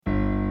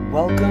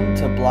Welcome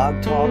to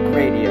Blog Talk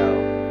Radio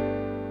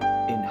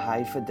in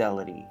high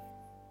fidelity.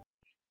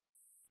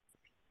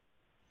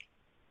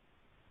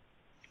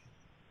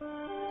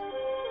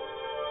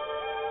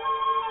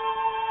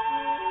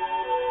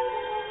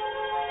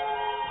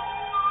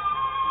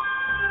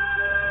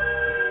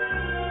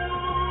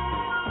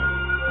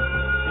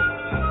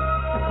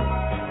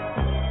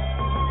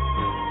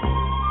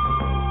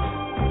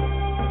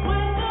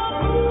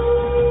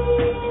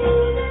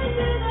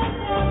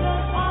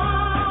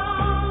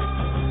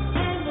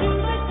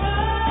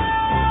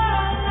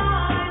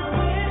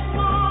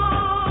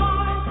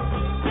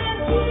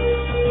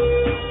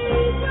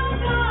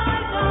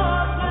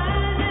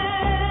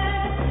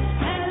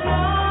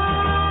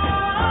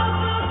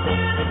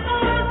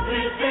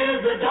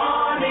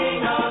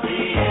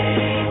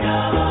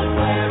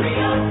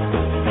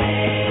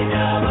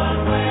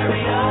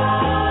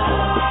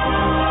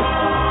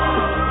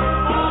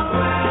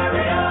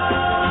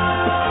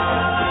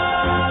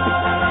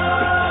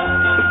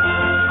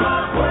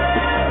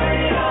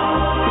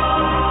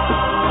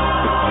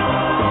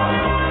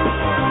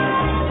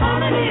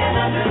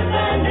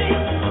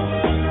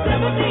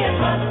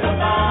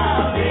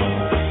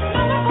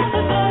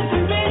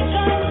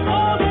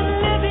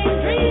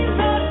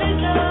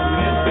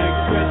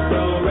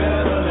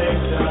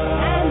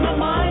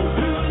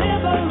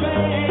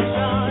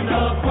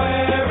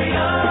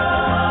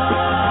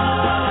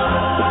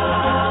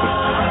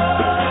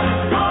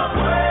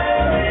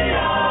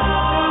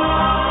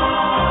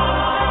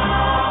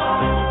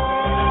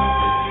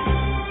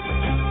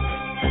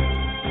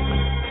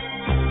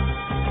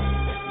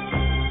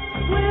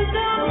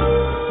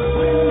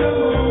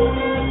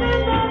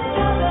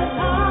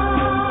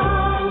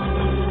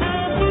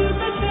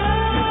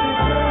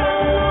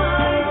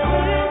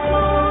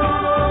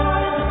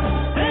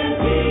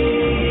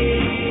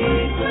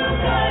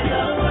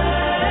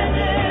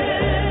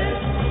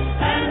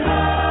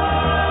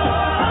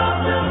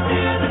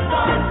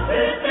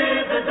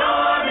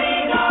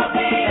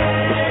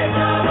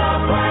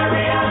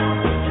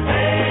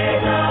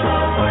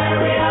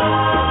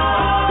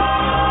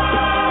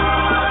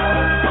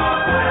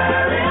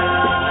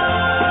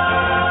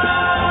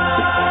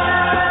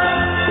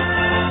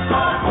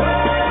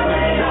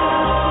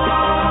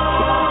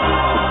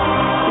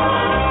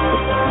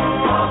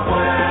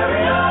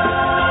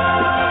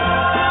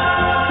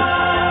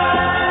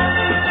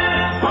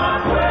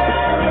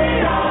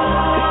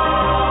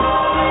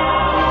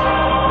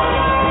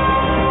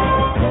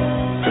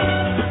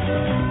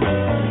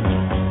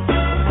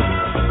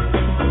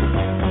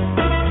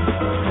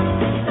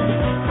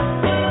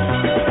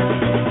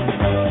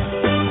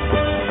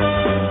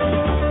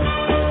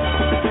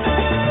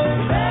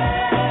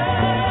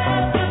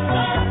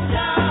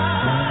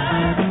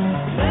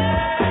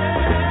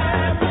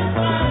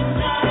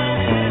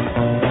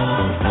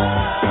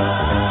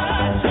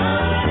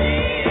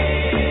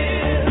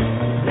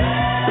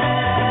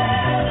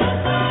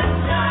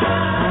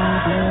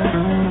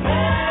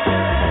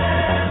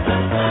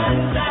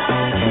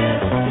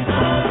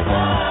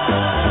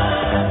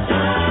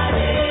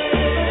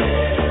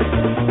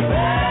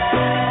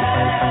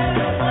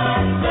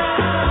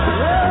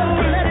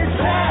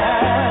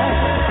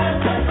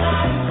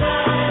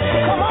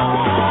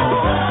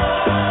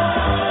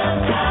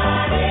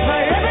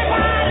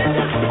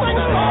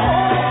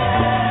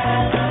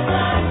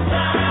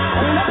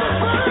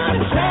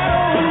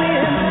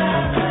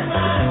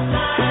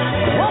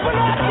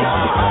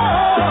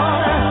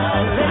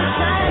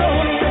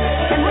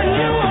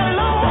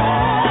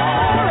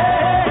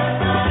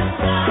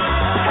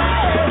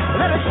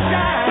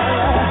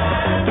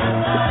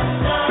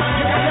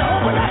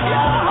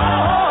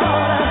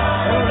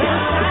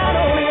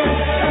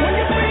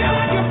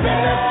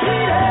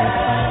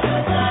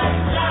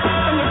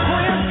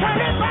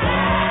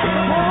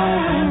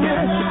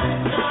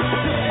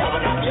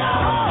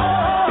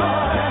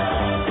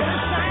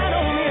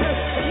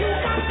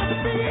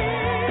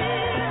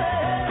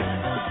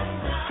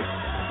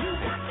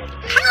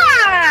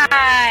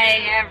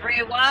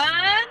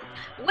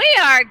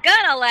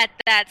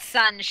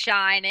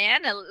 Sunshine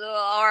in,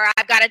 or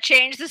I've got to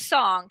change the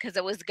song because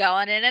it was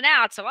going in and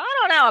out. So I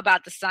don't know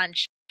about the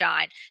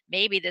sunshine.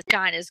 Maybe the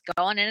shine is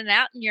going in and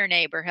out in your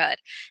neighborhood.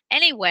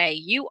 Anyway,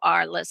 you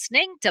are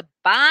listening to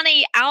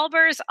Bonnie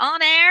Albers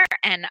on air,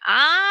 and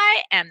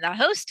I am the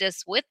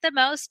hostess with the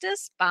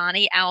mostest,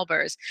 Bonnie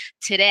Albers.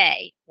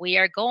 Today, we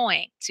are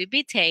going to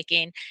be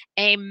taking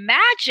a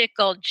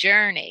magical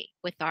journey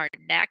with our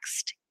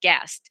next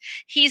guest.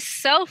 He's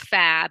so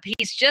fab.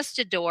 He's just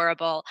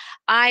adorable.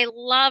 I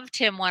loved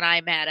him when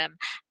I met him.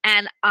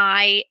 And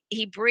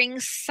he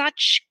brings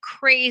such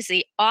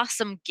crazy,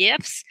 awesome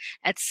gifts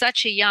at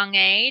such a young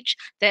age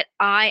that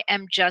I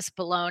am just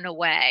blown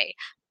away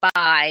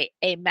by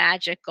a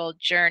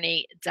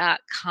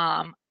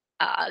magicaljourney.com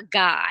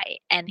guy.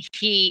 And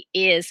he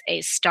is a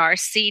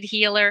starseed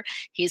healer.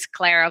 He's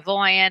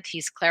clairvoyant.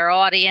 He's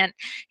clairaudient.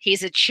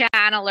 He's a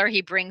channeler.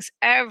 He brings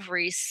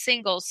every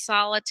single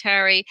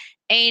solitary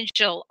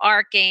angel,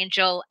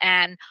 archangel,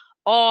 and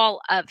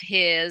all of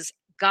his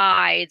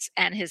guides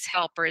and his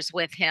helpers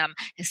with him,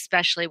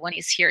 especially when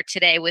he's here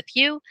today with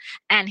you.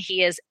 And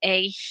he is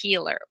a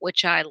healer,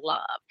 which I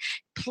love.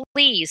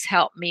 Please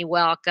help me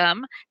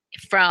welcome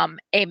from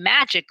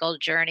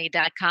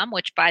amagicaljourney.com,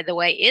 which, by the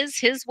way, is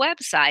his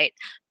website,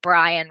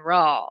 Bryan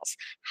Rawls.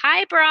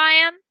 Hi,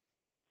 Bryan.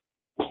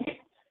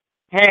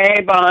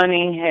 Hey,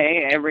 Bonnie.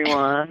 Hey,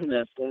 everyone.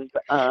 This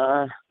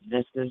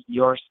is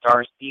your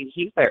Starseed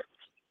healer.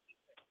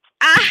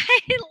 I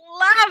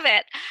love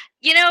it.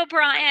 You know,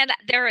 Bryan,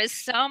 there is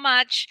so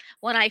much,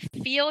 when I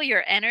feel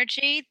your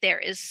energy, there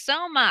is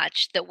so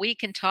much that we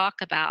can talk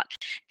about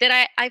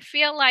that I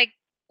feel like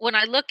when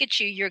I look at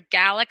you, you're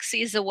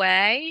galaxies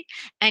away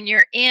and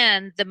you're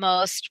in the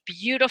most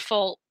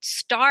beautiful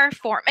star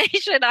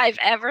formation I've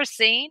ever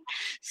seen.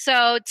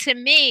 So to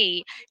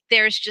me,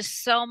 there's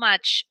just so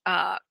much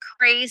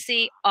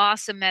crazy,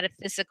 awesome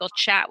metaphysical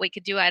chat we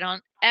could do. I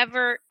don't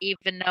ever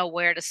even know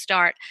where to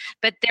start.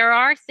 But there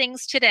are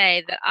things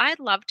today that I'd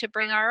love to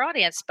bring our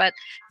audience. But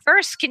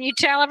first, can you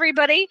tell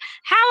everybody,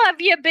 how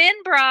have you been,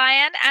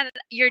 Bryan? And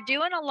you're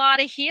doing a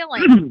lot of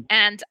healing,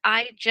 and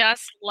I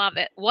just love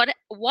it. What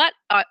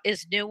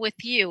is new with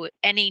you?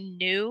 Any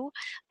new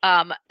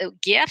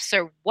gifts,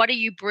 or what are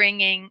you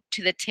bringing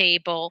to the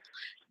table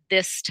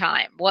this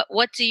time?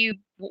 What do you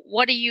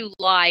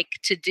like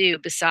to do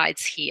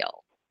besides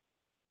heal?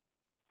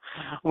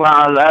 Well,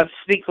 I love to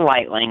speak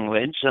light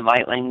language. The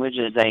light language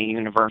is a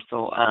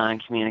universal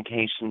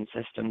communication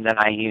system that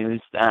I use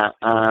that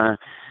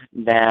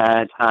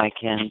I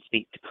can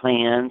speak to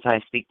plants, I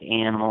speak to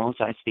animals,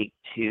 I speak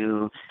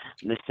to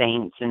the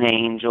saints and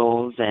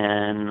angels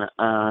and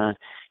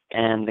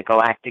the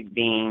galactic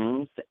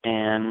beings.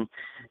 And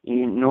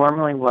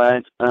normally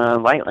what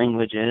light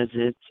language is,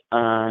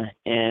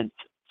 it's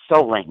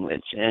soul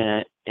language.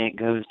 It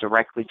goes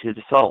directly to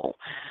the soul.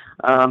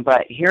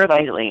 But here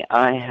lately,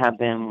 I have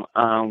been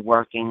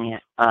working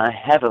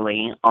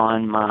heavily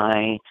on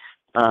my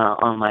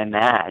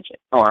magic,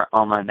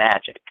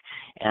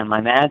 and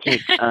my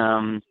magic.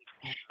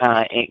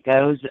 It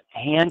goes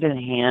hand in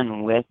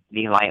hand with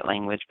the light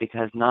language,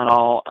 because not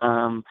all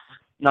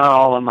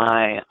of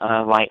my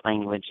light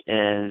language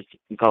is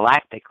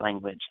galactic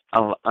language.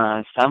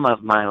 Some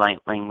of my light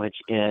language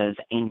is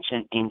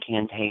ancient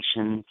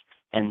incantations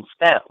and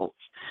spells,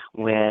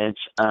 which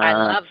I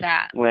love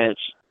that. Which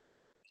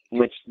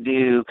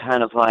do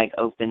kind of like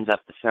opens up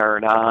the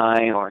third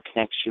eye, or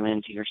connects you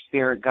into your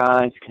spirit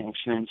guides,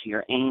 connects you into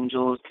your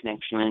angels,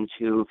 connects you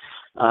into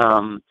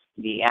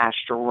the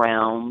astral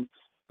realm,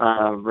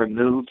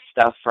 remove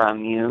stuff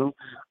from you,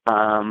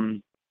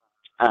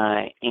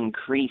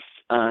 increase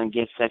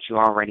gifts that you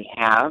already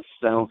have.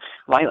 So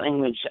light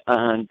language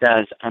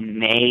does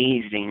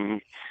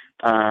amazing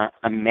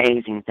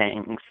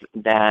things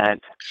that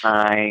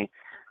I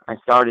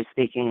started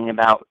speaking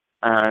about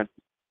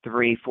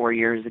 3-4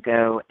 years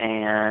ago,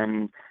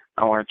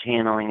 or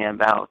channeling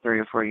about 3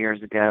 or 4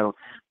 years ago,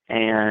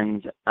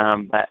 and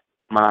but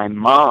my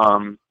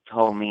mom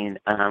told me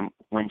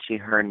when she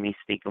heard me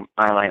speak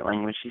my light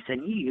language, she said,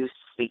 "You used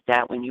to speak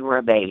that when you were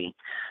a baby."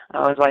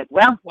 I was like,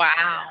 "Well,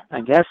 wow.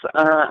 I guess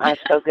I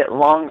spoke it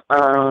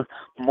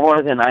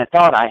more than I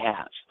thought I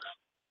had."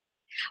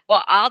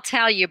 Well, I'll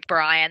tell you,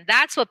 Bryan,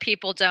 that's what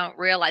people don't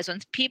realize. When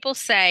people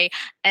say,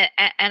 and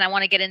I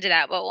want to get into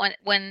that, but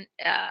when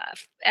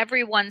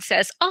everyone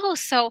says, "Oh,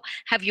 so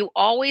have you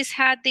always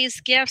had these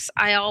gifts?"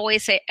 I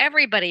always say,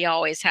 everybody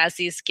always has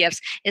these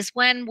gifts. Is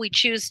when we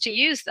choose to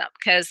use them,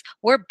 because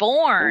we're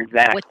born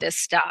with this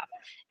stuff.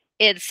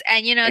 And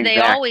they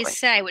always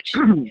say,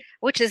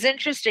 which is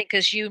interesting,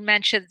 because you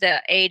mentioned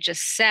the age of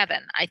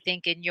 7, I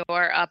think, in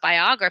your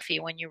biography,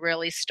 when you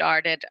really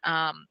started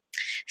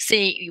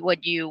when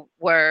you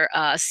were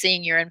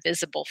seeing your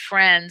invisible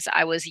friends.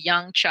 I was a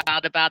young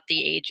child, about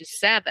the age of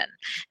 7,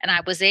 and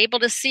I was able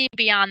to see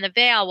beyond the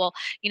veil. Well,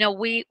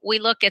 we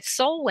look at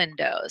soul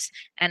windows,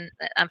 and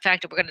in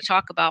fact, we're going to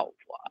talk about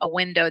a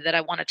window that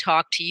I want to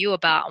talk to you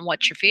about and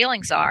what your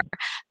feelings are.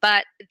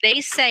 But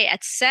they say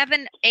at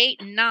 7,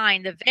 8, and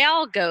 9, the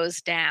veil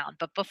goes down.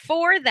 But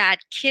before that,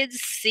 kids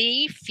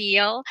see,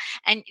 feel,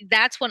 and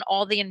that's when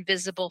all the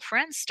invisible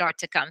friends start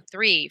to come,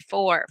 3,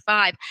 4,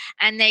 5,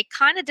 and they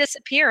kind of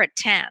disappear at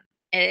 10.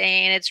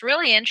 And it's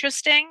really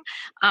interesting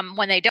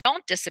when they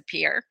don't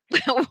disappear.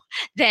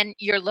 Then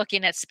you're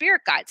looking at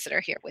spirit guides that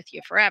are here with you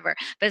forever.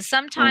 But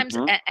sometimes,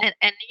 and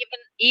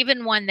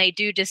even when they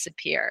do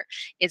disappear,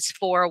 it's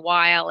for a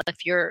while.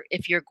 If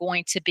you're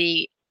going to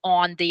be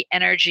on the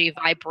energy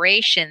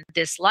vibration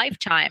this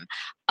lifetime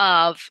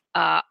of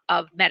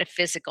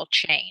metaphysical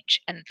change.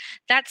 And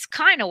that's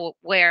kind of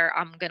where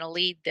I'm going to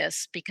lead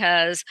this,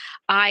 because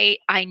I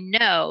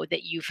know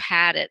that you've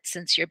had it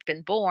since you've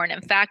been born.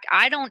 In fact,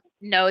 I don't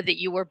know that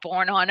you were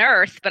born on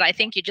Earth, but I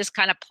think you just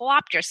kind of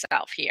plopped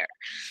yourself here.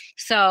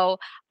 So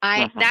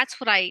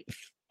that's what I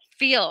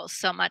feel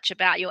so much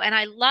about you. And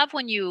I love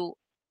when you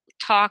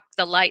talk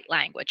the light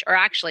language, or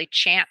actually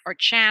chant or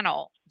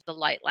channel the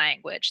light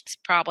language. It's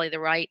probably the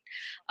right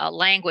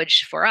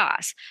language for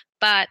us.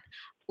 But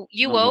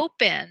you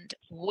opened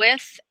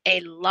with a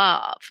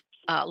love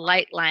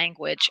light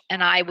language,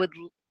 and I would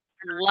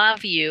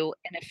love you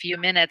in a few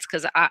minutes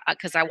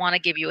because I want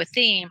to give you a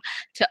theme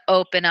to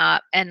open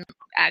up, and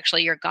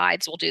actually your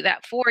guides will do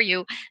that for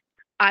you.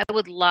 I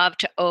would love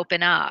to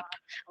open up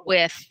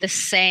with the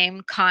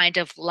same kind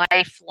of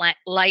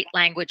light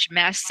language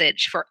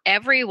message for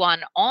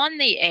everyone on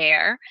the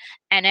air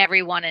and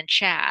everyone in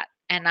chat.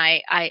 And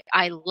I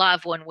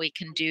love when we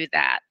can do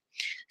that.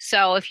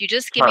 So if you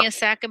just give me a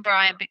second,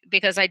 Brian,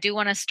 because I do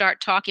want to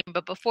start talking,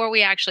 but before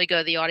we actually go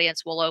to the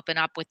audience, we'll open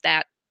up with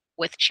that,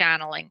 with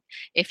channeling,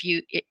 if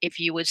you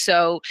would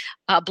so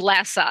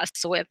bless us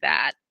with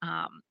that,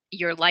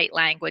 your light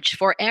language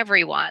for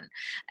everyone.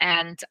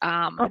 And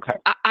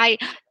I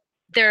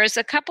there's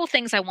a couple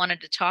things I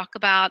wanted to talk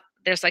about.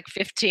 There's like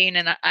 15,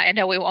 and I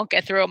know we won't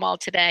get through them all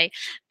today.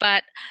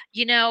 But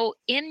you know,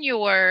 in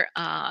your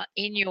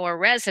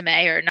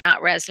resume, or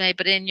not resume,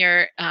 but in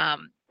your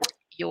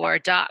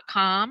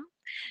 .com,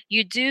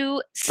 you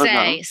do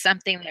say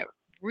something that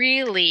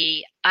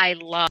really I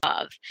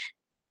love.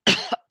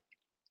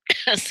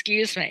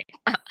 Excuse me.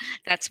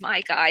 That's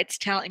my guides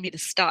telling me to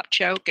stop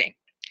choking.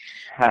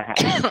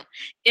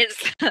 Is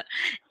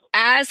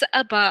as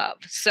above,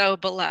 so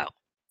below.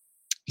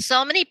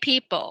 So many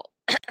people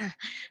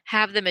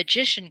have the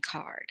magician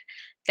card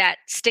that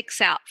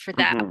sticks out for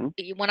that.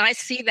 When I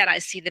see that, I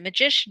see the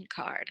magician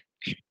card.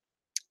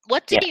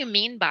 What do you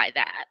mean by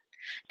that?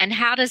 And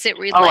how does it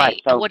relate?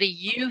 Right, so, what do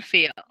you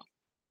feel?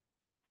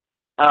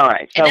 All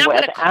right. So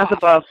with as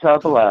above, so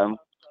below.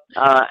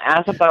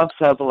 As above,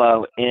 so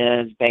below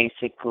is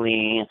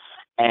basically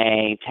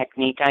a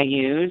technique I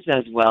use,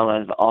 as well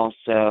as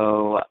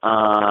also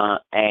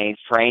a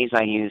phrase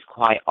I use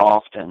quite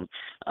often,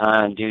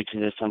 due to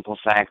the simple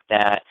fact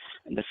that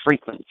the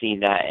frequency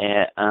that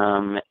it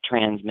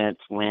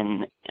transmits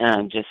when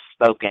just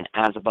spoken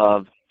as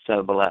above,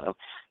 so below.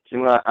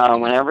 So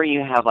whenever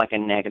you have like a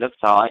negative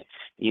thought,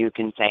 you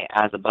can say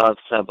as above,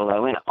 so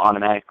below, and it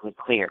automatically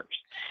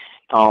clears.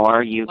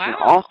 Or you can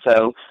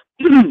also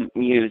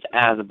use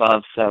as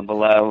above, so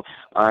below.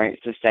 All right,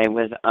 so stay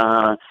with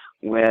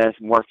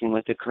working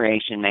with the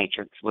creation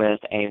matrix with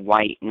a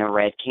white and a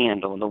red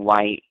candle. The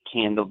white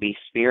candle be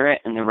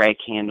spirit, and the red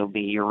candle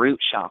be your root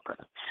chakra.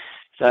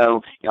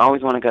 So you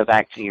always want to go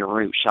back to your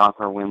root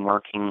chakra when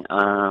working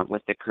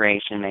with the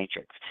creation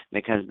matrix,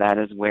 because that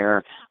is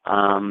where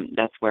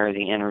that's where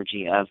the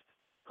energy of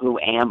who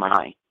am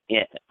I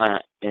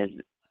is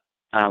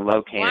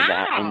located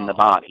at in the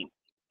body.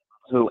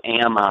 Who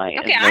am I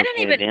is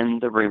located in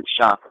the root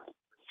chakra.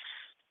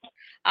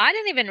 I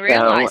didn't even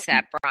realize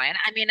that, Brian.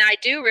 I mean, I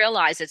do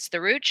realize it's the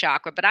root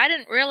chakra, but I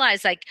didn't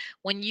realize, like,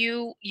 when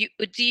you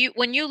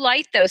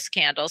light those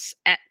candles,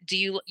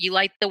 do you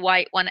light the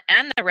white one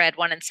and the red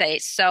one and say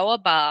so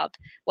above?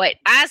 Wait,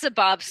 as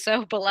above,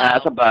 so below.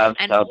 As above,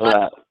 and so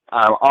below.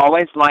 I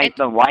always light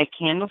the white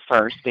candle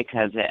first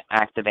because it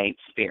activates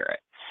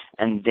spirit.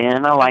 And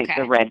then I light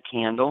the red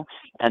candle,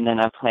 and then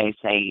I place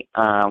a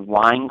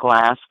wine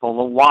glass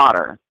full of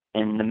water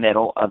in the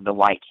middle of the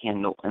white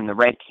candle and the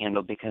red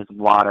candle, because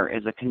water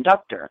is a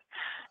conductor.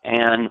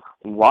 And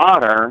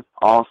water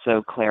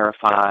also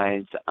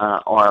clarifies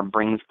or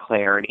brings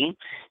clarity,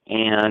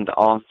 and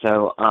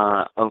also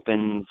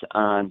opens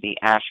the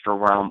astral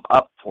realm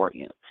up for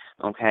you.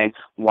 Okay?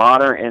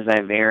 Water is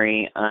a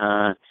very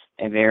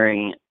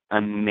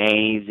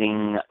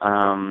amazing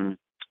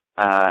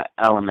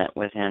element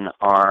within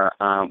our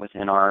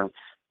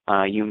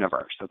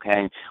universe.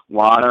 Okay,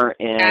 water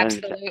is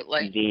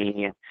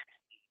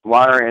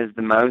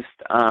the most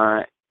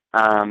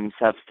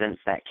substance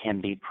that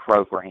can be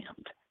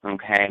programmed.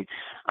 Okay,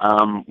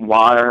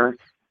 water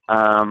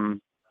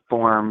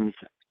forms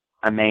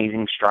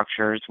amazing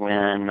structures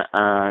when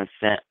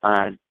sent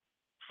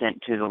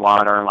to the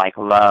water, like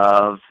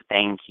love,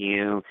 thank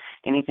you,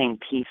 anything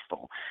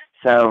peaceful.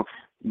 So,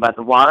 but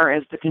the water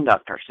is the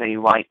conductor. So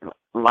you light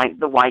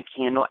the white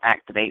candle,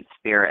 activates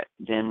spirit.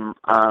 Then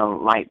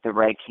light the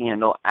red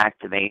candle,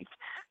 activates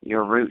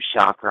your root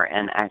chakra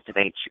and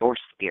activates your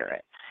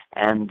spirit.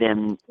 And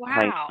then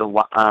place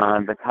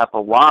the cup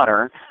of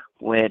water,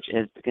 which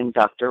is the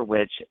conductor,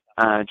 which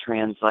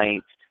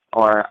translates,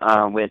 or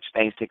which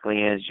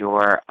basically is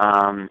your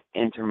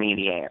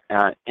intermediary.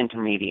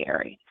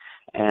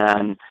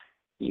 And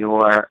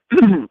your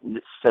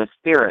so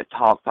spirit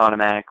talks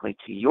automatically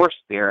to your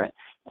spirit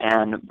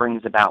and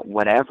brings about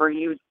whatever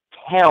you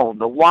tell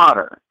the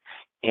water.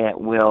 It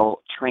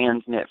will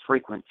transmit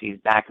frequencies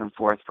back and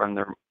forth from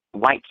the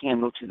white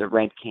candle to the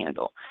red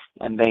candle,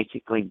 and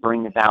basically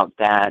bring about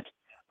that,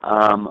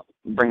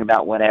 bring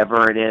about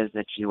whatever it is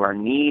that you are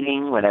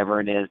needing, whatever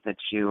it is that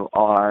you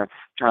are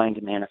trying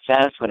to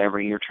manifest,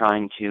 whatever you're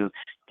trying to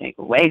take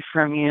away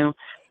from you.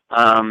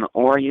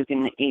 Or you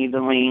can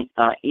even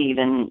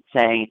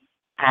say,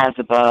 as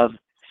above,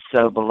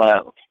 so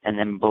below, and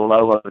then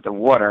below over the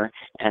water,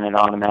 and it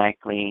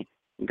automatically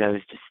goes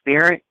to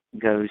spirit,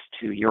 goes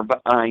to your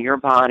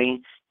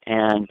body,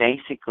 and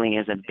basically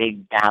is a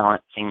big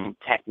balancing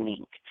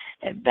technique.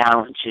 It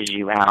balances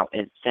you out,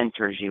 it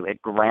centers you,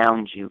 it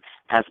grounds you.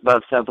 As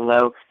above, so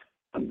below,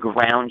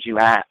 grounds you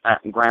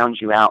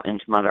out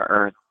into Mother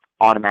Earth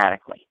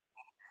automatically.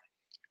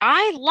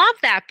 I love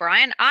that,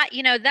 Brian.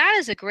 That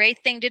is a great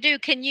thing to do.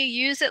 Can you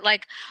use it?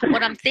 Like,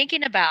 what I'm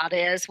thinking about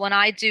is when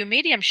I do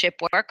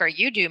mediumship work, or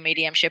you do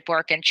mediumship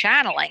work and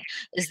channeling,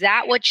 is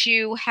that what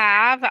you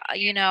have,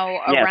 Yes,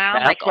 around,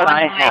 that's like what on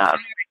I my have.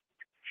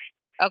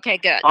 fire? Okay,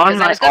 good. On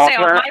Because I my was going to say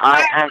on altar, my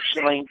I fire.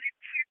 actually,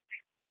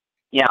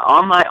 yeah,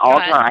 on my Go altar,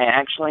 ahead. I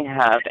actually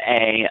have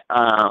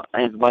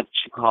is what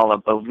you call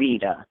a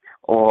bovita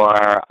or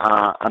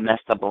a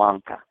mesa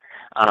blanca.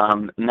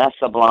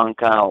 Mesa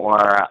blanca or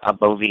a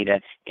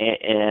bovita, it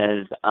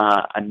is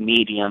a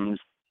medium's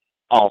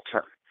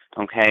altar.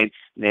 Okay,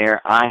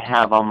 there I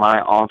have on my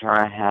altar,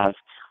 I have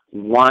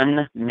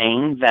one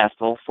main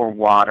vessel for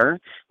water,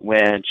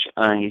 which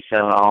you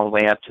fill it all the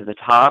way up to the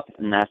top,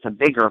 and that's a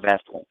bigger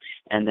vessel.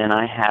 And then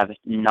I have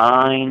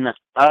 9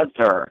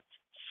 other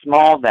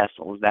small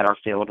vessels that are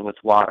filled with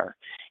water.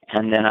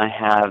 And then I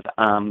have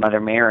Mother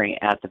Mary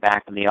at the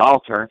back of the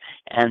altar,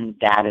 and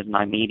that is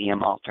my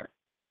medium altar.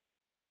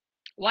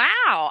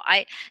 Wow.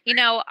 I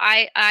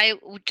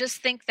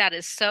just think that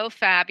is so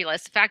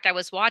fabulous. In fact, I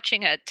was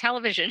watching a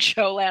television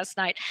show last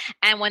night,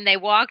 and when they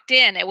walked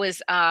in, it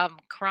was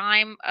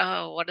crime.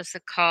 Oh, what is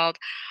it called?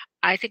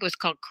 I think it was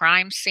called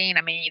Crime Scene.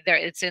 I mean,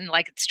 it's in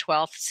like its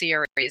 12th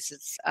series.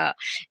 It's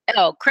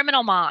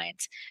Criminal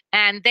Minds.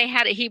 And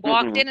he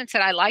walked Hmm. in and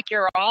said, "I like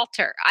your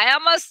altar." I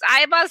was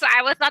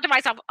thought to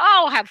myself,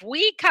 "Oh, have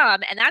we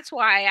come?" And that's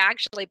why I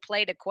actually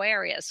played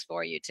Aquarius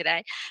for you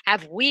today.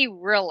 Have we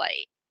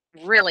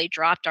really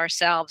dropped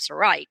ourselves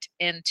right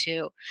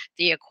into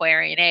the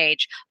Aquarian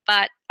age?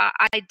 But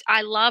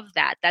I love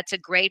that. That's a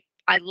great.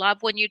 I love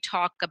when you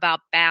talk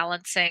about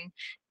balancing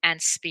and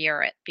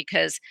spirit,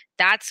 because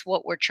that's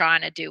what we're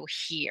trying to do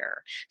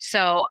here.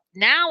 So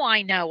now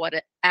I know what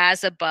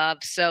as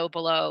above, so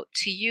below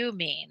to you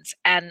means.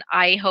 And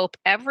I hope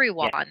Yes.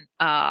 everyone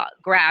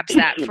grabs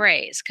that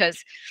phrase,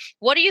 because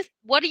what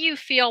do you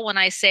feel when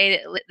I say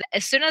that?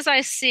 As soon as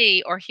I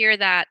see or hear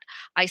that,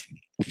 I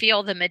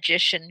feel the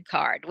magician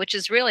card, which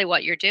is really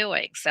what you're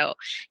doing. So,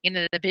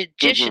 the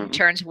magician Hmm.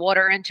 turns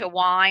water into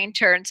wine,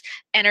 turns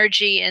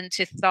energy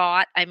into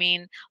thought. I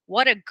mean,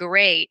 what a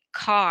great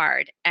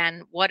card,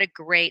 and what a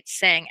great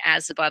saying,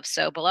 as above,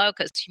 so below.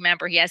 Because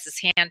remember, he has his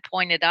hand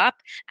pointed up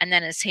and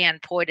then his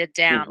hand pointed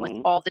down with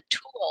Hmm. all the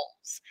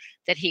tools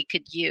that he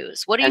could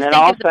use. What do you And it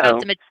think about also,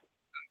 the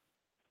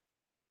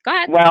Go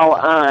ahead.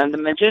 well, the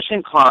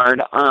magician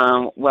card,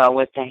 well,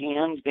 with the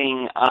hands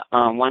being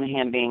one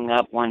hand being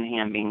up, one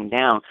hand being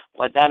down,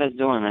 what that is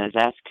doing is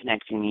that's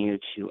connecting you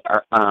to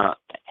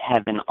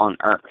heaven on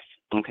earth.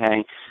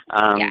 Okay,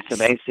 so Yes.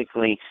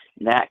 basically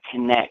that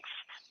connects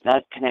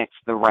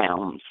the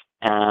realms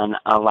and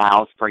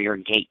allows for your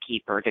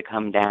gatekeeper to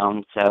come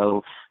down,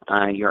 so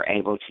you're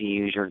able to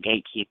use your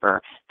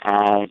gatekeeper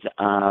as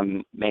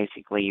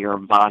basically your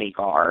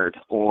bodyguard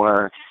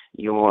or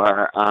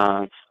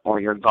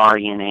your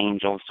guardian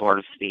angel, so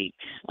to speak,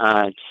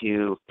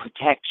 to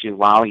protect you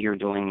while you're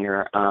doing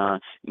your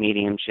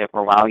mediumship,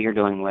 or while you're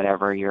doing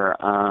whatever you're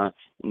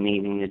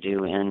needing to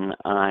do in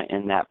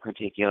that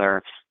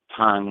particular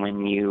time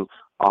when you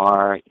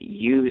are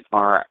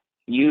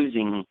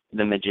using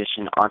the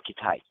magician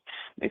archetype,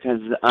 because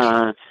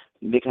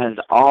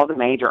all the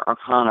major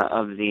arcana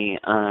of the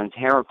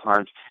tarot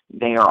cards,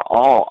 they are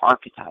all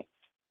archetypes,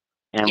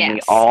 and we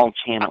Yes. all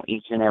channel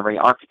each and every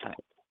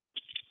archetype.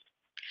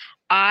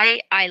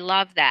 I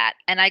love that.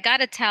 And I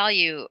got to tell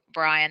you,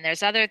 Brian,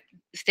 there's other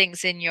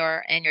things in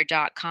your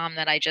 .com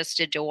that I just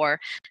adore,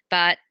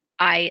 but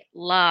I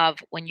love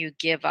when you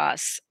give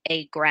us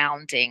a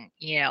grounding,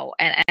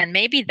 and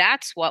maybe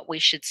that's what we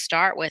should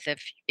start with.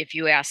 If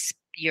you ask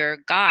your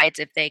guides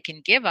if they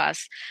can give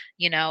us,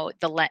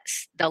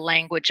 the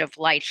language of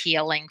light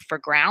healing for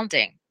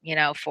grounding,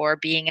 for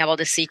being able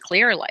to see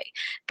clearly,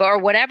 but or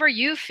whatever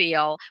you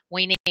feel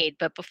we need.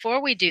 But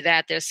before we do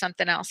that, there's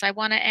something else I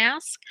want to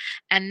ask.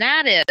 And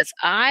that is,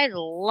 I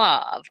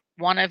love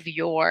one of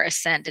your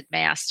ascended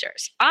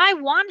masters. I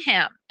want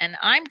him, and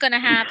I'm going to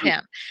have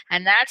him.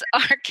 And that's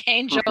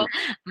Archangel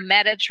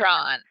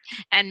Metatron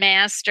and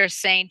Master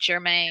Saint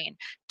Germain.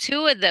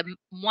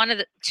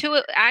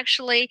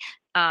 Actually,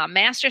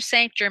 Master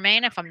Saint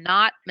Germain, if I'm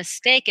not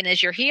mistaken,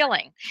 is your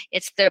healing.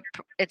 It's the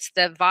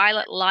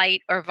violet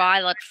light or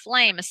violet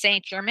flame of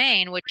Saint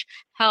Germain, which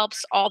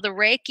helps all the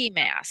Reiki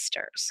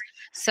masters.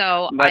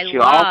 So But I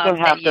love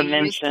that you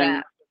use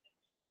that.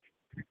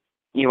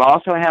 you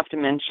also have to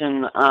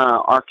mention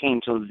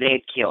Archangel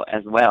Zadkiel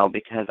as well,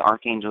 because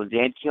Archangel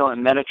Zadkiel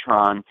and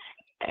Metatron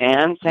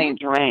and Mhm. Saint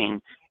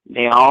Germain,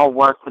 they all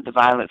work with the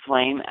violet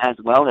flame as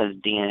well as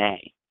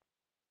DNA.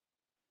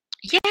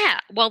 Yeah,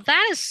 well,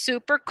 that is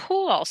super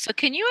cool. So,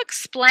 can you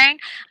explain?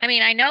 I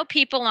mean, I know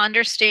people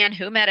understand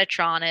who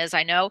Metatron is.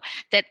 I know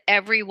that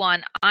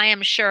everyone, I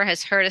am sure,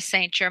 has heard of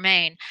Saint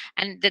Germain.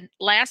 And the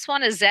last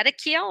one is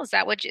Zedekiel. Is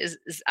that what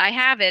I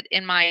have it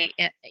in my,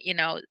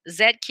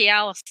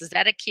 Zedkiel,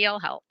 Zedekiel,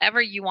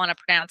 however you want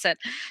to pronounce it.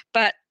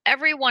 But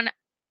everyone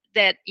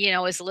that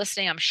is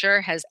listening, I'm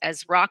sure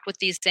has rocked with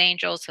these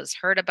angels, has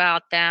heard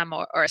about them,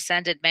 or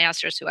ascended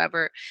masters,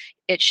 whoever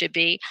it should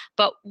be.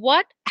 But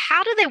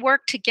how do they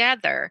work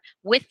together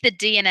with the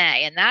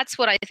DNA? And that's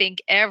what I think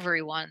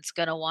everyone's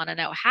going to want to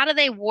know. How do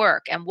they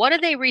work, and what are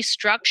they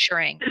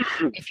restructuring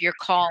if you're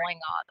calling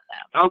on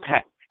them?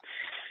 Okay.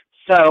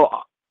 So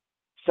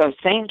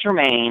Saint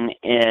Germain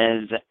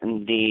is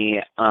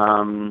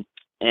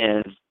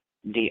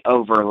the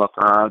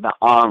overlooker, or the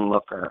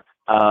onlooker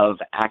of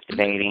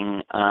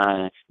activating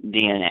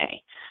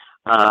DNA,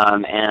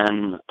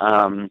 and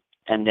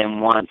then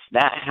once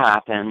that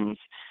happens,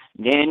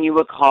 then you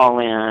would call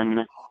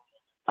in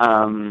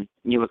Archangel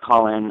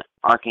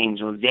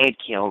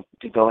Zadkiel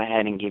to go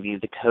ahead and give you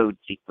the code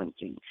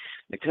sequencing.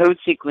 The code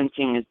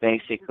sequencing is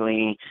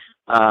basically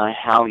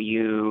how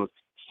you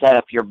set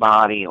up your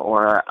body,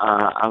 or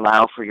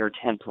allow for your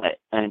template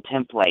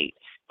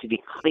to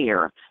be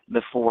clear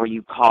before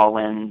you call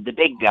in the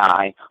big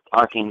guy,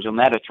 Archangel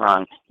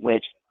Metatron,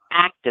 which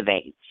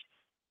activates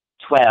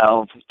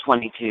 12,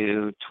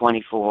 22,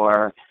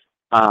 24,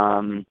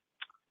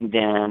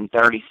 then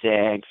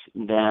 36,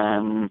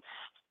 then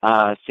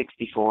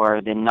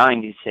 64, then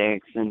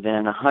 96, and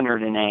then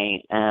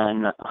 108,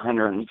 and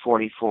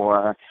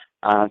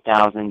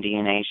 144,000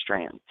 DNA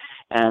strands.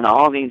 And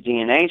all these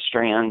DNA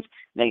strands,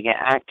 they get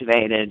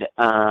activated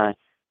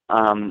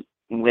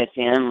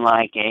within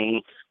like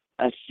a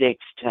 6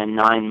 to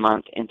 9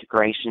 month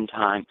integration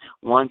time.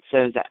 Once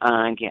those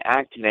get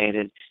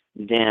activated,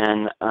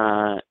 then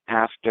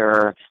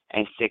after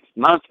a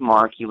 6-month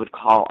mark, you would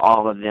call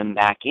all of them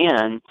back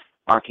in,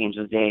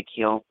 Archangel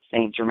Zadkiel,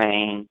 Saint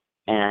Germain,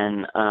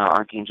 and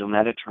Archangel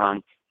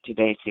Metatron, to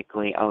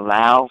basically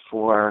allow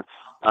for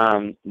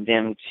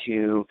them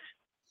to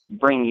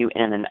bring you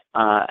in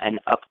an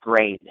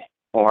upgrade,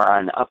 or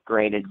an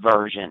upgraded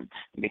version,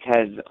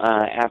 because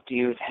after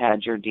you've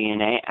had your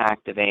DNA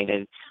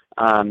activated,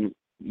 after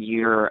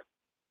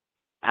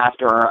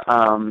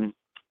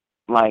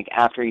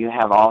you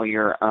have all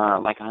your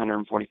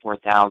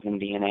 144,000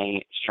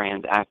 DNA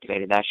strands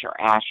activated, that's your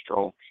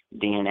astral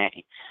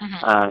DNA,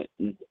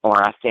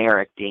 or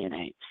etheric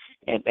DNA.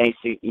 It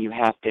basically, you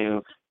have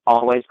to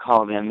always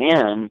call them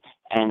in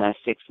a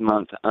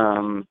 6-month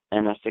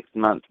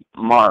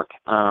mark,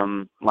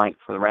 like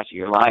for the rest of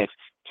your life,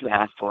 to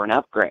ask for an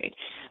upgrade.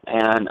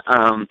 And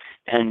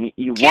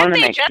you want to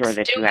make sure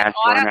that you ask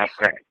for an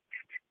upgrade.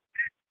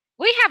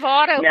 We have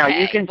auto now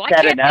pay. You can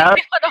set it up.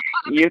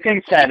 You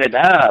can set it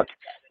up.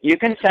 You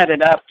can set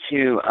it up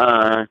to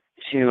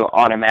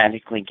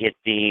automatically get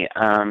the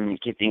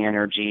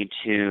energy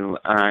to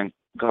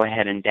go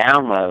ahead and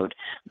download.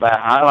 But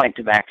I like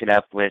to back it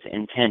up with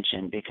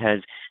intention,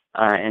 because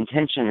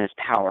intention is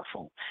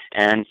powerful,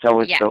 and so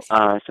is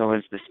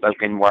the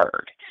spoken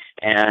word.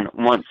 And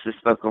once the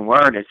spoken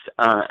word is,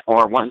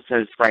 or once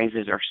those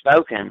phrases are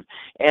spoken,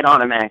 it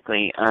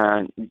automatically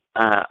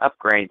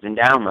upgrades and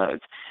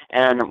downloads.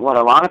 And what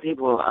a lot of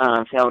people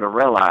fail to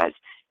realize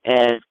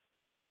is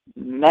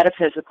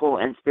metaphysical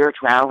and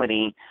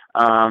spirituality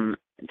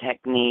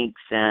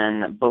techniques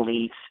and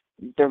beliefs,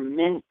 they're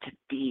meant to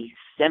be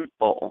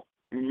simple,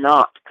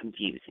 not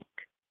confusing.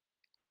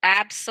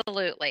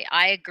 Absolutely.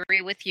 I agree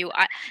with you.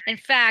 In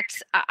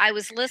fact, I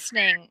was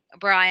listening,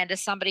 Brian, to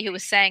somebody who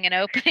was saying an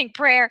opening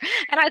prayer,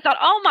 and I thought,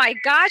 oh my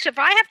gosh, if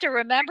I have to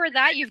remember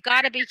that, you've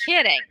got to be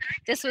kidding.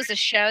 This was a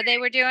show they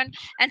were doing.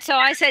 And so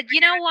I said, you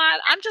know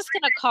what? I'm just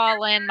going to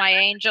call in my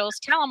angels,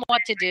 tell them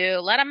what to do,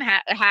 let them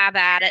have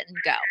at it and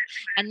go.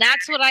 And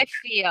that's what I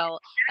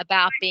feel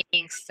about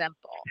being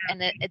simple.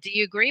 And do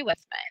you agree with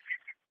me?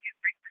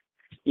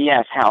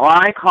 Yes, how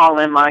I call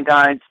in my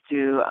guides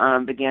to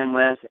begin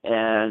with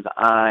is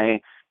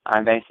I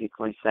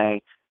basically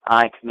say,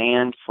 I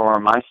command for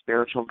my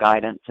spiritual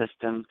guidance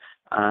system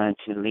to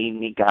lead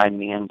me, guide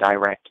me, and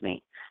direct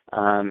me.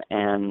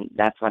 And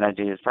that's what I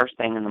do the first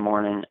thing in the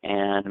morning,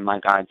 and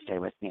my guides stay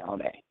with me all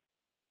day.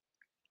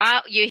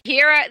 You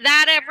hear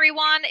that,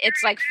 everyone?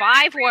 It's like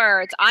 5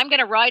 words. I'm going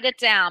to write it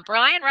down.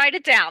 Brian, write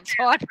it down.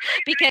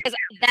 Because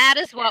that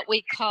is what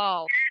we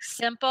call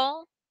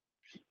simple,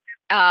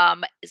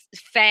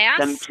 fast,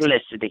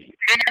 simplicity,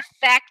 and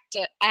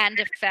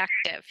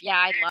effective. Yeah,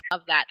 I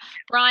love that.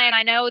 Brian,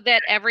 I know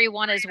that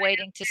everyone is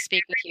waiting to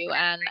speak with you,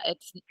 and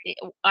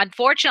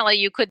unfortunately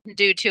you couldn't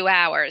do 2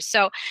 hours.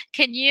 So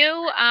can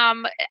you?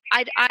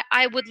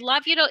 I would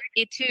love you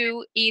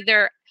to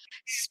either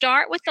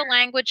start with the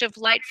language of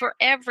light for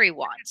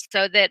everyone,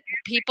 so that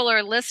people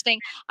are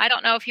listening. I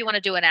don't know if you want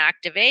to do an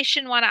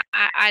activation one.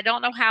 I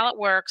don't know how it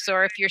works,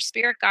 or if your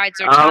spirit guides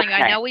are telling you.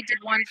 I know we did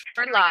one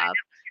for love.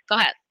 Go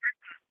ahead.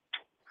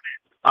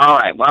 All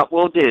right. What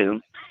we'll do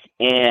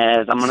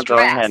is I'm going to go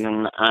ahead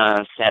and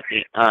set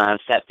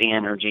the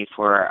energy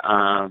for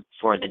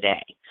the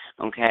day.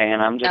 Okay,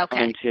 and I'm just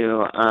going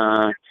to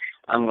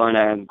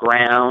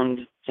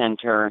ground,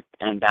 center,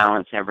 and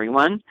balance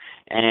everyone,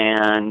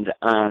 and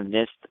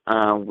this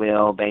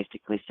will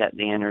basically set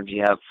the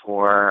energy up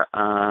for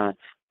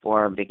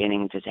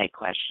beginning to take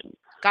questions.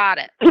 Got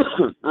it.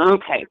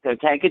 Okay, so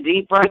take a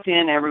deep breath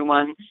in,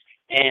 everyone,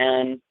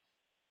 and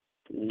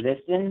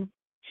listen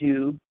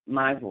to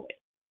my voice.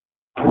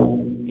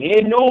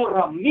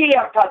 Enora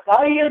mia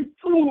katayan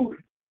tur,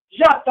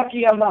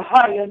 jatakia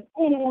mahayan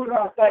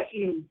ura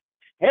tain.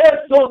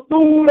 Eso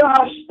tura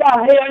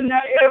stahen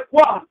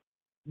ekwa,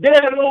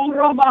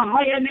 delura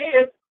mahayan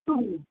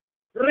etu,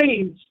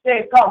 rins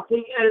te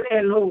kati el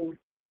elor.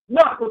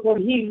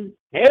 Nakotorhin,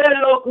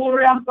 elo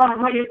kuriam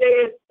pahayan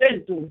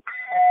estentu.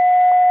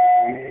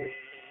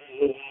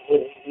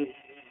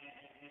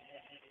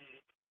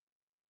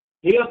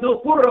 Io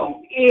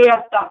kurong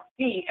iata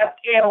ti et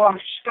ewa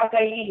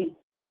skatain.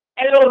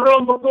 Elo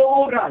rombo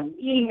kuran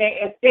ine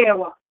et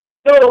ewa.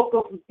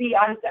 Toko ti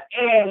anta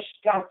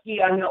eska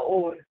ki ana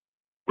or.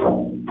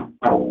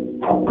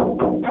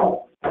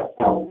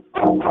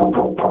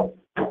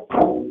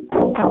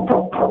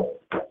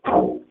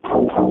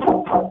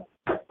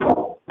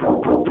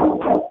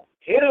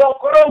 Elo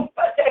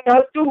krompa te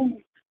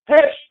hatu.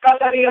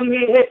 Eskataria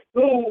me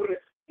hestur.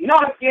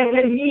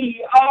 Nakele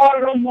ni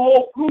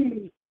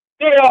aromokun.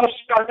 Teos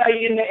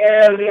katain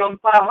elion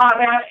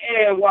pahara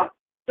ewa.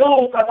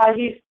 Tu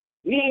katahis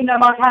mina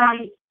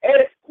mahan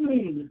et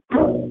kun.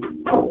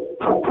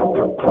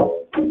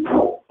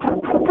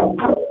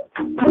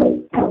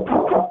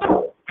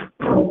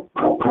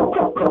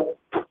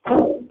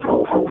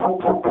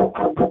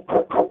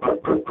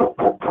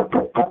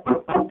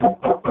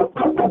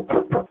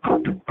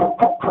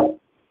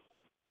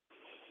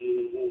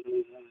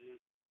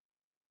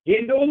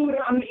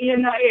 Hinduram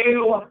ina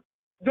ewa.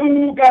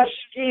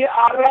 Dugaski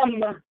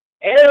aram,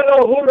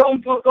 elo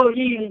hurom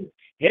fokohin,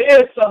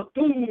 esa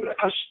tur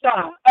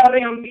asta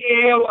ariam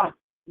ewa,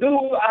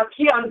 du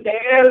akiante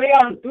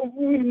elian tu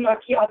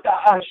akiata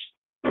ast.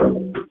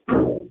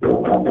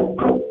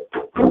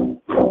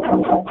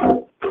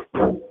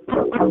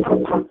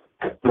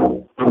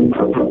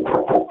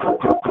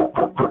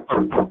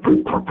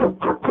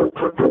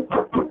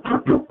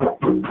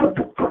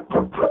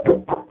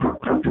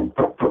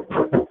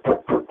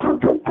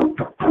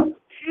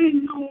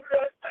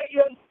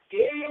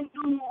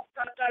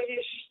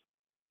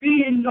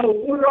 Pino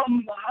uram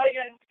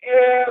hayan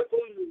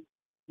ekun,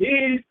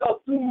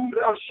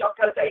 itatura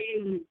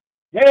shakatain,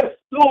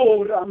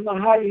 estura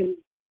mahayan,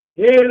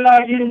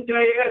 elayinte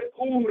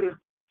ekur,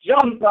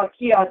 jamba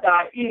kiata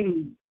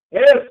in,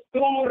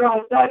 estura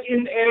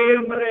tain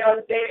emre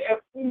ante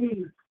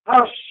ekun,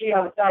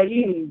 asya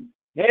tain,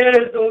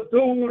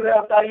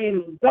 edotura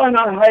tain,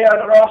 dana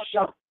hayar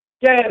rasha,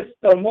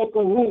 testo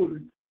mokuhur,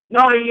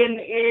 nayin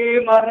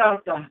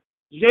emarata,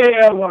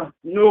 jewa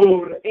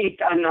nur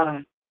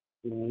ikana.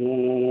 And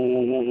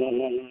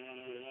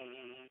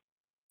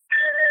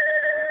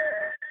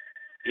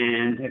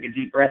take a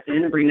deep breath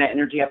in and bring that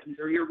energy up and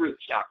through your root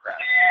chakra.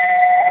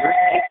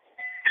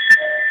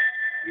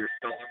 Your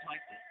solar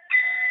plexus.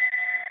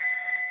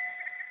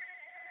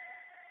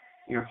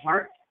 Your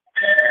heart.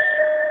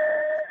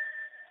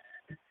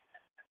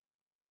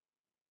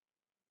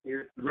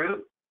 Your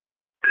throat.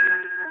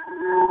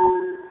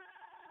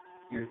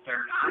 Your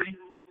third eye.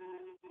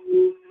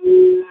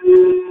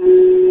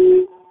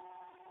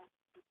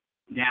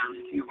 Down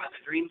into your weather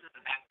dreams at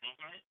the back of the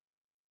head.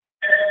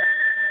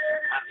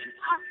 Up and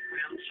top your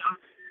crown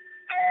chakra.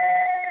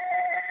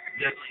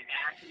 Doubling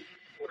back into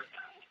the fourth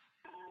eye.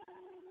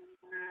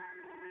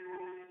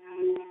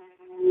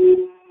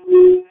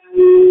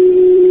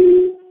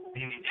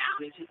 Beaming down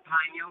into the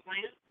pineal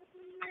gland.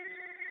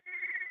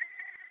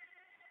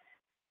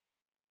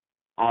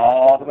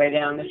 All the way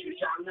down the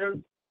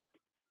Shushana.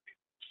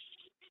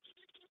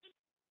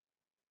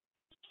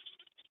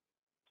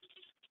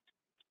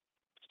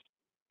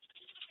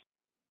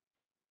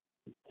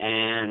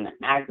 And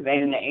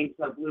activating the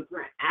 8-foot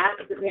blueprint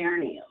at the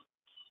perineum.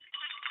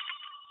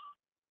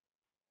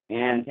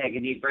 And take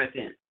a deep breath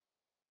in.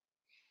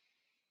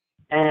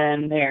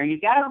 And there you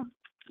go.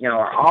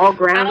 You're all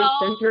grounded,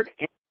 centered.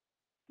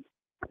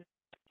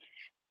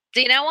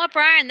 Do you know what,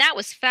 Brian? That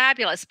was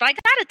fabulous. But I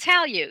got to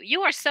tell you,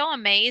 you are so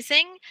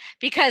amazing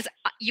because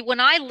when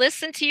I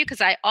listen to you, because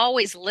I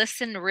always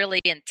listen really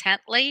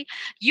intently,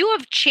 you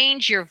have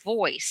changed your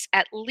voice.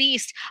 At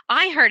least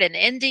I heard an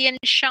Indian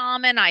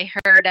shaman. I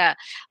heard a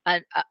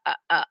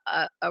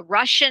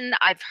Russian.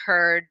 I've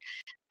heard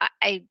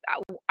I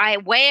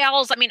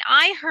whales. I mean,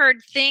 I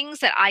heard things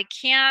that I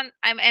can't.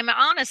 I'm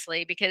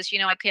honestly, because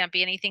I can't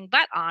be anything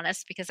but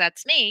honest because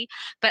that's me.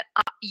 But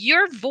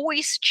your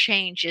voice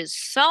changes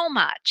so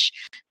much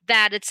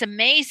that it's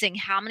amazing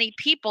how many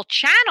people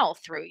channel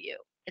through you.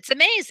 It's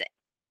amazing.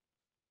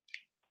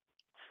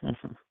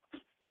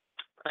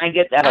 I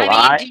get that a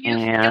lot,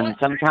 and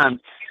sometimes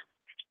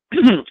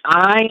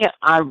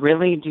I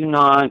really do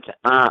not.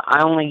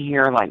 I only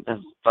hear like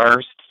the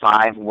first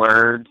 5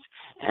 words.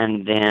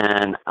 And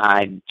then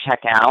I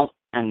check out,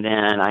 and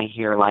then I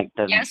hear like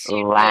the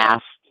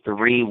last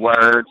 3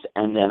 words,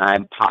 and then I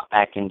pop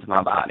back into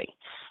my body.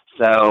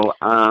 So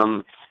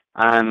I'm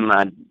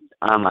an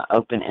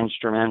open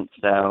instrument.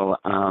 So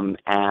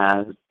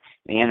as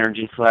the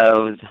energy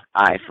flows,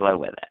 I flow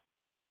with it.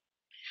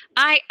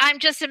 I'm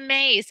just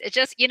amazed. It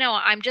just,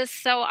 I'm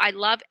just so, I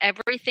love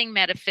everything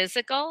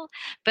metaphysical,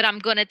 but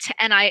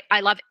and I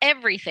love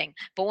everything.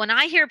 But when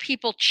I hear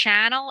people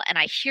channel and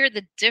I hear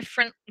the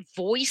different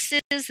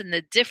voices and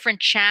the different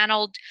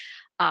channeled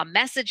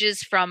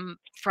messages from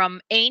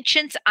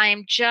ancients, I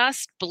am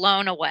just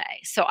blown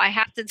away. So I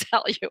have to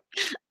tell you,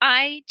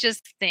 I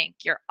just think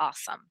you're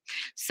awesome.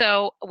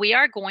 So we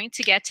are going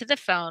to get to the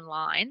phone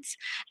lines,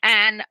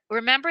 and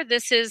remember,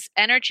 this is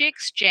Energy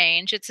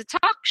Exchange. It's a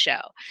talk show.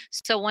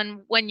 So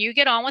when you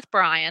get on with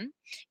Bryan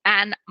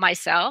and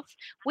myself,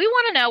 we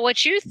want to know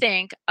what you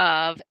think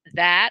of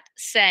that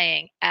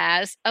saying,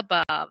 "As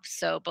above,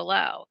 so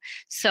below."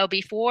 So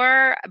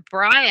before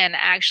Bryan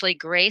actually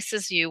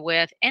graces you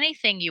with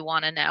anything you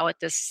want to know at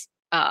this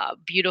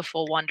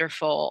beautiful,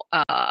 wonderful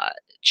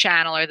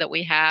channeler that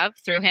we have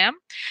through him,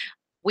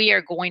 we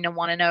are going to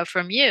want to know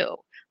from you.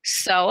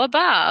 So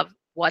above,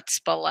 what's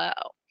below?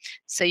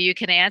 So you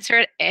can answer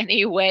it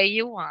any way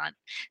you want.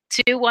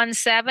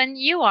 217,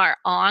 you are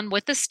on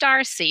with the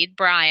Starseed,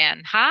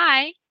 Bryan.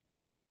 Hi.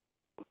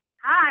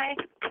 Hi.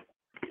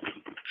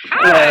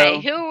 Hi.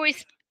 Hello. Who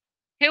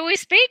are we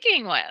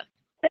speaking with?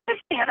 This is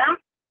Shanna.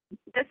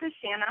 This is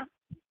Shanna.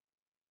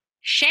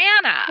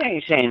 Shanna.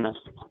 Hey, Shana.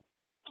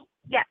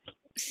 Yes.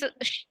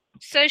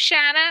 So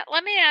Shanna,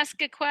 let me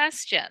ask a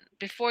question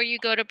before you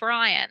go to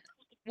Bryan.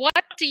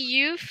 What do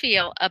you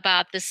feel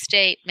about the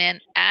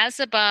statement, "as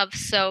above,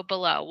 so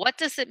below"? What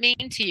does it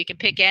mean to you? You can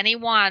pick any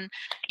one.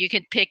 You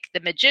can pick the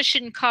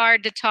magician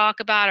card to talk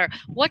about, or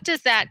what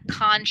does that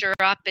conjure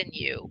up in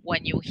you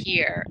when you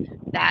hear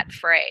that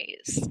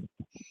phrase?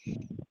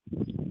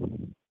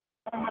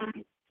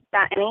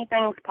 That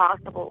anything's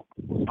possible.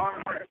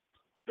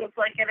 Just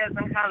like it is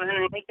in heaven,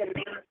 and we can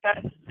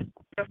manifest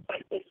just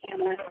like we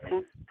can in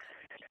heaven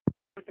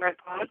with our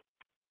thoughts.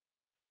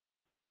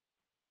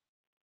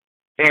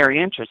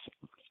 Very interesting.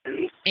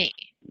 Me.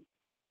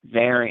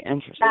 Very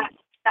interesting.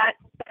 That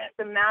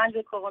the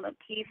magical, the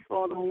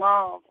peaceful, the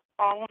love,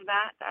 all of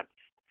that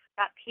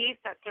peace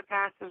that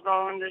surpasses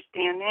all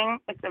understanding,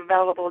 it's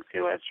available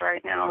to us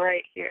right now,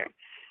 right here.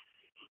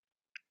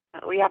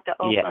 We have to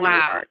open our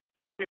Wow. heart.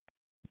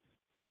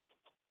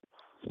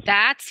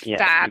 That's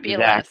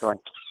fabulous. Exactly.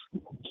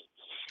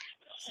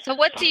 So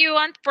what do you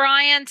want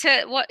Bryan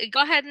to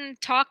go ahead and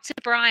talk to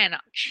Bryan.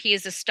 He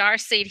is a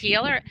starseed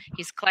healer.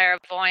 He's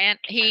clairvoyant.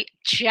 He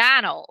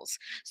channels.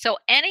 So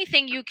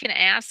anything you can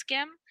ask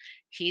him,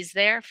 he's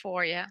there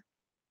for you.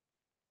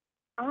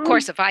 Of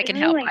course, if I can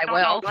help, I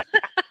will.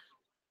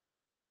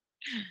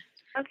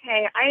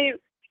 Okay, I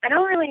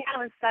don't really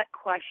have a set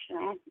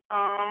question.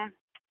 I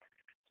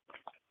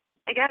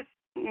guess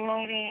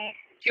maybe.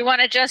 Do you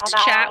want to just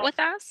chat with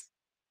us?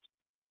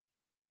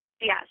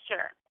 Yeah,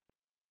 sure.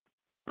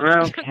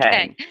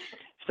 Okay.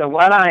 So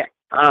what I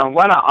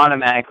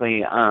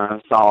automatically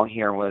saw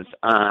here was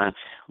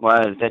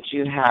that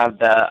you have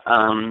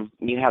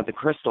the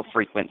crystal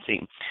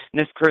frequency.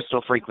 This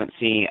crystal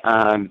frequency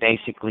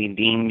basically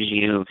deems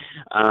you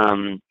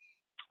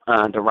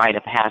the rite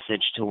of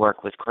passage to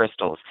work with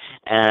crystals,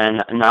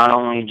 and not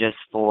only just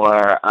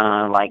for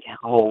like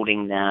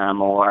holding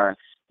them or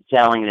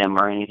selling them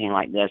or anything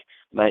like this,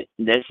 but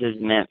this is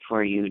meant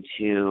for you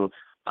to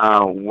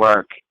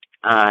work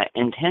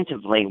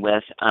intensively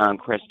with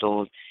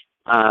crystals.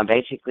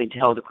 Basically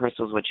tell the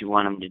crystals what you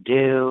want them to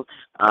do,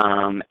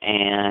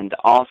 and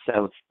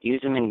also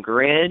use them in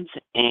grids,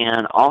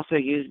 and also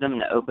use them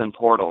to open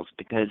portals,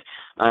 because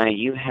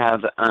you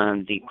have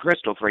the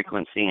crystal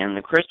frequency, and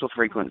the crystal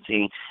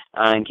frequency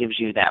gives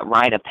you that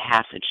rite of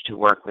passage to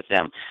work with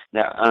them,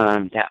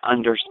 that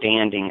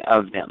understanding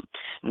of them.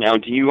 Now,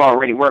 do you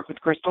already work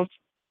with crystals?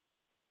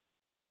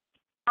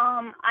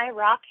 I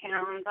rock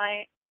hound.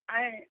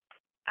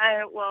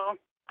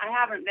 I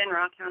haven't been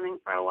rock hounding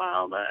for a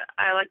while, but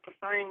I like to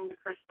find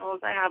crystals.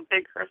 I have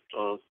big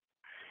crystals,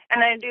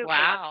 and I do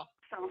wow.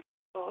 some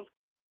crystals.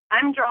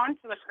 I'm drawn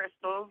to the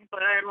crystals,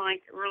 but I'm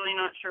like really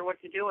not sure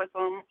what to do with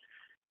them.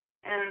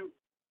 And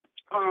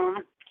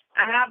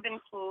I have been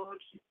told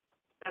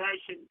that I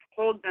should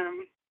hold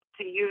them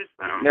to use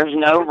them. There's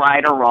no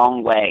right or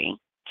wrong way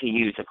to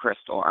use a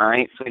crystal, all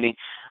right, sweetie?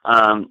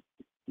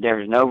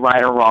 There's no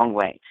right or wrong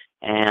way,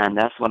 and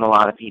that's what a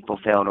lot of people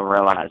fail to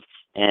realize,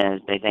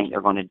 is they think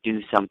they're going to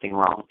do something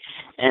wrong.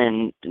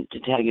 And to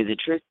tell you the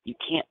truth, you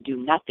can't do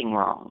nothing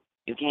wrong.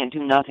 You can't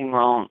do nothing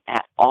wrong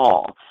at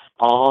all.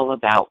 All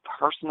about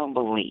personal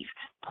belief,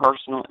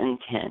 personal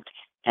intent,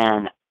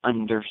 and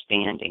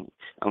understanding,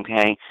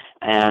 okay?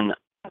 And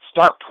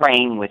start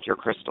praying with your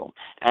crystal.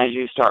 As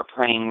you start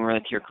praying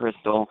with your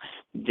crystal,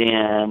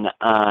 then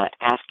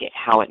ask it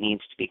how it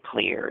needs to be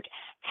cleared.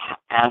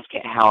 Ask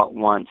it how it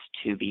wants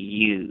to be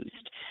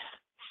used.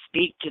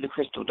 Speak to the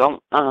crystal.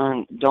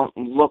 Don't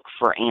look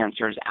for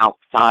answers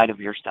outside of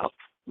yourself.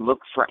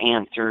 Look for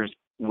answers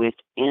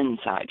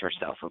inside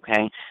yourself,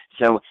 okay?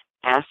 So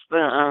ask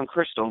the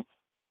crystal,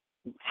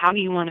 how do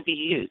you want to be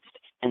used?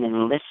 And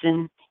then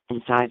listen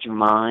inside your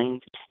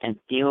mind and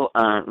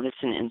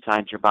listen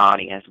inside your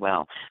body as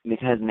well,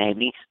 because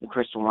maybe the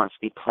crystal wants to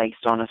be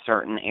placed on a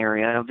certain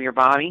area of your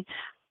body,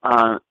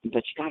 but you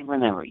got to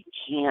remember, you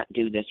can't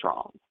do this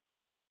wrong.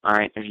 All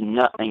right,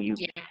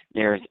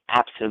 there's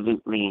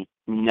absolutely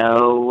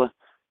no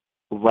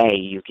way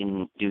you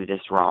can do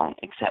this wrong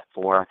except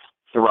for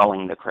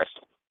throwing the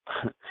crystal.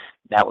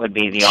 That would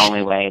be the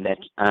only way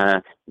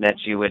that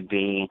you would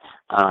be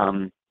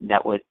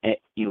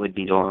you would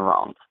be doing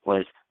wrong,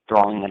 was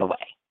throwing it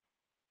away.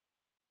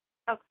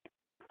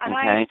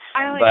 Okay,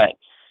 but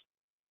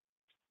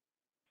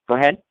go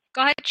ahead.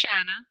 Go ahead,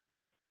 Shanna.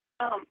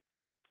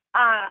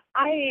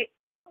 I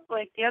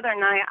like the other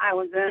night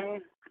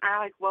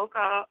I woke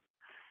up,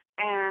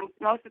 and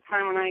most of the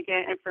time when I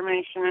get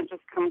information, it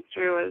just comes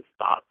through as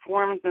thought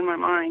forms in my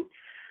mind,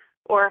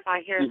 or if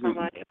I hear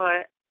somebody.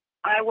 But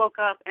I woke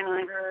up and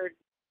I heard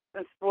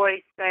this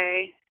voice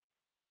say,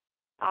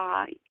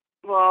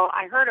 well,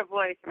 I heard a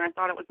voice and I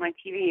thought it was my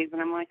TVs,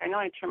 and I'm like, I know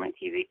I turned my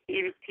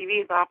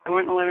TVs off. I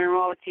went in the living room,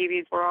 all the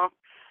TVs were off.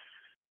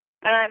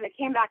 And as I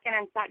came back in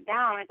and sat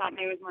down, I thought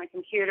maybe it was my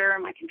computer,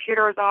 and my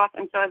computer was off.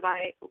 And so as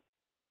I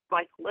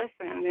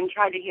listened and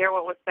tried to hear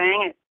what was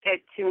saying,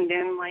 it tuned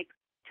in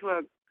to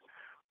a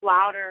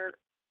louder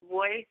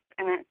voice,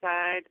 and it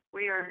said,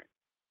 "We are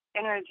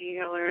energy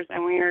healers,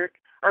 and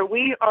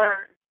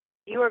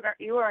you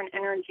are an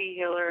energy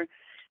healer,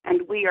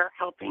 and we are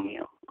helping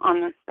you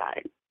on this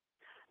side.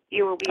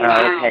 You will be an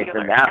energy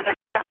healer."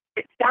 So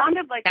it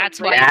sounded like that's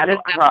why. That is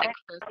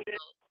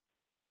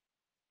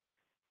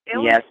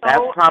yes,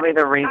 that's probably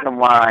the reason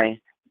why.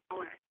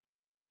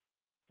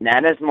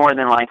 That is more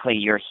than likely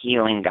your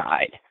healing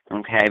guide,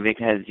 okay?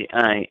 Because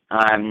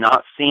I'm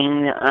not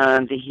seeing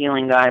the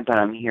healing guide, but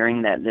I'm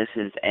hearing that this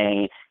is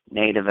a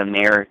Native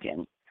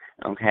American,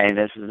 okay?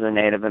 This is a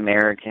Native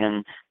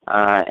American,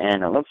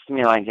 and it looks to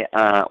me like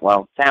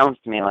sounds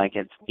to me like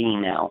it's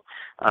female.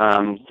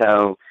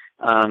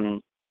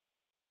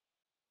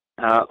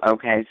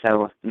 Okay,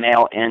 so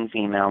male and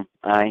female.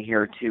 I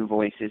hear two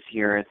voices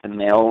here. It's a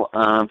male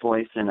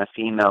voice and a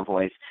female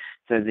voice.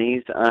 So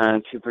these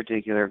two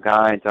particular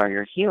guides are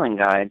your healing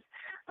guides.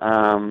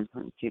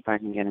 Let's see if I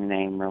can get a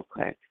name real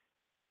quick.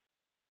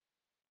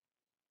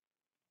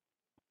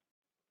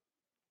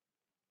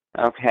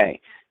 Okay,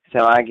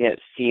 so I get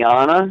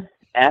Sianna,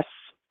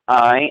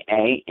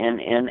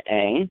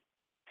 Sianna,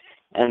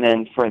 and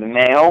then for the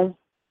male,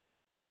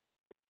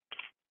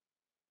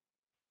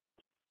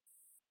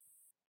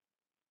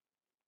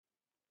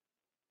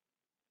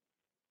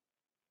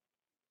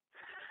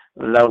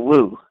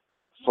 Lowu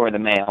for the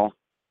male,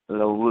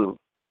 Lowu,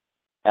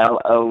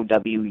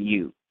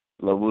 Lowu,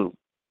 Lowu.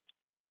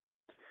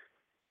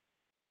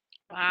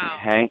 Wow.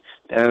 Okay,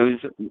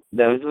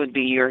 those would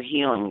be your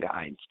healing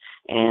guides,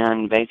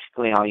 and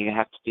basically all you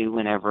have to do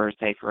whenever,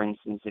 say for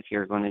instance, if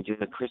you're going to do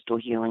a crystal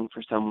healing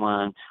for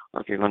someone,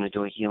 or if you're going to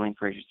do a healing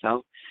for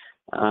yourself,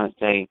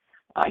 say,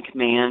 I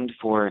command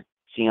for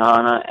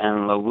Sianna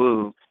and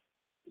Lowu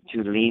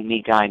to lead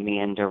me, guide me,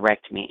 and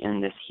direct me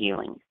in this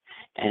healing,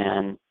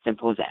 and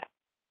simple as that.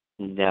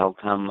 They'll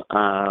come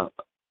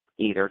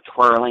either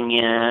twirling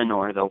in,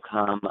 or they'll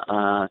come,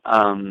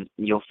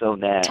 you'll feel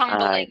that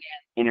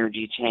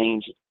energy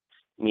change.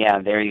 Yeah,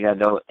 there you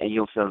go.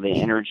 You'll feel the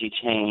energy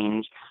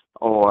change,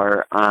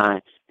 or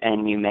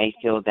and you may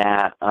feel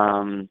that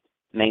kind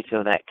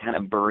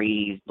of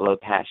breeze blow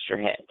past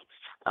your head.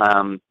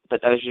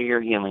 But those are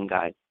your healing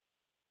guides.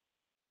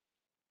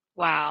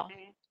 Wow.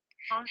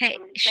 Awesome. Hey,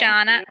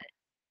 Thank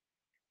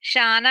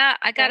Shauna,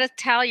 I got to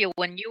tell you,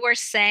 when you were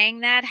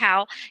saying that,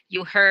 how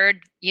you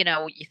heard, you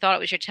thought it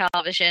was your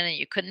television and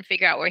you couldn't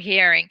figure out what we're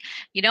hearing.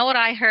 You know what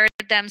I heard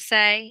them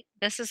say?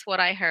 This is what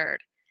I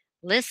heard.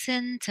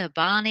 Listen to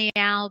Bonnie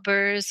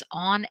Albers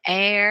on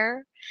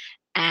air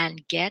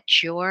and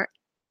get your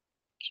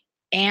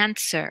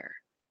answer.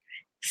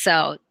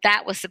 So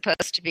that was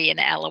supposed to be an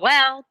LOL,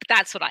 but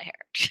that's what I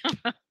heard.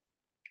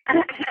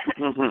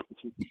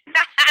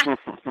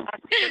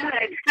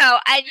 So,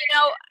 and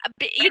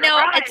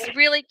it's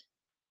really,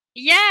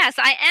 yes,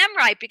 I am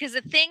right, because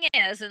the thing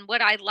is, and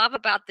what I love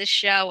about this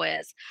show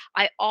is,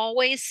 I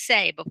always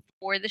say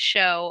before the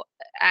show,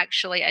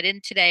 actually I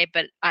didn't today,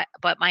 but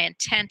my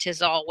intent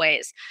is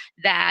always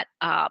that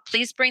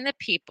please bring the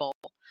people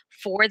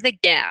for the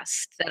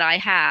guests that I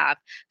have,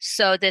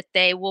 so that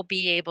they will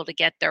be able to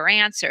get their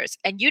answers.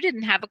 And you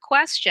didn't have a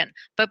question,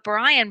 but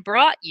Bryan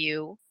brought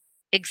you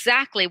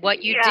exactly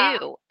what you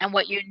do and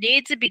what you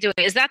need to be doing.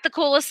 Is that the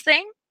coolest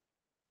thing?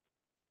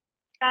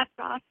 That's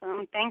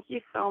awesome. Thank you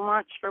so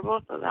much for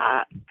both of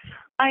that.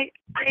 I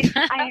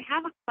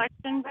have a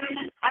question,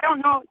 Bryan. I don't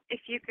know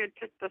if you could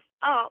pick this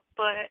up,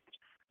 but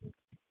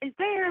I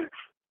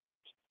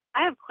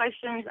have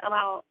questions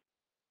about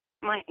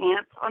my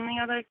aunt on the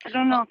other. I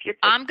don't know if you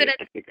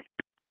could.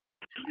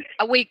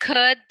 We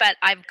could, but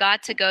I've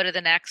got to go to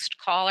the next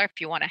caller if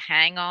you want to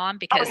hang on,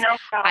 because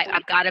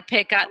I've got to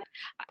pick up.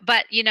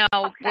 But,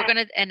 we're going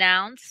to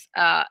announce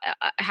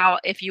how,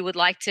 if you would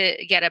like to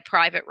get a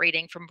private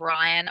reading from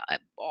Bryan,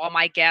 all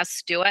my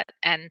guests do it,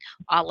 and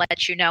I'll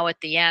let you know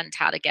at the end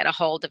how to get a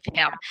hold of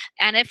him.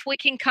 And if we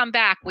can come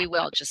back, we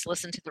will. Just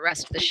listen to the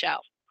rest of the show.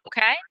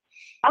 Okay?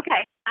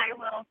 Okay, I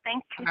will.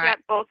 Thank you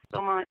both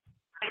so much.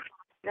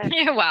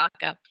 You're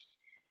welcome.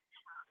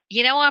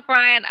 You know what,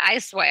 Brian? I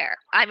swear.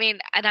 I mean,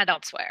 and I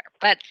don't swear,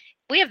 but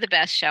we have the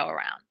best show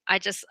around. I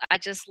just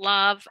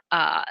love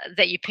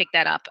that you picked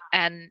that up,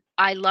 and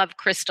I love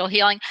crystal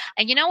healing.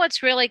 And you know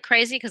what's really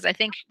crazy? Because I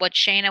think what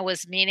Shana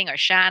was meaning, or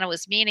Shana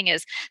was meaning,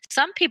 is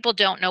some people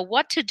don't know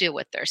what to do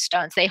with their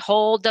stones. They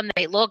hold them,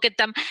 they look at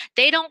them,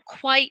 they don't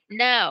quite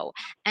know.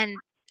 And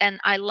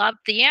I love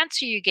the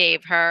answer you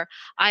gave her.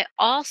 I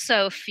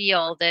also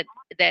feel that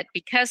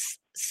because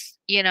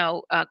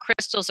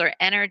crystals are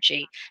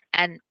energy,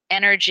 and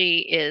energy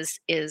is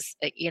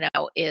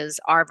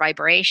our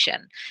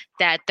vibration,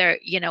 that they're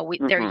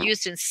Mm-hmm.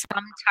 used in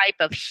some type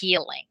of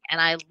healing. And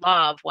I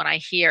love when I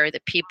hear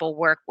that people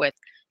work with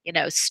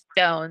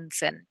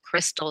stones and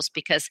crystals,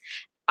 because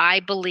I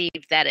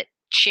believe that it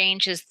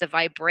changes the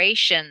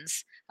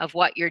vibrations of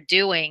what you're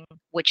doing,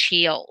 which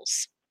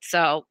heals.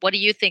 So what do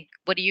you think?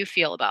 What do you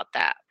feel about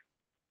that?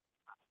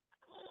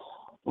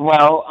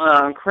 Well,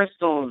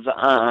 crystals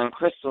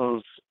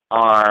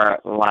are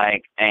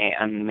like a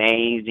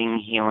amazing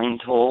healing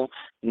tool.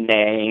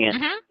 They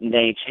Hmm.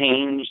 they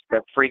change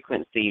the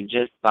frequency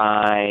just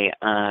by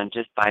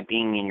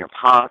being in your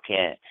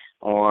pocket,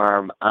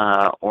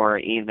 or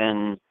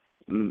even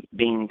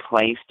being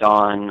placed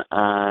on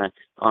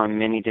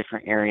many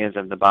different areas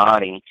of the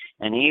body,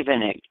 and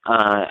even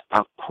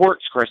a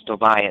quartz crystal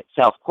by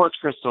itself. Quartz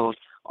crystals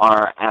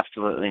are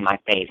absolutely my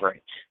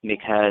favorite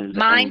because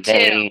Mine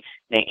too.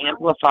 they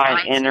amplify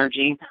Mine too.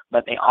 energy,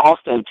 but they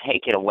also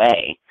take it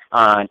away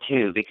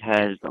too.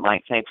 Because,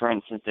 like, say for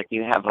instance, if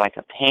you have like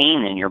a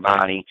pain in your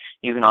body,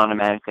 you can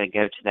automatically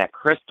go to that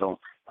crystal,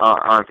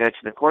 or go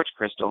to the quartz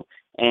crystal,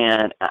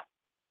 and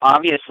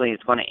obviously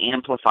it's going to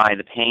amplify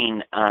the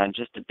pain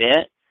just a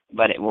bit,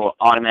 but it will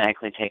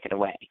automatically take it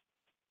away.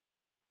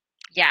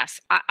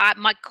 Yes,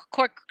 my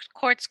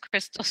quartz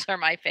crystals are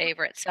my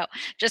favorite. So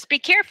just be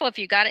careful if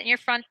you got it in your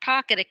front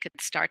pocket; it could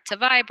start to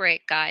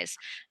vibrate, guys.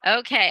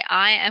 Okay,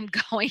 I am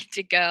going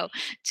to go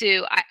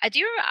to. I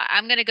do.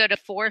 I'm going to go to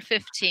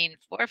 415.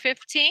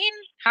 415.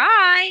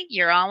 Hi,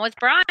 you're on with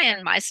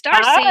Brian, my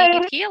Hi.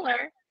 starseed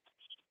healer.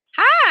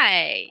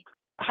 Hi.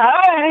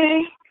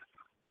 Hi.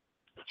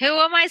 Who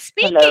am I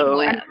speaking Hello.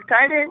 with? I'm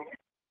excited.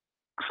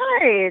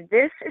 Hi,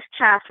 this is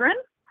Catherine.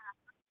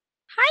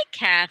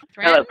 Hi,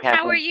 Hello, Catherine.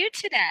 How are Kathleen. you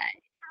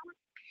today?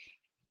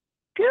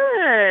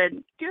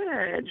 Good,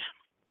 good.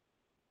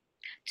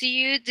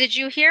 Did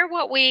you hear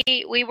what we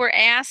were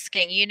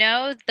asking? In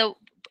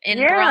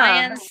Yeah,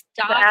 Brian's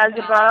the as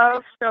document.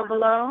 above, so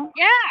below.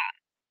 Yeah,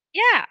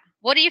 yeah.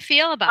 What do you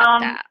feel about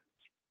Um, that?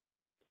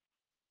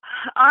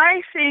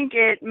 I think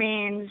it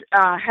means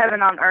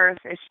heaven on earth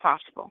is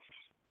possible.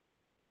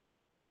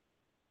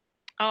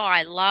 Oh,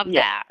 I love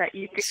Yes. that. That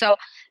you could, So,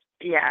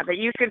 yeah, that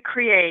you could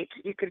create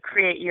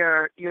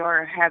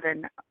your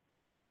heaven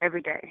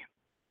every day.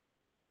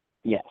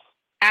 Yes.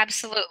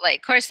 absolutely.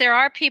 Of course, there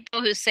are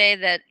people who say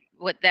that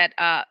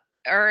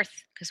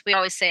Earth, because we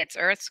always say it's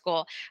Earth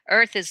school.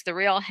 Earth is the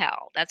real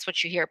hell. That's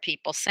what you hear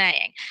people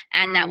saying,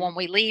 and that when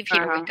we leave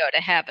here, we Uh-huh. go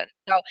to heaven.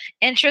 So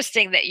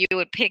interesting that you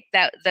would pick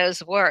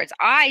those words.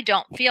 I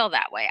don't feel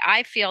that way.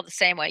 I feel the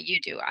same way you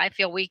do. I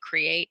feel we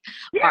create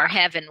our Yeah,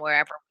 heaven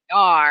wherever we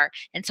are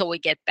until we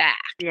get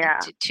back yeah.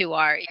 to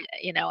our,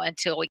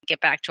 until we get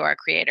back to our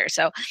Creator.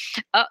 So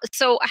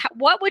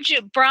what would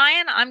you,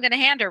 Brian? I'm going to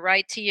hand her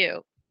right to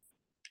you.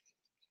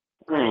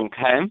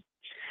 Okay.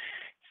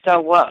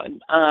 So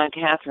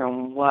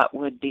Catherine, what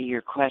would be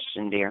your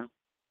question, dear?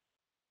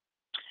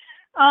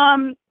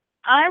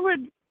 I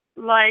would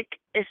like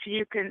if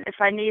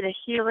I need a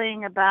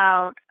healing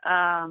about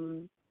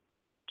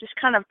just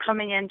kind of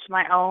coming into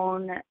my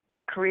own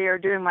career,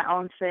 doing my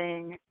own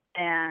thing,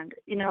 and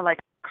like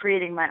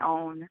creating my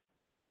own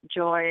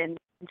joy, and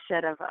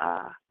instead of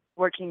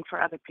working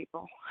for other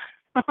people.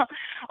 Or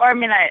I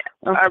mean,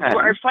 Okay.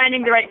 or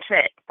finding the right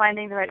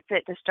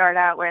fit to start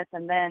out with,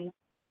 and then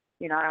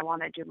I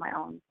want to do my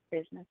own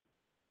business.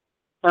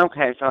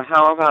 Okay, so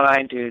how about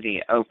I do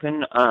the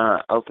open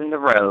the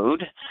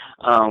road,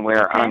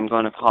 where Okay. I'm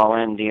going to call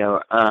in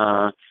the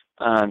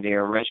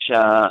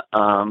Orisha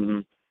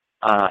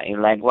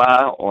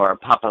Elegua, or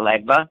Papa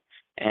Legba,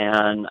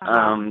 and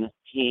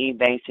he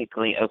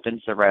basically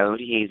opens the road.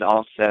 He's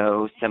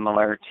also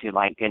similar to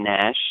like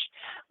Ganesh.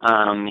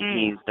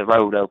 He's the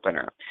road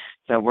opener.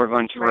 So we're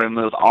going to Right.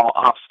 remove all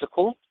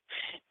obstacles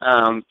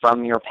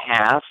from your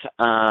path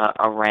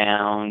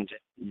around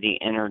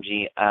the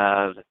energy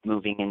of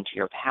moving into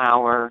your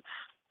power,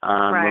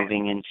 Right.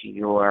 moving into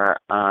your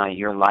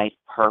life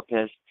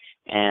purpose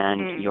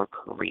and your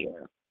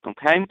career.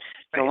 Okay?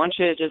 So I want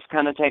you to just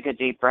kind of take a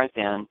deep breath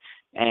in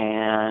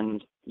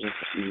and just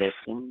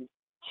listen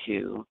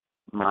to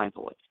my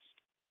voice.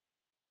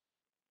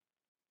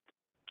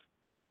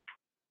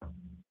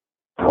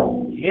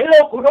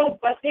 Hello,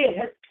 rompa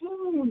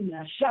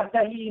tehetuna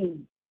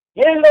shatayin.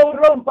 Hello,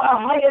 rompa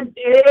hayan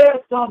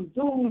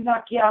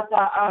tehetuna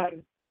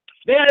kiataar.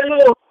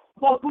 Hello,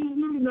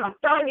 pakuna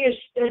tanis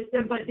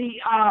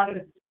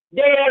tembadiar.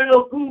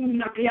 Hello,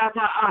 kuna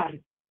kiataar.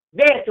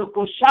 Beto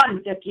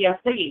kusanta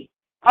kiasi.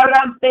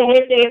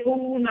 Arampehete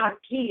una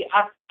ki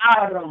at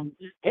aram.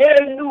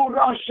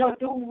 Nura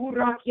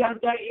shatura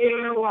kianta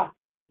ewa.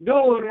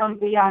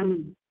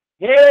 Dorampian.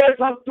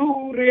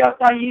 Saturia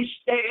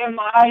taiste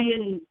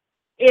emain.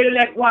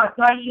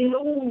 Illegwatain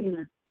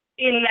un.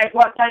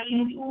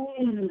 Illegwatain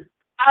un.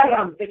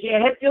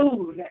 Arampehete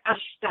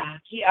asta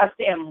ki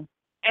atem.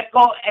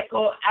 Eko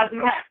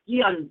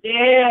adrakian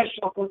de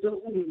shokotu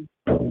un.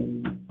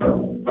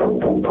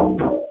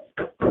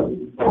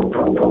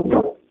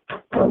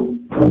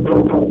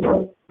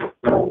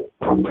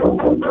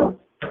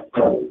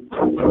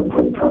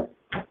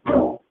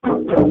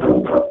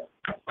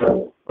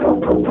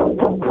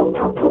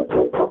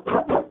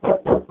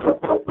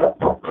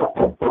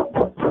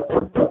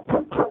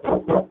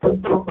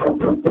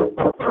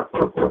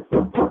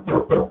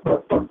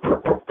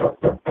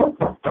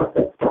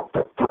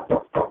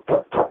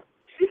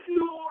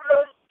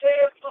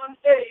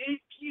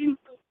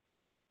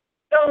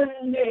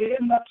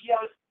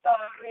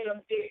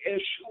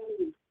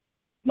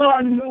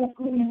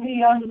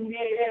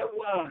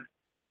 Manukunianewa,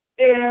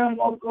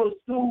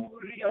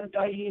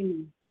 Demokosuriantain,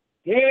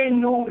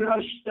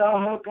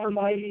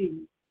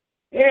 Enurashtahakamain,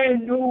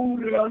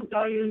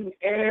 Enuriantain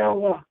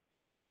Ewa,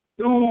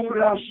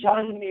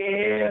 Durashan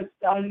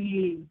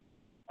Etani,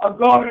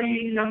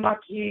 Agori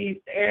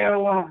Namakit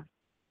Ewa,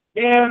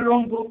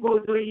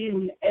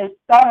 Derumbukuduin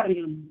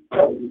Estarin.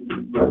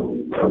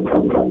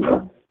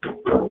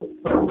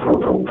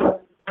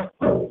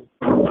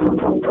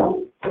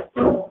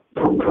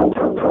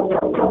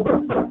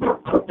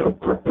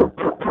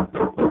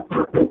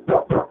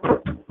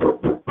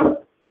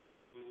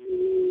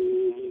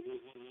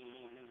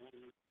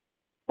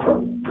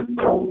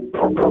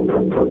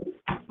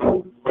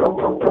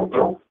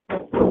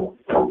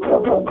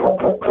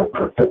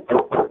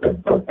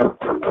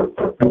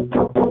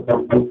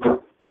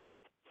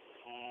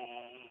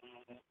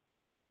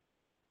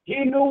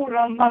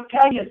 Hinura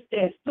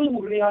makayeste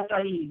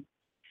suriatai,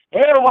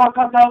 ewa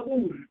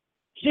kataur,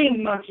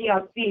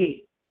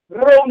 jimmakiati,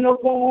 rono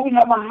ko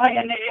una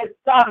mahayane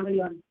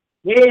estarian,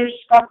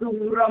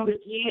 eshkaturam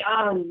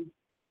kian,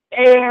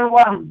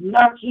 ewa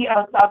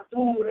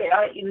nakiatature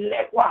a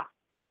ilekwa,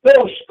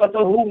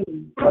 toshkatohun.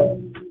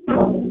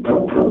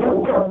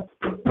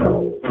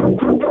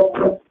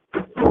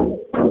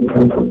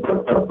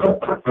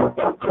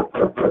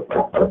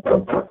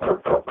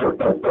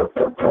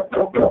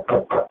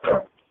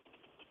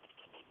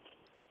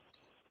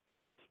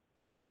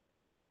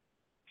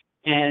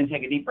 And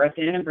take a deep breath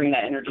in and bring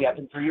that energy up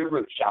and through your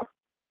root chakra,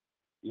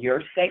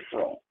 your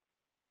sacral,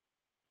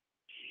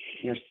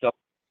 your soul,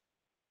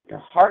 your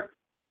heart,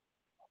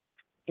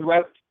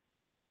 throat,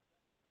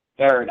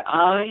 third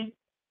eye,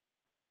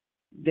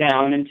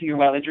 down into your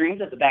well of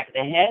dreams at the back of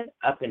the head,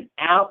 up and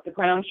out the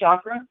crown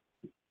chakra,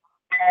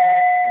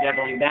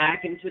 doubling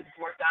back into the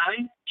fourth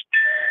eye,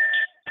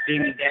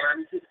 beaming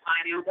down to the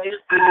pineal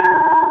gland,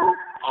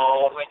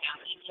 all the way down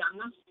to the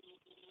chakra.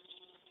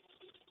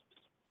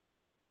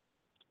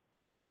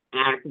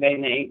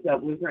 Activating the 8-cell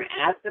blueprint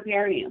at the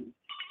perineum.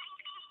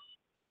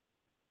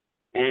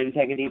 And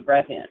take a deep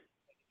breath in.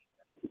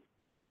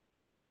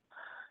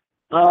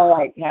 All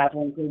right,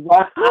 Catherine. So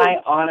what I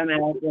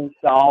automatically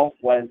saw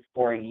was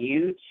for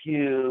you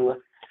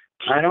to,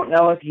 I don't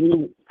know if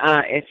you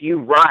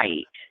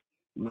write.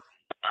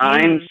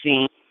 I'm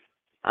seeing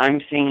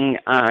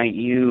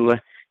you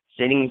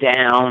sitting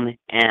down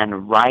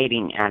and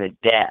writing at a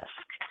desk.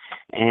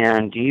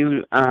 And do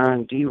you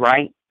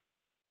write?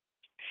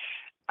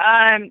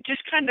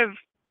 Just kind of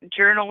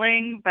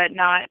journaling, but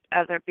not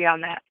other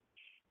beyond that.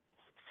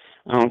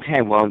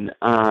 Okay, well,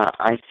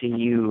 I see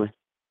you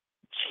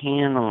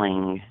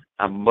channeling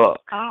a book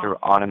through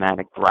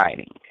automatic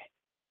writing.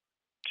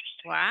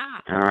 Wow.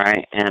 All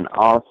right, and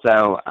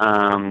also,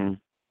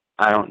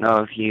 I don't know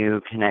if you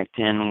connect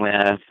in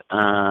with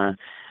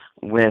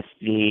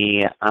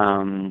the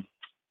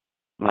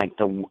like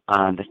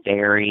the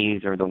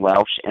fairies or the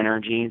Welsh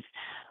energies.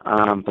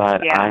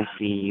 But yeah. I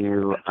see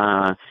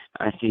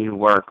you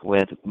work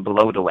with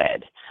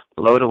Blodeuwedd.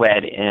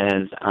 Blodeuwedd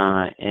is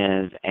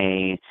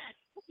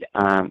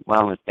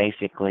it's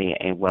basically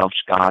a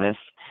Welsh goddess,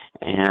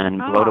 and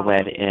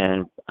Blodeuwedd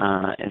is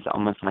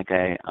almost like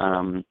a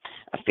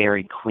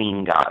fairy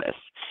queen goddess,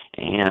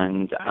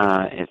 and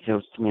it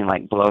feels to me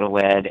like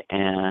Blodeuwedd,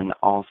 and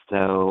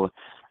also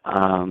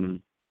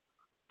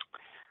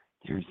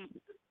there's,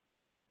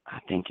 I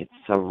think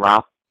it's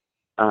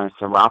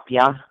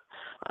Serapia.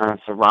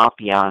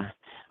 Serapia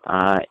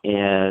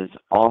is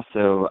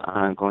also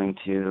going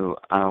to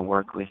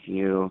work with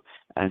you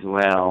as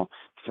well.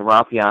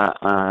 Serapia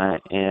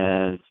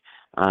is,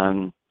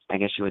 I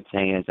guess you would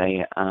say, is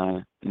a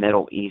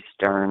Middle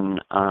Eastern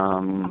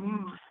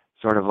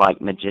sort of like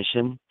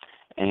magician,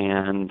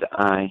 and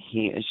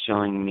he is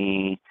showing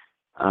me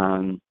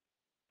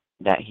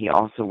that he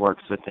also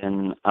works with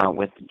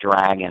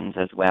dragons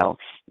as well.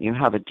 You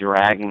have a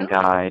dragon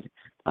guide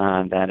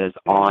that is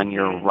on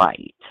your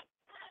right.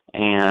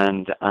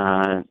 And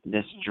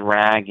this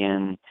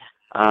dragon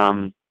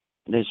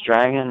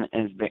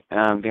is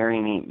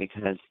very neat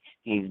because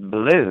he's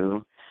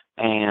blue,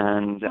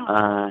 and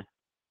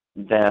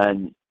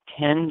the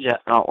tinge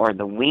or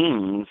the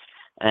wings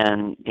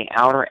and the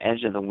outer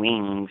edge of the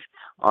wings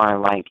are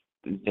like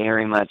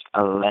very much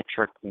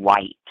electric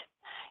white,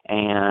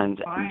 and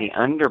the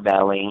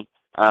underbelly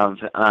of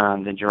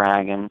the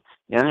dragon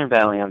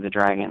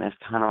is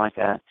kind of like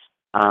a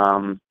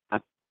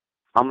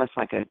almost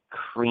like a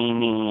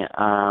creamy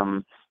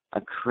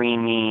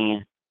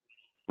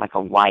like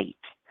a white,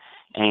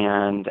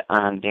 and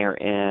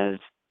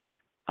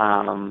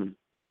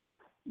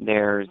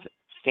there's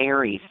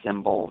fairy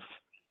symbols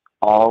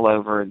all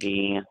over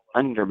the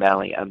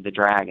underbelly of the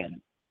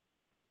dragon.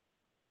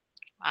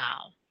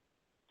 Wow.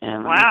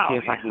 And let me see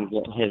if I can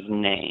get his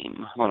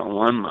name. Hold on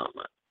one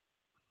moment.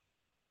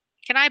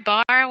 Can I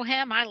borrow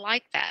him? I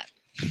like that.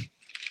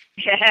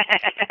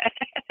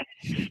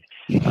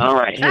 All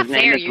right, his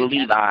name is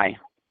Levi.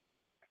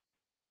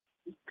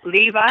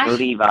 Levi?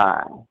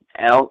 Levi.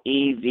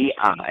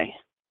 Levi.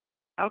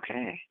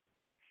 Okay.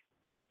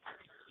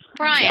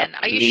 Brian,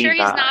 are you sure he's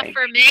not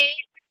for me?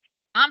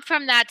 I'm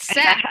from that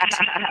sect.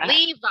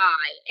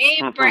 Levi,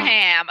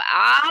 Abraham,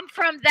 I'm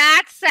from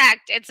that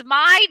sect. It's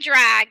my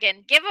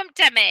dragon. Give him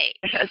to me.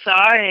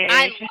 Sorry.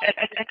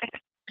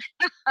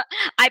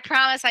 I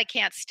promise I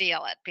can't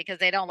steal it because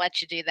they don't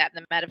let you do that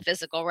in the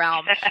metaphysical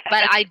realm.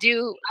 But I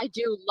do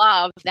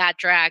love that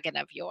dragon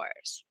of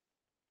yours.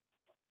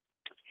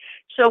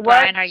 So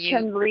Brian,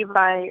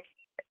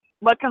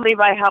 what can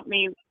Levi help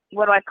me?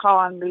 What do I call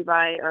on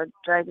Levi or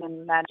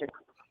dragon magic?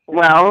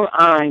 Well,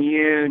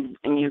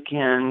 you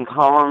can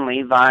call on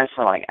Levi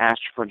for like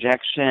astral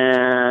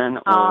projection,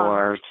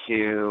 or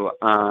to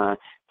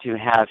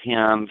have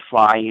him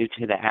fly you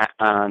to the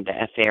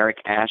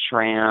etheric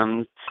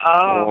ashrams,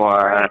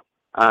 or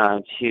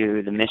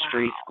to the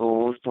mystery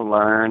schools to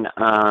learn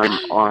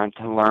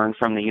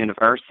from the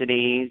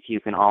universities. You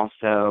can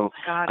also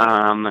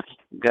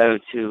go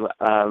to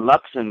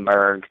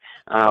Luxembourg,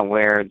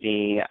 where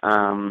the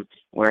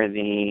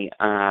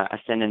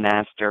Ascended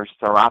Master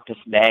Serapis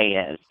Bey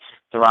is.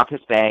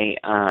 Serapis Bey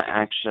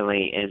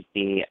actually is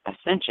the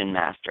Ascension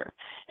Master,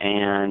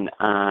 and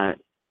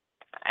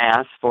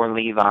ask for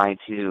Levi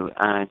to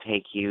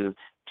take you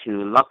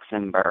to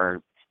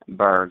Luxembourg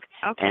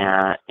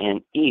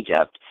in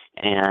Egypt,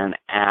 and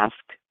ask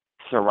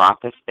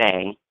Serapis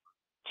Bey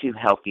to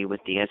help you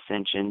with the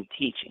Ascension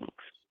teachings.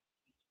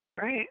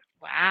 Right.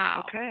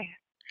 Wow. Okay.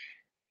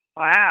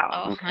 Wow.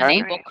 Oh, Okay.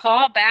 honey, well,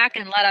 call back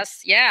and let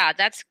us. Yeah,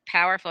 that's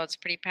powerful. It's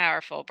pretty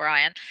powerful,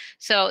 Brian.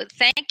 So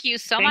thank you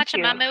so much.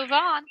 I'm going to move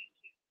on.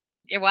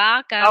 You're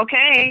welcome.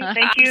 Okay.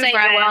 Thank you,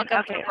 Brian. You're welcome,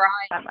 Okay.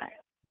 Brian.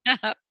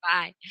 Bye-bye.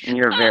 Bye.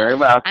 You're very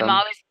welcome.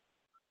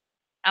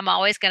 I'm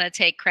always going to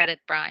take credit,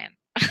 Brian.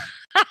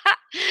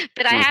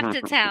 But I have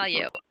to tell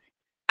you,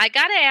 I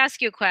got to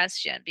ask you a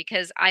question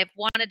because I've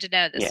wanted to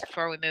know this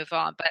before we move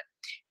on. But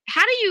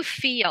how do you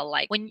feel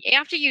like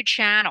after you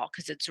channel?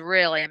 Because it's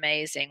really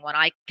amazing when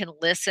I can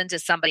listen to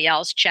somebody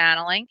else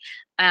channeling.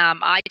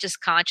 I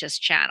just conscious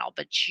channel,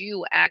 but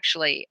you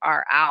actually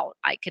are out.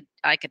 I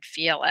could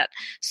feel it.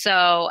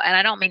 So, and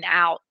I don't mean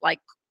out like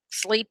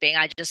sleeping.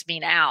 I just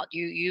mean out.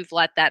 You've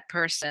let that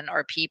person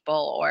or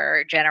people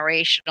or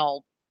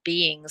generational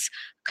beings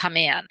come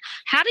in.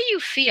 How do you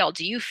feel?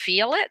 Do you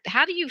feel it?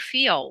 How do you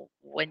feel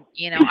when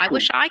I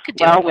wish I could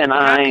do it.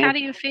 How do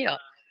you feel?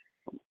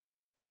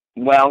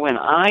 Well, when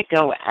I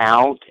go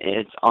out,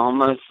 it's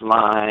almost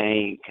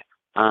like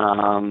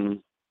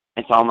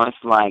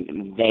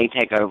they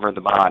take over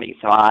the body.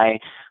 So I'm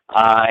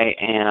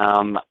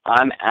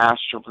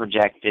astral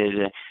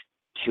projected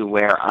to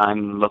where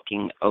I'm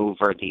looking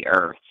over the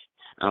earth.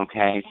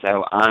 Okay,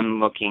 so I'm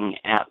looking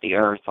at the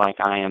earth like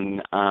I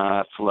am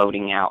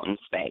floating out in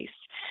space.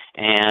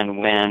 And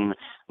when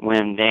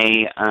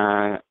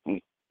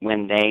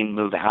they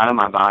move out of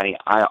my body,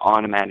 I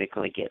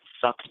automatically get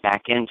sucked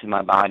back into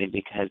my body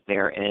because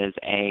there is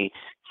a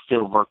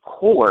silver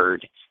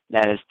cord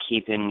that is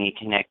keeping me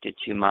connected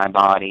to my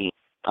body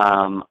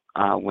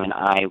when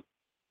I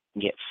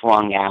get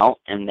flung out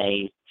and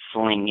they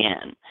fling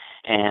in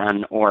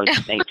or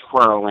they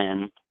twirl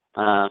in.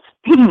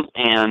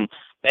 And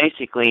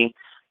basically,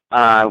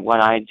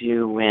 what I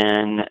do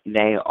when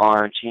they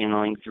are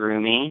channeling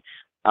through me,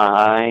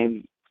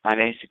 I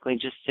basically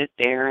just sit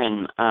there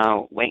and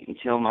wait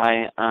until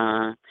my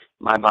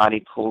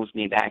body pulls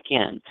me back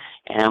in.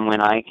 And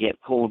when I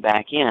get pulled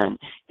back in,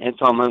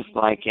 it's almost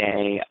like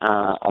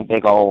a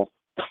big old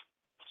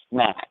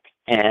smack.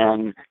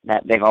 And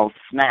that big old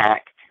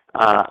smack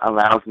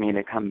allows me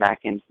to come back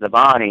into the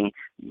body,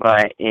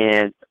 but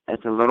it's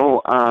a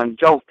little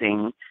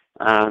jolting.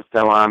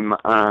 So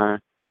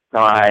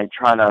I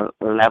try to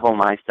level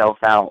myself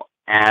out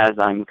as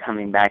I'm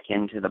coming back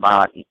into the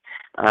body.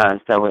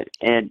 So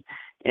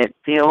it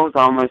feels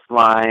almost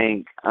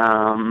like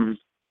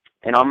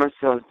it almost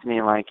feels to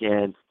me like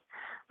it's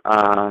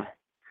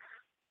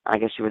I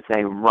guess you would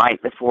say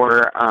right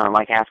before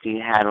like after you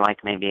had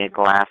like maybe a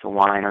glass of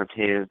wine or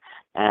two,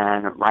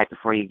 and right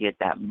before you get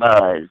that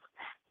buzz,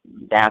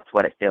 that's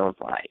what it feels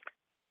like.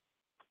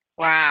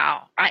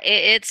 Wow.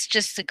 It's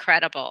just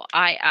incredible.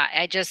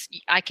 I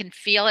can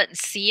feel it and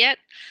see it,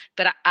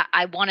 but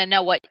I want to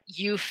know what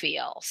you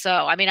feel. So,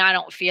 I mean, I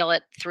don't feel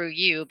it through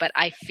you, but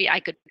I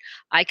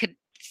could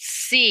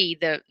see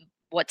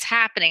what's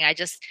happening.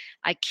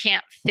 I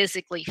can't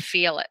physically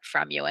feel it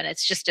from you. And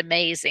it's just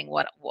amazing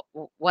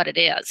what it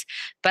is.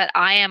 But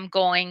I am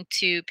going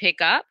to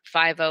pick up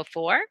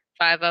 504.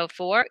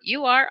 504.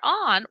 You are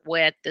on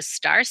with the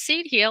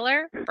Starseed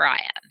Healer,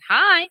 Brian.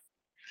 Hi.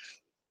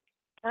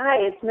 Hi,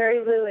 it's Mary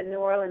Lou in New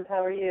Orleans.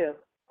 How are you?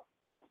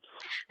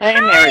 Hey,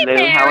 Mary Hi,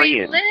 Lou, how are Mary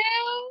you? Lou.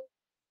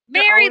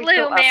 You're Mary always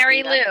so Lou,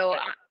 Mary upbeat. Lou.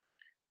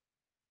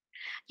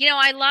 You know,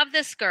 I love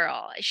this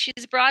girl.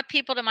 She's brought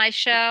people to my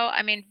show.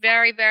 I mean,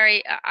 very,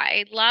 very.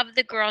 I love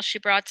the girl she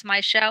brought to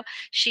my show.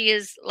 She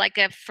is like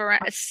a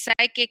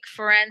psychic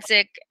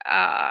forensic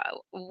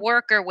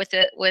worker with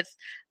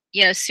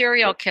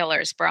serial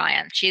killers.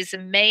 Brian, she's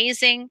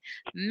amazing,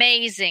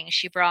 amazing.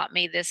 She brought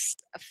me this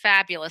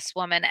fabulous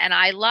woman, and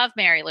I love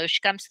Mary Lou.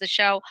 She comes to the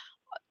show,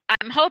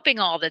 I'm hoping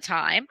all the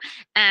time,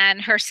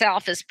 and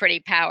herself is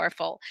pretty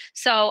powerful.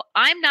 So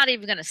I'm not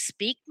even going to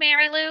speak,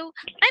 Mary Lou. I'm going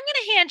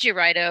to hand you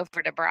right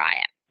over to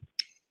Brian.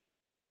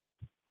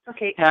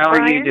 Okay, How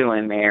Brian, are you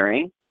doing,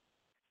 Mary?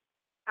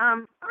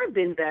 I've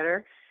been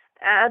better.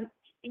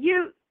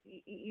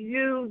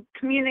 You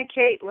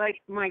communicate like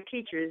my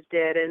teachers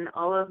did, and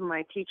all of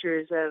my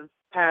teachers have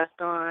passed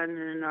on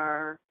and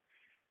are,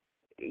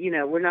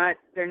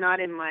 they're not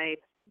in my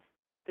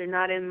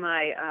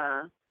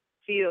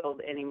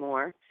field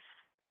anymore.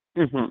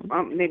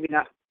 Mm-hmm. Maybe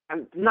not.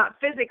 I'm not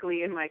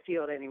physically in my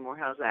field anymore.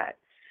 How's that?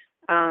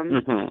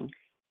 Mm-hmm.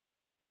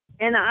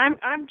 And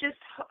I'm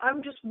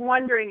just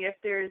wondering if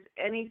there's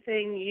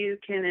anything you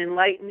can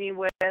enlighten me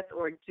with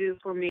or do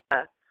for me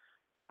to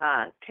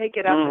take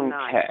it up a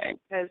notch,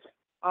 because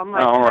all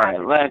my all path right,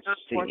 is let's not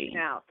see. working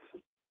out.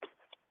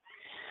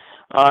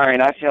 All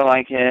right, I feel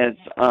like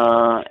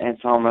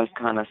it's almost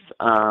kind of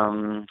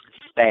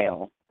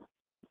stale.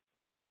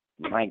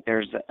 Like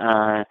there's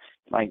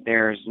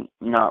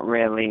not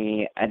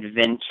really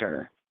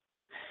adventure,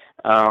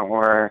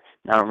 or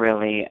not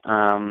really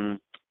a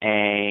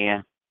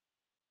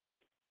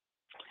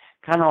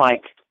kind of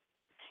like,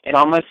 it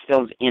almost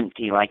feels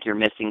empty, like you're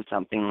missing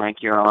something,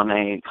 like you're on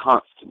a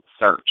constant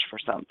search for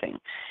something.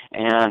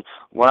 And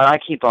what I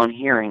keep on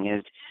hearing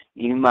is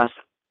you must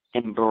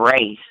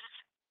embrace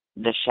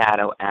the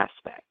shadow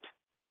aspect.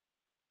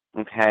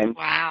 Okay?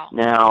 Wow.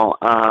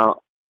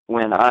 Now,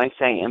 when I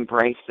say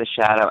embrace the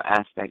shadow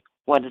aspect,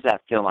 what does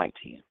that feel like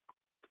to you?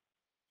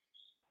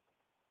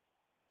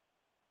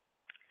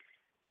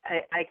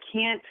 I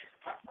can't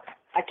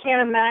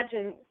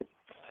imagine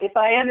if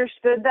I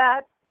understood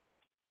that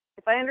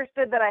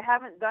I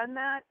haven't done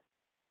that,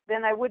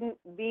 then I wouldn't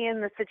be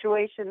in the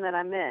situation that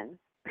I'm in.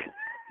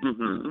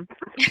 Mm-hmm.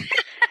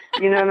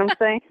 You know what I'm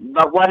saying?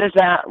 But what's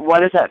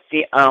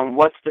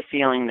the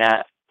feeling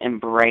that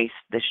embrace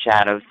the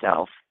shadow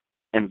self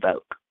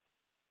invoke?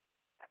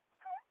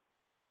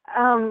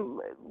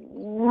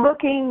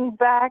 Looking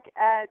back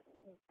at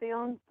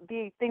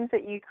the things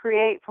that you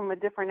create from a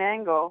different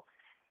angle,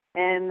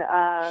 and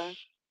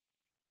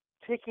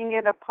picking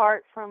it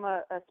apart from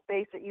a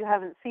space that you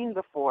haven't seen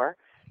before.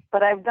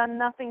 But I've done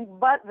nothing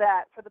but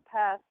that for the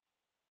past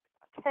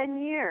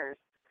 10 years.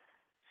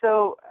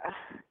 So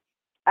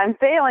I'm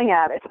failing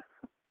at it.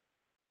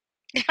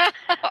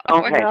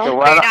 Okay, so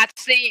we're not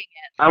seeing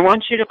it. I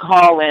want you to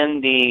call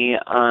in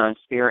the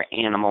spirit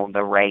animal,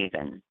 the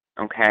raven.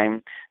 Okay,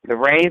 the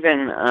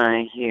raven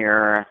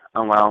here.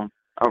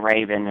 A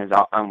raven is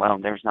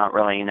there's not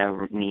really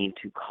no need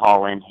to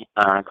call him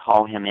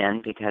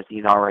in, because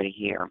he's already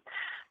here.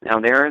 Now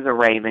there is a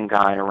raven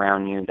guide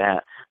around you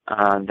that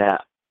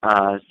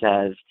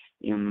says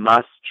you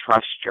must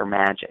trust your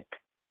magic.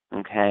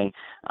 Okay,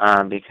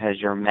 because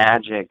your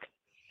magic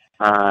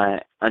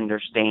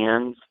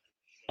understands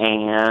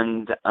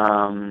and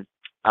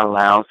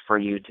allows for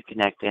you to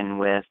connect in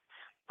with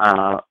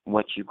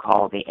what you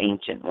call the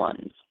ancient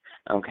ones.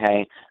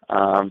 Okay,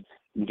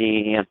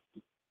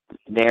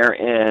 there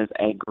is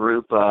a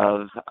group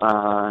of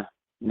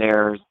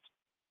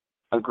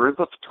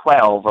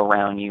 12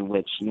 around you,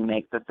 which you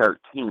make the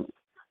 13th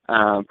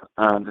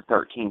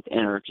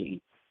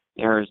energy.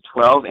 There's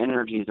 12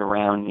 energies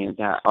around you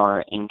that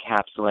are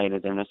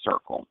encapsulated in a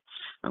circle.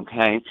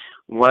 Okay,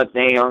 what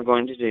they are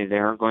going to do, they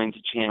are going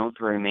to channel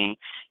through me,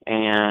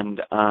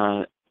 and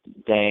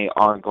they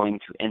are going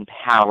to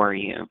empower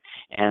you,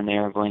 and they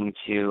are going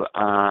to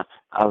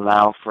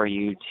allow for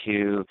you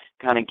to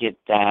kind of get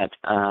that,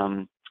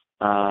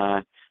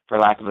 for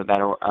lack of a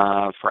better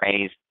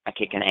phrase, a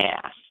kick in the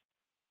ass.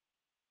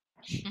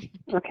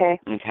 Okay.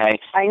 Okay.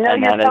 I know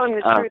you're telling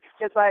the truth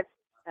because I've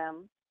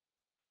them.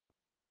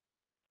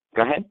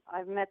 Go ahead.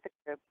 I've met the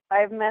group.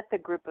 I've met the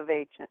group of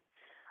ancients.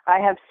 I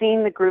have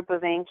seen the group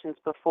of ancients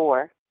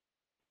before.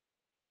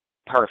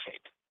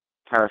 Perfect.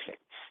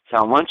 So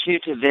I want you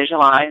to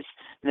visualize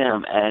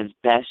them as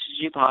best as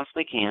you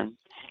possibly can,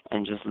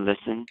 and just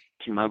listen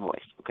to my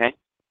voice, okay?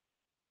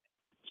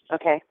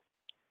 Okay.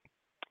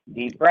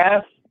 Deep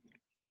breath.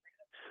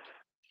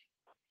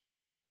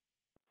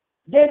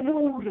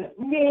 Denur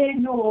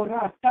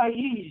menora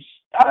tais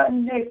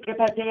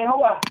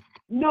anekatatewa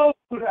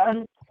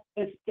nuran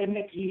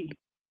estemeki.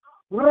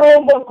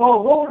 Romo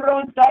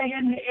kohoron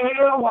tayen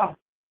ewa.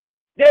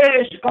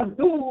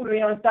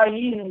 Descanturian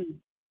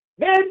tayin.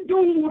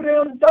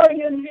 Vendurian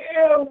tayen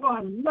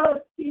ewa.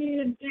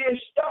 Natin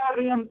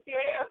testarian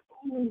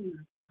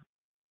teun.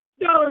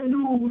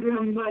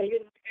 Danurian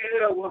mayen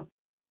ewa.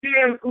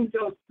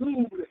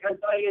 Terkuntasurian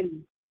tayen.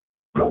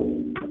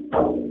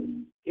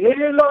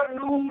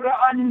 Ilonura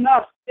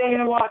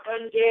annastewa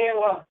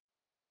tandewa.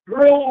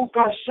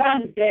 Ruka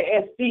sante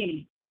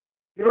esti.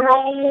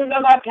 Rona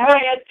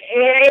makayat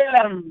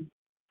elam.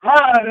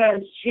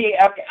 Haran si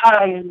ak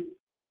ayin.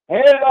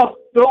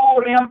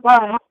 Elostorian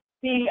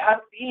pahati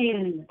at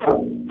in.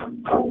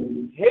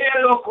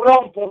 Helo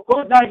krompo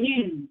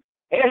kodahin.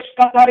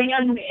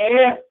 Eskatarian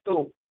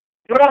esto.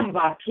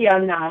 Tramba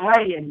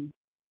kianahayin.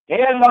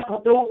 Ela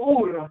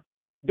katuura.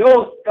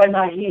 Dos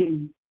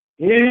kanahin.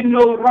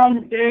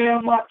 Ignorante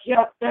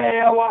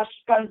macchiate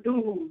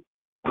wascantu.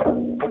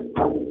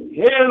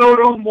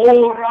 Heloro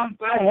moram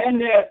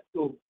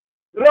pehenetu.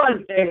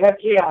 Rante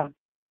hekia.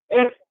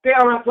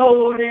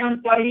 Esperatori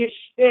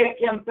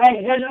antaisteciam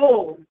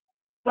pehelo.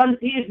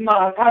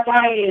 Santisma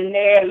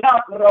cataine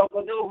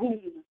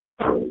lacrocodohun.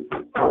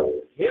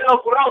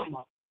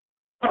 Hilocroma.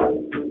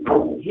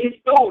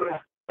 Histora.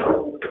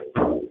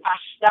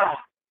 Asta.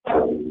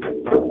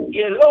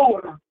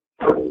 Elora.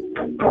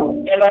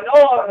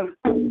 Eleanor,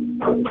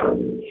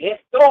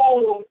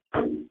 Jesús,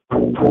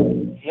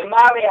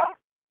 Gemaria,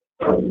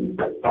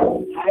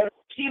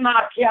 Hiroshima,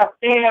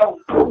 Kiateo,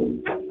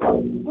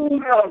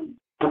 Uron,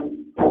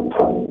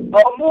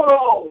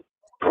 Omuro,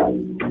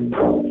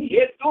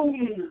 Yetun,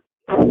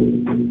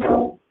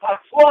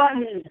 Patuan,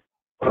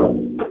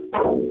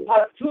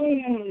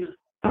 Patun,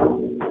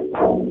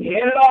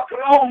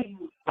 Helocrom,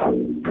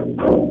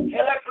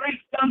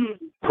 Helicristum,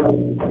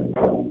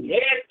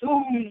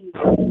 Yetun,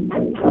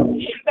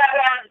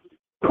 Imbaran,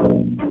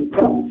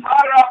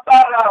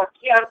 Harapara,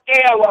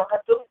 Kiatewa,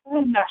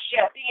 Katuna,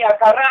 Shatia,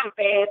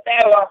 Karampe,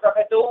 Tewa,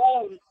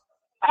 Kapetun,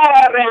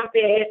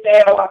 Arampe,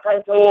 Tewa,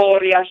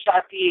 Kantoria,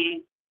 Shati,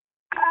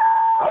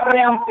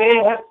 Arampe,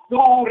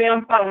 Surian,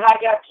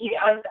 Pahayaki,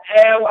 and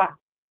Ewa,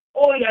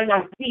 Oya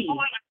Nasi,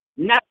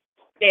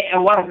 Nate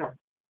Ewana,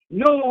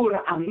 Nur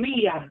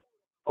Amia,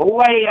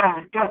 Oya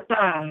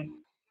Kasan.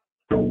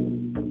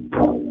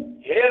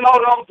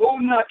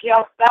 Helorompuna,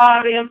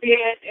 Kiastarian,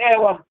 Piet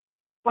Ewa,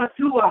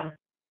 Patua,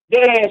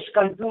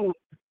 Descantu,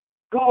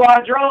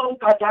 Cuadro,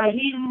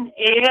 Catahin,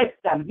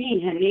 Esta,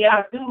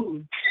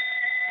 Miheniatu,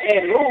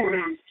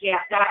 Eluram,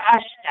 Kiata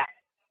Asta,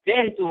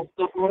 Ventus,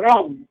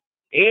 Tocurom,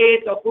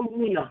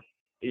 Etocuna,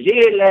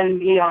 Zilen,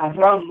 Mia,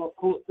 Ramo,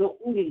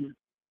 Cutuun,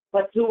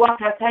 Patua,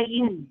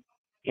 Catahin,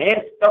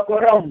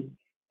 Estocorom,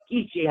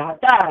 Kichi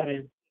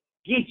Atarian,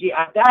 Kichi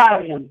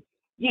Atarian,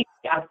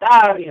 Kichi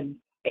Atarian,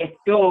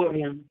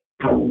 Estorian.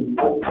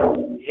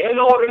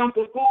 Elorian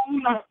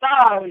Tucuna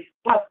Star,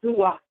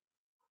 Patua,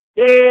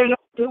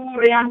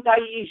 Deloturian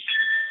Tais.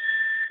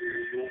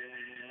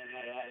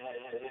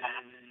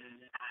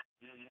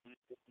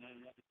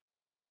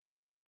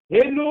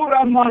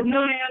 Elura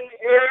Manayan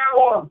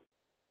Ewa,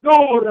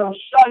 Dora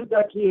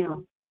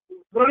Shantakia,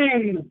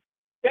 Brim,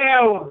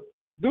 Ewa,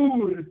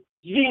 Dur,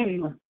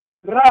 Jim,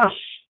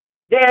 Rash,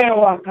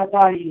 Dewa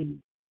Katayin.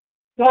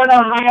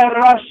 Tona Haya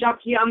Rasha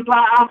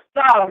Kiampa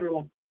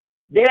Astaro.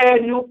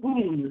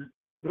 Denukun,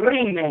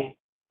 Rime,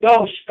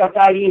 Dos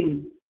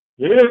Katayin,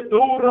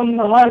 Eturum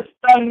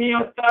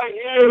Hastaniata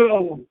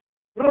Elo,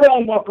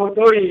 Roma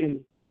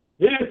Kotoin,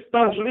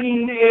 Estas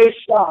Lin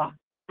Esha.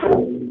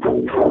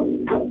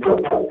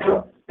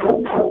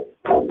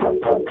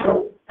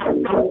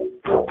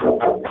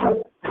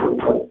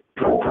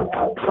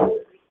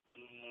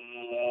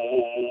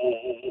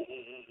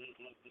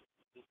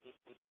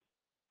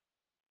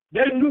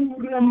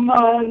 Denurum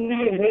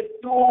Mane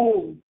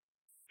Hetu.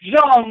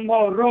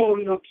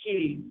 Jamorolo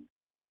ki,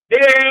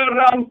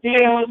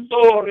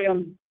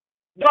 deranteosorium,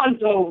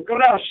 danto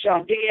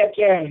grasha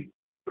deake,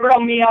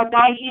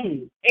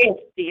 romiatayin,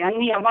 esti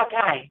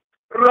aniamakai,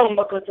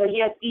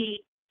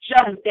 rombacotayeti,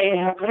 chante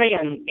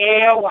hagrean,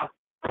 ewa.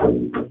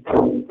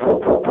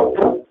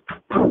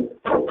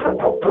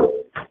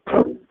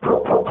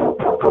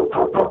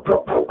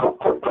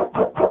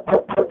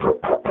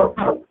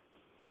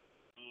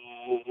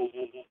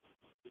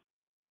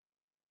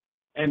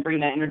 And bring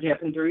that energy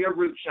up and through your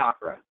root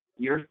chakra,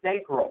 your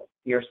sacral,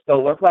 your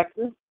solar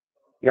plexus,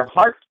 your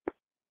heart,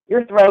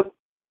 your throat,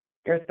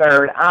 your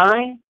third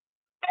eye,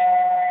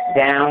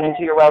 down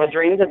into your well of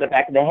dreams at the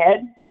back of the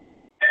head,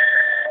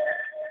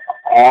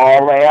 all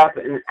the way up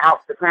and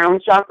out the crown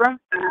chakra,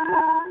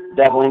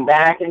 doubling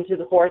back into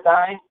the fourth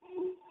eye,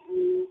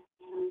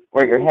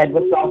 where your head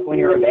was soft when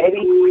you were a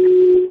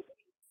baby,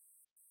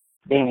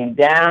 beaming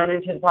down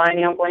into the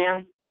pineal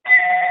gland,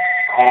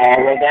 all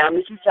the way down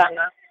to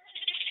Sushumna,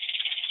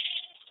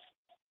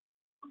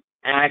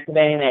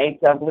 activating the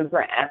 8-cell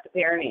blueprint at the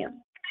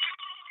perineum.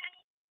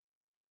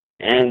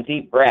 And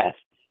deep breath.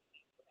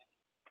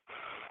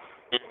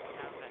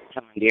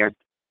 Come on, dear.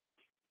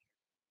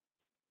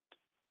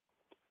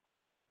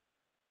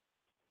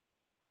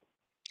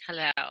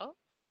 Hello?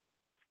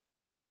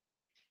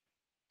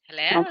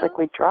 Sounds like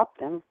we dropped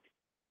him.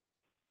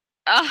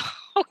 Oh,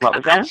 What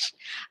was that? gosh.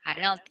 I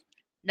don't.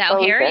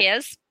 No, here he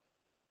is.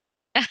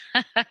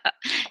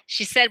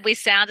 She said we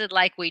sounded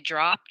like we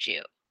dropped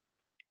you.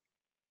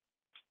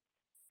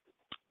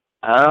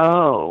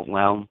 Oh,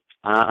 well,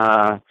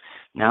 no,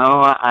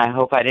 I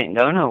hope I didn't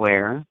go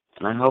nowhere,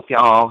 and I hope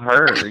y'all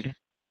heard.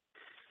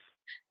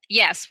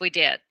 Yes, we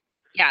did.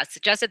 Yes,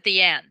 just at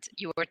the end,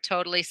 you were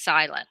totally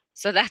silent.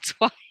 So that's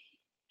why,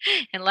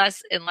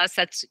 unless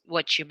that's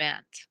what you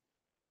meant.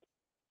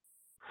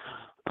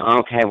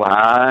 Okay, well,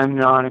 I'm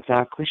not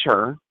exactly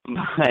sure,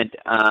 but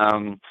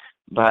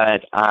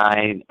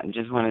I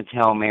just want to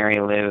tell Mary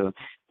Lou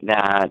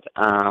that,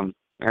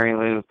 Mary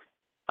Lou,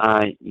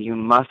 you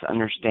must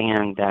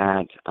understand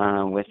that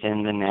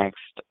within the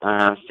next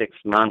 6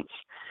 months,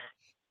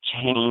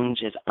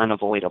 change is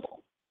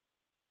unavoidable.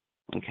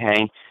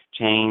 Okay?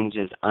 Change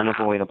is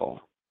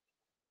unavoidable.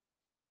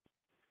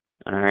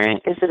 All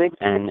right? Is it a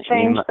good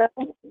change,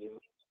 though?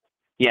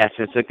 Yes,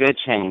 it's a good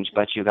change,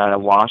 but you got to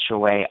wash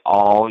away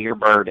all your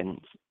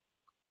burdens.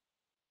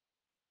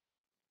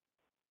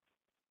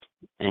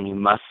 And you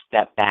must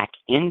step back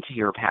into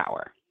your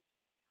power.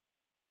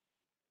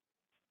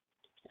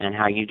 And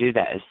how you do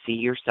that is see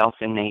yourself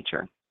in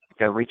nature.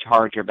 Go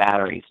recharge your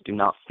batteries. Do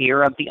not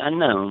fear of the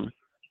unknown,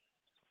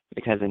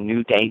 because a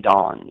new day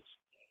dawns.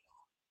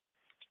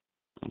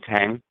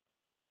 Okay?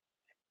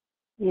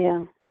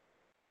 Yeah.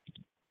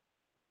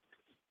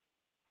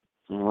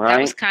 All right.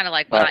 That was kind of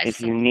like what I if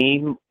said. you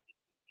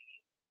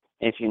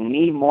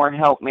need more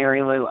help,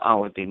 Mary Lou, I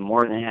would be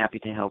more than happy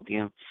to help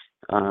you.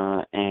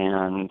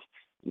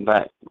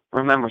 But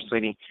remember,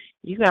 sweetie,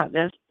 you got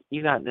this.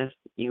 You got this.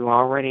 You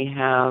already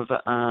have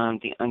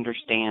the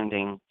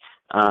understanding,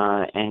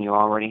 and you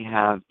already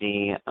have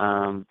the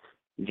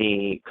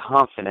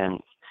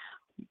confidence.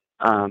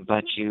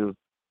 But you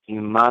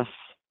must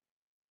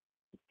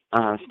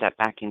step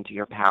back into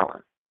your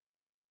power.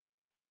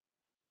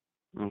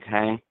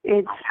 Okay?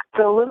 It's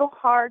a little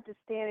hard to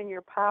stand in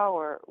your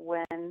power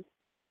when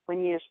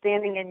you're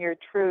standing in your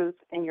truth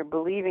and you're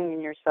believing in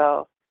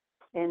yourself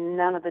and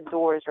none of the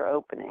doors are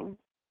opening.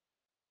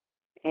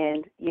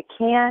 And you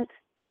can't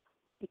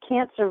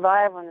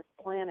survive on this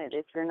planet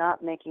if you're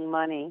not making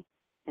money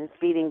and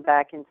feeding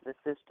back into the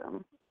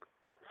system.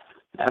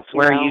 That's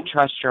where you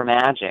trust your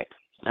magic.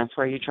 That's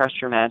where you trust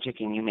your magic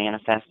and you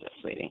manifest it,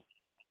 sweetie.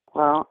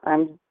 Well,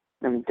 I'm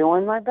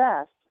doing my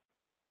best.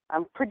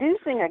 I'm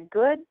producing a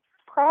good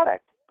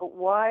product, but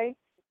why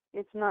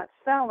it's not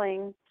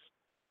selling,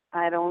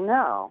 I don't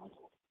know.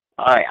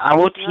 All right, I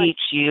will teach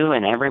you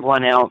and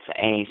everyone else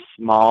a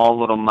small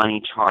little money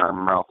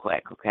charm real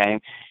quick, okay?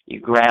 You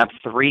grab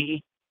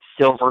 3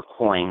 silver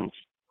coins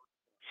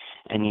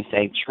and you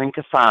say, trink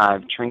a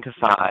 5,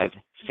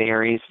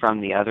 fairies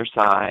from the other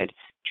side,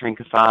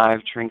 trink a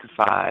 5,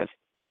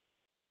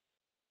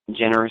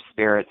 generous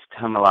spirits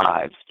come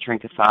alive,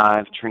 trink a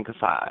 5,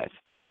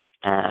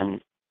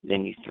 and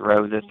then you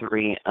throw the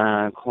 3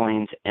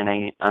 coins in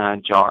a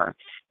jar,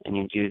 and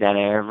you do that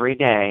every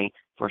day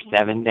for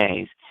 7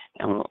 days.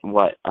 And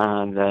what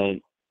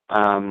the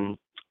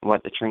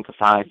Trink of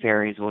 5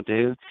 fairies will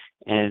do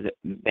is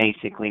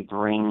basically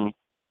bring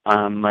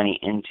money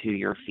into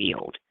your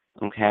field.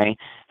 Okay,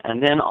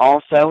 and then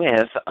also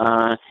if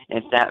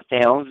that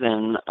fails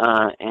and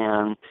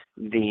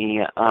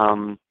the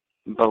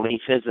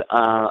belief is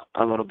a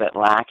little bit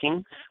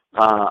lacking,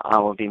 I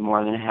will be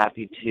more than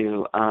happy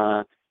to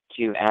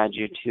add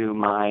you to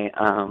my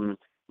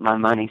my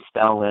money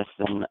spell list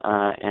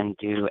and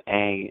do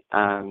a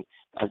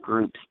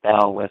group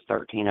spell with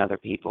 13 other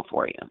people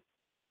for you.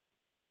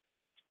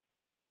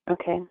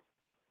 Okay.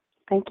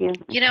 Thank you.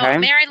 You know,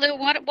 Mary Lou,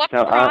 what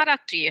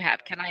product do you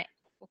have? Can I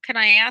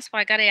ask?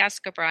 Well, I got to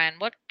ask Brian.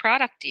 What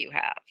product do you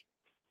have?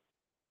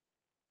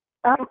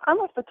 I'm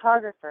a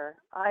photographer.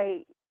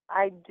 I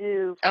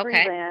do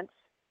freelance,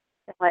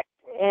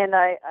 and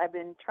I've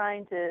been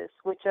trying to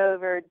switch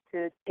over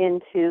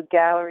into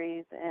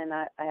galleries, and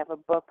I have a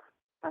book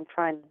I'm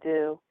trying to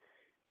do,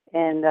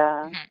 and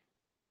the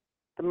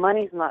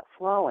money's not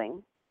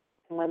flowing.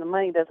 And when the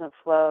money doesn't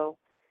flow,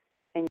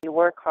 and you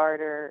work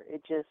harder,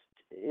 it's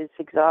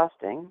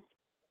exhausting,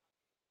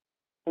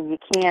 and you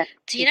can't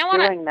keep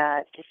doing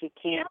that if you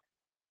can't.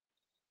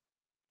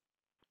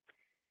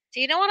 Do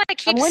you know what I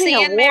keep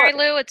seeing, Mary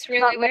Lou? It's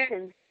really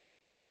weird.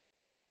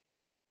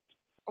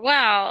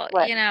 Well,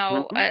 you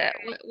know,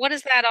 what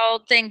is that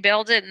old thing?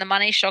 Build it and the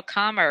money shall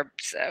come, or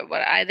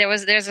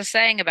there's a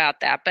saying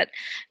about that. But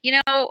you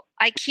know,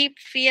 I keep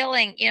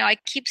feeling, you know, I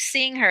keep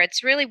seeing her.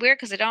 It's really weird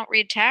because I don't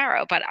read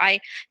tarot, but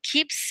I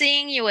keep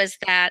seeing you as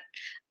that.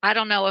 I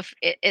don't know if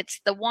it's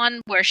the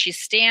one where she's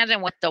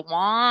standing with the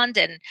wand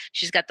and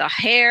she's got the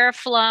hair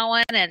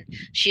flowing and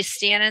she's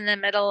standing in the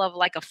middle of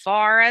like a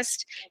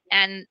forest.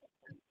 And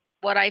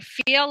what I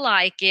feel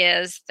like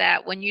is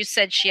that when you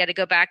said she had to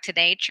go back to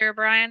nature,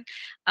 Brian,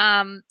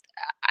 when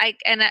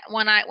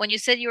you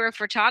said you were a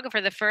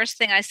photographer, the first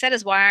thing I said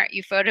is, why aren't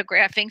you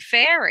photographing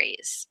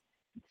fairies?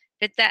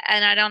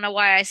 And I don't know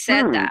why I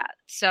said that.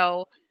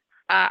 So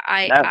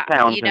That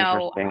sounds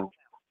interesting.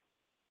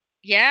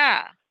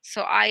 Yeah.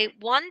 So I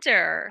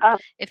wonder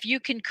if you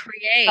can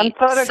create I'm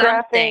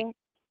something.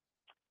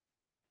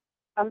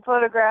 I'm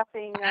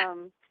photographing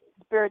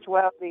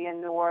spirituality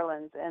in New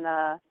Orleans, and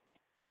a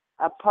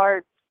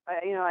part,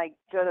 I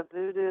go to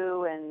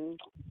voodoo, and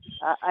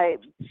I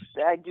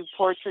do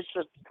portraits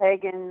of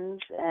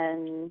pagans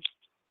and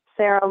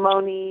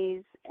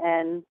ceremonies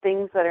and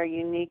things that are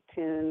unique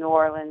to New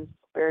Orleans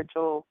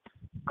spiritual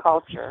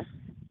culture.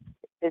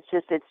 It's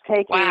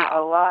taking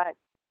a lot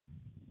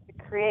to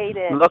create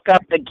it. Look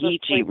up the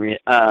Geechee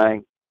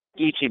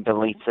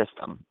belief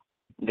system.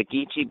 The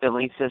Geechee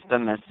belief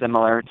system is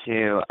similar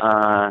to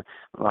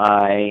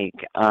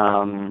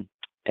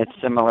it's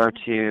similar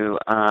to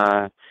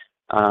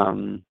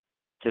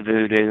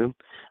voodoo,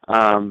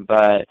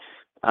 but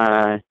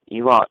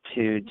you ought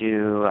to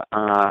do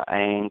an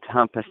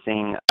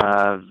encompassing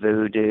of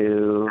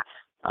voodoo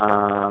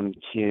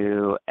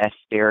to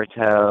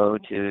Espirito,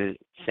 to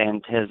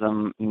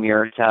Santism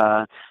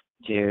Myrta,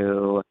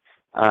 to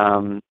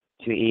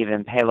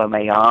even Palo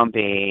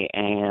Mayombe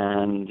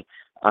and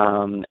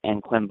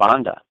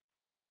Quimbanda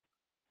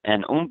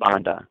and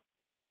Umbanda.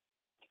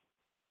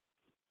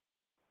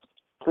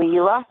 Well,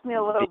 you lost me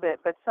a little bit,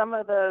 but some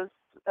of those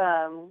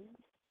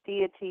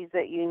deities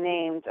that you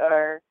named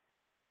are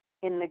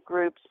in the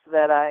groups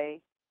that I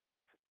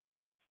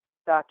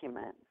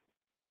document.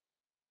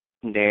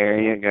 There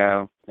you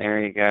go.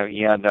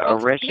 Yeah, the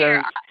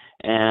Orishas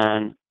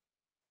and...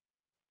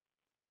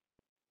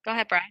 Go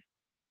ahead, Brian.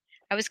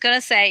 I was going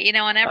to say,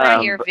 whenever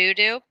I hear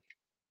voodoo,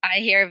 I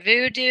hear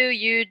voodoo,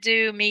 you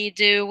do, me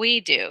do,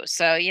 we do.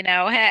 So,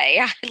 hey,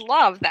 I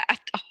love that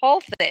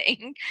whole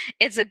thing.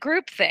 It's a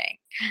group thing.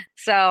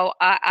 So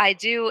I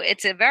do.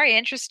 It's a very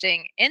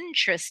interesting, and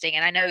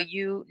I know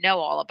you know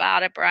all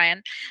about it,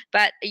 Brian,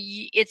 but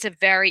it's a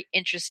very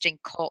interesting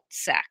cult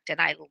sect,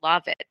 and I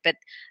love it. But,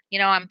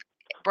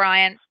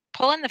 Brian,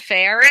 pulling the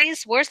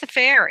fairies. Where's the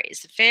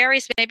fairies? The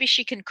fairies, maybe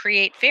she can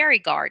create fairy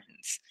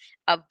gardens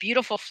of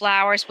beautiful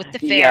flowers with the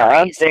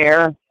fairies.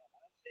 Yeah,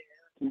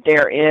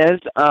 there is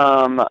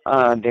a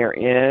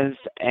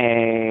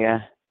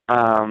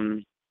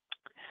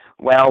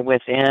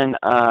within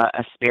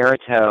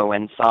Espirito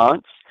and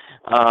Sans,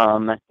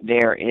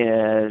 there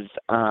is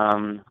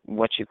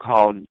what you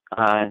call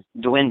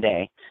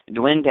duende.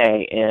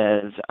 Duende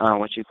is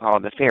what you call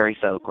the fairy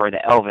folk or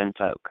the elven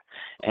folk,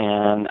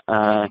 and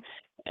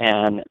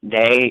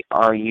they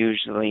are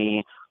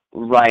usually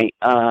right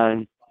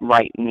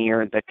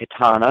near the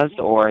katanas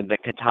or the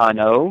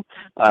katano,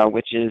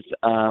 which is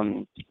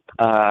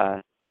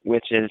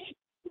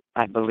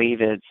I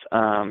believe it's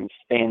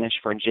Spanish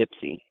for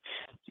gypsy.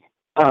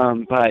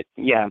 But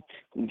yeah,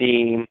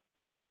 the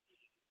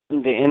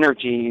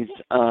energies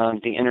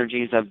of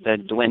the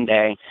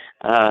duende,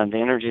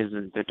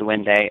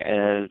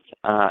 is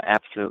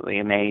absolutely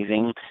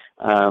amazing.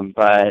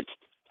 But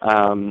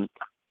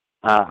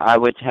I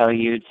would tell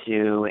you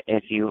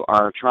if you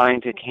are trying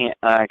to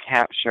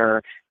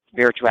capture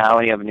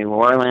spirituality of New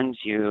Orleans,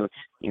 you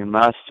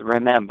must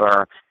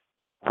remember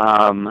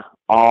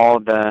all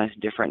the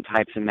different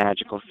types of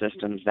magical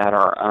systems that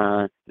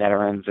are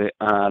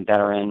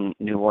in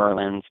New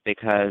Orleans,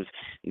 because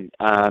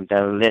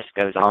the list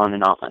goes on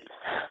and on.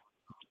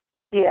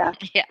 Yeah.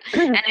 Yeah.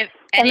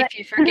 And if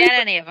you forget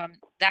any of them,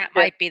 that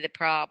might be the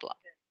problem.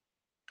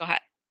 Go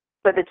ahead.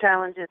 But the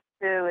challenge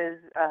too is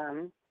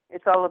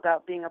it's all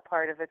about being a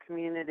part of a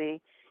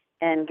community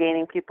and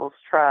gaining people's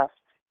trust.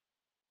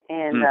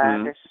 And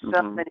there's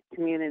so many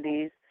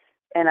communities,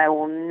 and I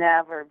will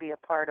never be a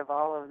part of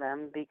all of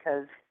them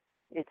because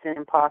it's an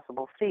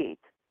impossible feat.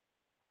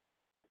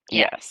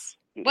 Yes.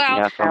 Well,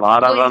 yes, a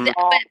lot of them.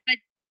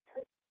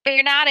 But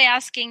you're not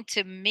asking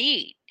to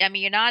meet. I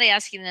mean, you're not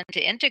asking them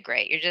to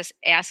integrate. You're just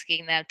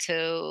asking them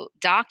to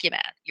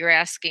document. You're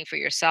asking for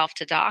yourself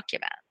to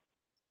document.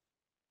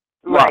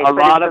 Well, a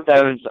lot of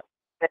those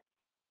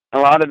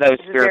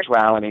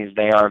spiritualities,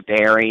 they are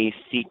very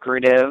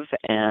secretive,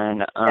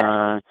 and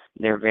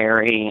they're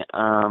very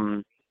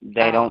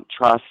they don't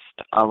trust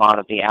a lot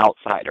of the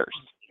outsiders.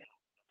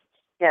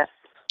 Yes.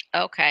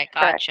 Okay,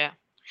 gotcha.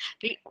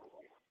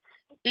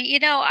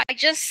 I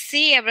just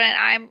see it, and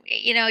I'm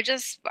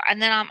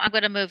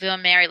going to move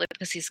on Mary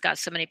because he's got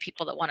so many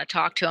people that want to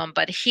talk to him.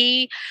 But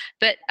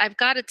I've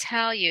got to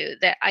tell you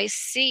that I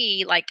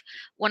see, like,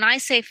 when I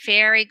say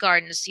fairy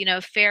gardens,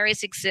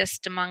 fairies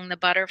exist among the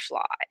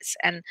butterflies,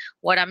 and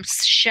what I'm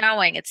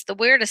showing, it's the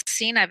weirdest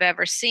scene I've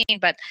ever seen,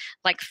 but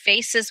like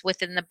faces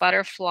within the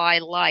butterfly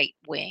light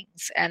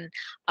wings, and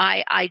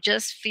I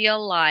just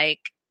feel like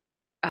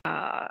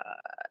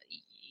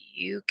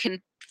you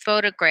can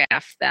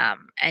photograph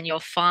them and you'll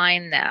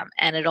find them,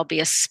 and it'll be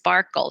a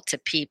sparkle to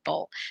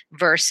people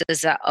versus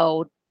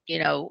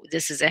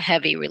this is a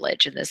heavy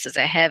religion, this is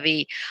a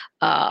heavy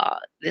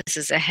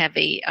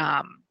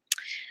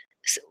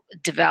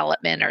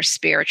development or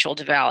spiritual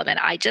development.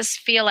 I just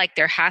feel like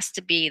there has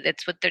to be.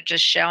 That's what they're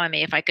just showing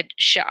me. If I could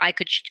I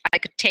could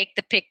take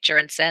the picture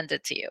and send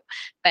it to you,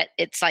 but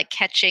it's like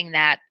catching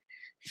that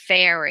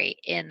fairy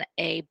in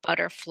a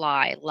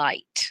butterfly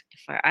light, if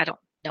I don't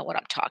know what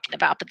I'm talking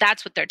about, but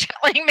that's what they're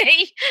telling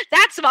me.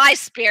 That's my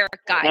spirit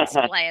guides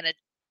playing it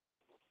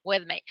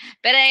with me.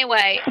 But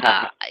anyway,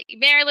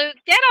 Mary Lou,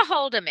 get a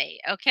hold of me,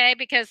 okay?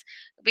 Because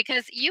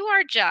you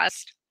are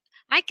just,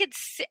 I could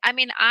see, I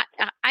mean,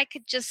 I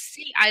could just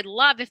see, I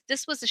love if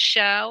this was a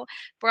show,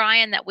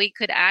 Bryan, that we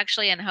could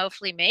actually, and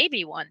hopefully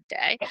maybe one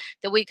day,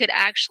 that we could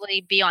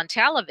actually be on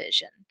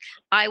television.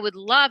 I would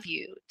love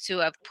you to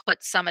have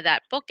put some of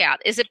that book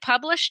out. Is it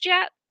published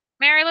yet,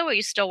 Mary Lou, or are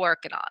you still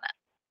working on it?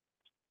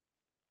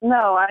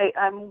 No,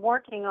 I'm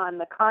working on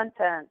the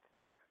content.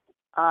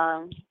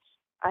 I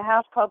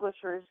have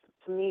publishers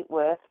to meet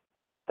with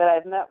that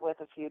I've met with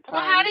a few times.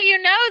 Well, how do you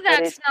know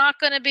that's not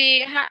going to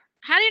be? How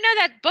do you know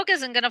that book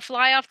isn't going to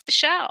fly off the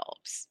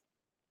shelves?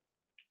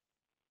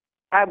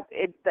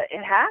 It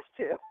has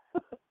to.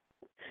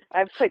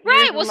 I've put right.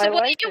 years Well, of my so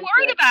what are life you into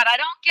worried it. about? I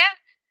don't get.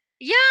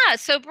 Yeah.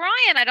 So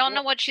Bryan, I don't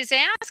know what she's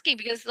asking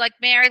because, like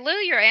Mary Lou,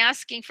 you're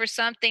asking for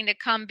something to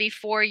come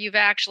before you've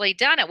actually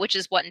done it, which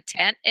is what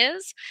intent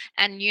is,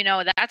 and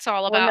that's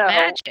all about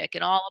magic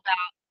and all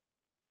about.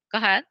 Go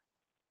ahead.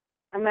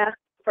 I'm asking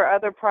for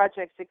other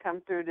projects to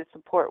come through to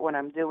support what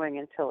I'm doing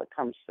until it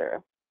comes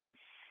through.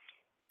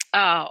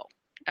 Oh,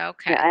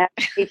 okay. Yeah, I have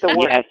to keep the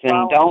work. Yes,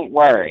 and don't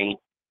worry.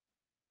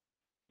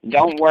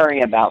 Don't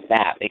worry about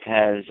that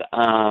because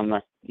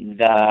I'm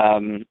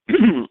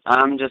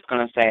just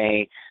going to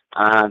say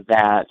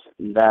that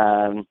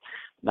the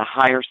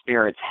higher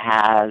spirits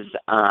have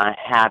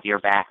your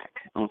back.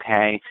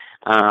 Okay,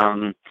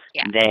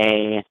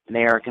 they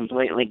are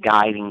completely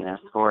guiding this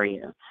for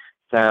you.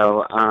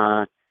 So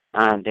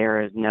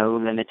there is no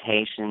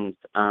limitations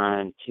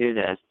to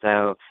this.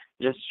 So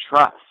just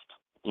trust.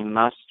 You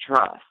must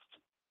trust.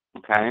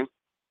 Okay.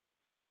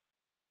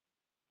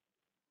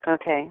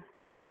 Okay.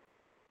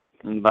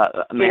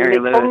 But Mary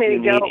Lou, if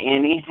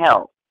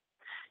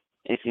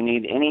you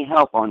need any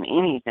help, on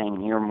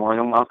anything, you're more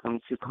than welcome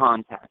to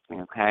contact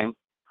me, okay?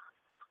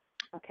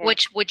 Okay.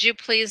 Which would you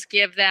please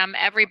give them,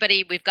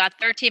 everybody, we've got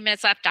 13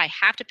 minutes left. I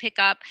have to pick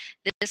up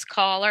this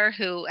caller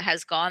who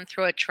has gone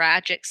through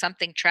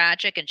something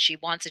tragic, and she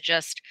wants to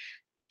just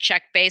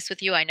check base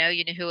with you. I know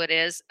you know who it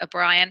is,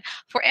 Bryan.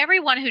 For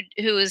everyone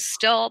who is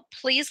still,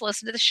 please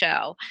listen to the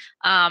show.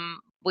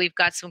 We've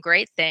got some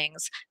great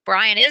things.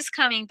 Bryan is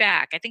coming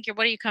back. I think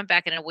what do you come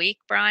back in a week,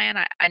 Bryan?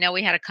 I know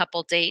we had a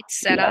couple dates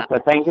set up. I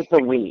think it's a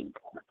week.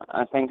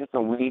 I think it's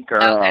a week or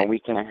a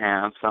week and a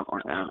half, something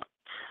like that.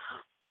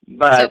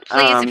 But so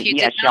please, if you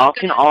yes, y'all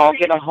can all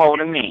get a hold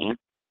of me.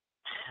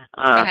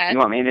 You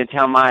want me to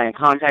tell my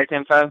contact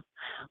info?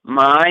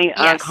 My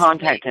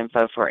contact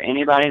info for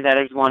anybody that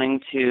is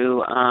wanting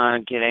to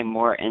get a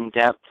more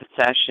in-depth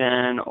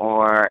session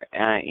or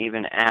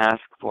even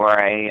ask for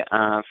a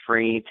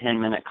free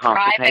 10-minute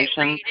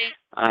consultation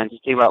to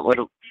see what would,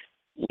 or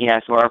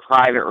a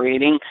private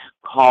reading,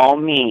 call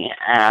me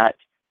at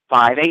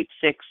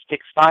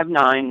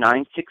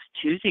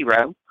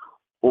 586-659-9620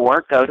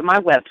 or go to my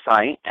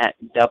website at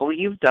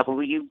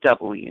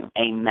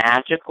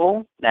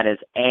www.amagical, that is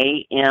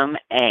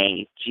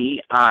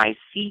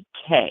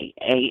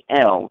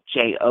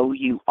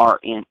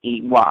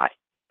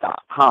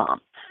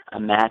AMAGICALJOURNEY.com,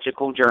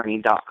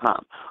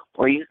 amagicaljourney.com.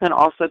 Or you can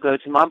also go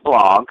to my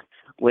blog,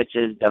 which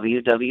is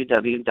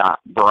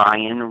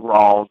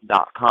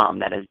www.bryanrawls.com.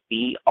 That is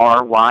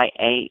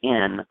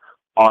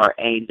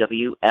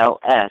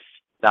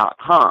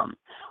BRYANRAWLS.com.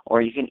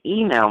 Or you can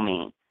email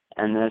me.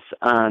 And this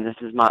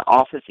is my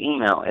office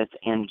email. It's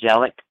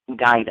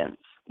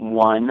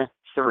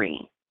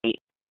angelicguidance13.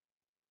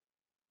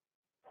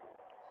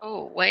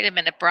 Oh, wait a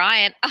minute,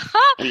 Bryan.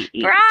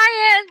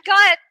 Bryan, go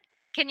ahead.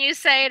 Can you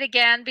say it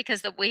again?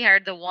 Because we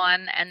heard the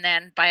one, and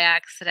then by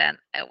accident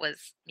it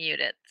was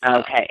muted. So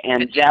okay,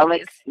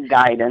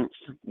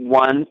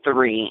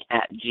 angelicguidance13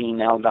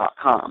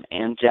 @gmail.com.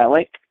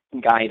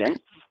 Angelicguidance,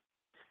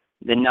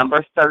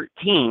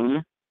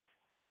 13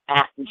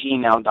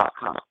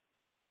 @gmail.com.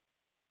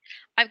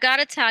 I've got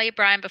to tell you,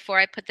 Bryan, before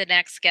I put the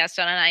next guest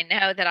on, and I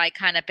know that I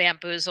kind of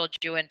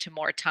bamboozled you into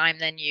more time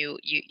than you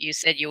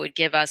said you would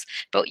give us,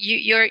 but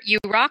you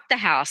rock the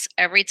house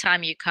every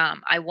time you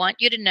come. I want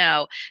you to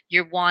know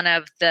you're one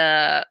of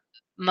the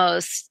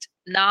most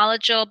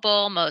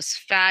knowledgeable, most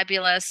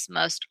fabulous,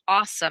 most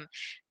awesome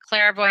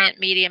clairvoyant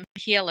medium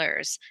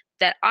healers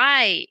that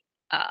I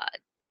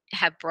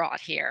have brought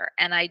here,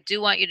 and I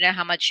do want you to know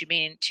how much you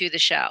mean to the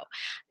show.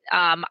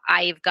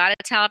 I've got to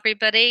tell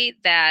everybody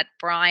that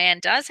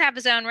Bryan does have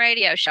his own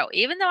radio show,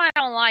 even though I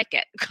don't like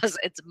it because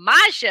it's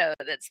my show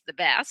that's the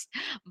best,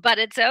 but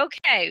it's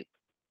okay.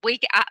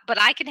 But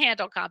I can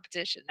handle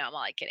competition. No, I'm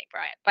only kidding,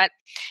 Bryan. But,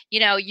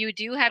 you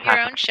do have your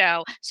own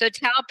show. So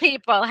tell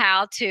people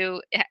how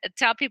to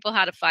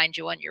find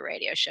you on your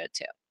radio show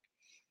too.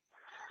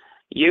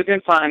 You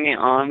can find me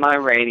on my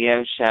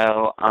radio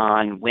show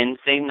on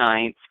Wednesday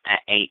nights at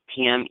 8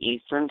 p.m.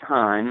 Eastern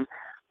Time.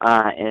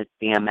 It's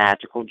the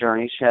Magical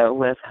Journey Show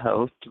with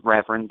host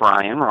Reverend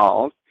Bryan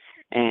Rawls.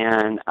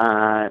 And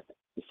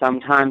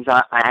sometimes,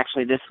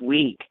 actually this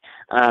week,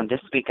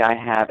 this week I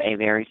have a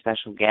very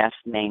special guest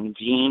named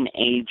Jean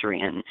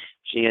Adrian.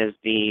 She is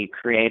the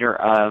creator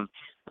of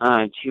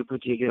two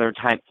particular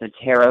types of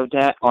tarot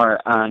deck, or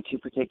two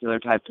particular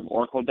types of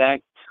oracle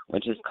deck,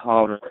 which is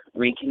called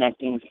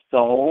Reconnecting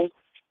Soul,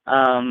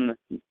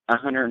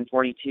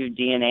 142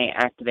 DNA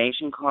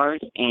activation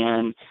card,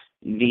 and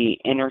the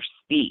Inner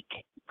Speak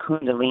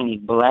Kundalini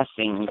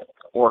Blessings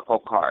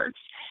oracle cards.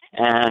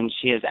 And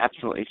she is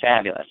absolutely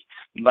fabulous.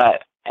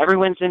 But every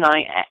Wednesday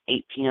night at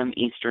 8 p.m.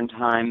 Eastern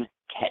Time,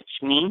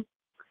 catch me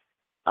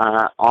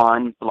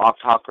on Blog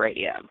Talk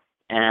Radio.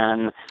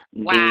 And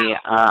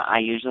I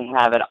usually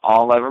have it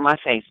all over my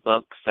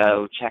Facebook,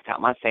 so check out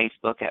my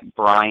Facebook at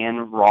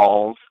Bryan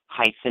Rawls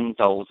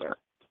 -Dolzer.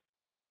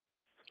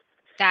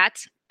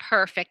 That's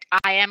perfect.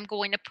 I am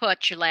going to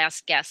put your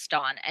last guest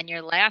on, and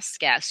your last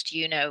guest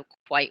you know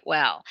quite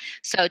well.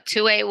 So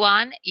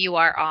 281, you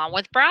are on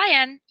with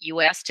Bryan.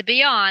 You asked to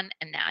be on,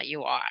 and now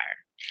you are.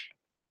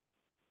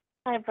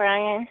 Hi,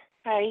 Bryan.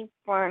 Hi,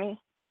 Barney.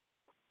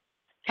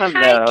 Hello.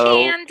 Hi,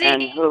 Candy.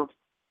 And who?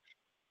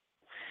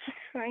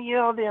 How are you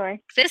all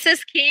doing? This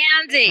is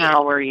Candy.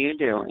 How are you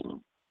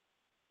doing?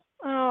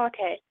 Oh,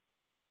 okay.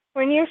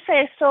 When you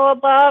say soul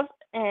above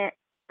and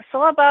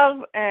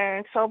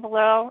soul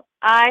below,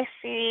 I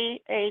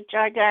see a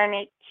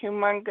gigantic,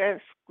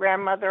 humongous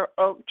grandmother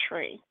oak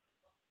tree.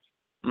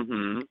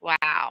 Mm-hmm.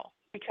 Wow.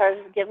 Because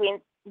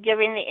giving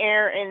the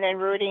air and then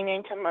rooting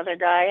into Mother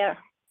Gaia.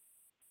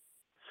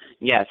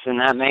 Yes, and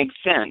that makes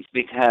sense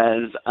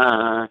because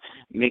the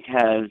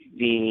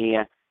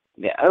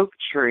oak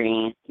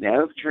tree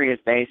is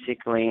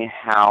basically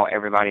how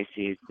everybody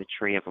sees the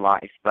tree of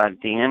life, but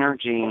the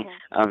energy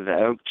of the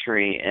oak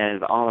tree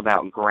is all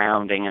about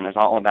grounding and is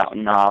all about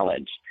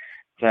knowledge.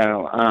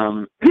 So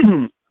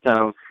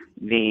so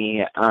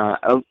the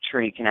oak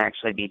tree can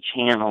actually be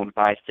channeled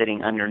by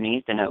sitting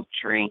underneath an oak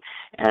tree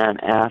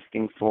and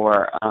asking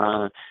for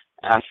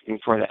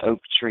the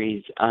oak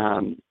tree's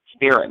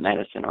spirit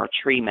medicine or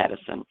tree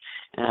medicine,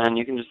 and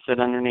you can just sit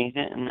underneath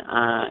it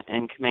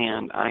and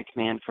command. I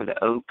command for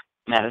the oak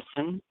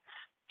medicine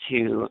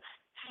to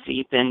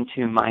seep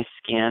into my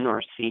skin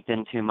or seep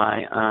into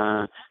my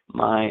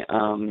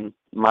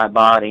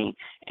body,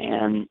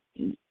 and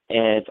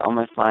it's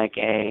almost like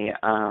a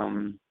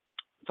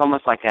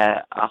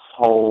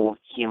whole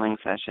healing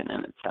session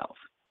in itself.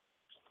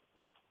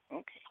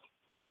 Okay,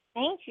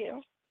 thank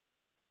you.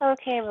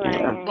 Okay,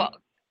 Bryan. Well,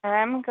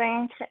 I'm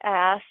going to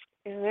ask,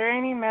 is there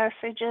any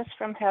messages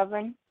from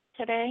heaven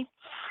today?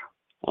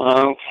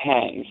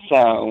 Okay,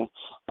 so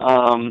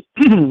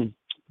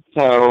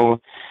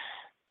so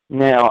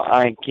now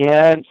I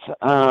get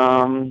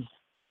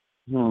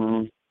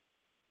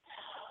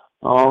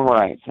all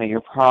right, so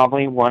you're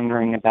probably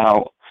wondering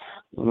about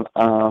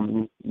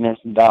Miss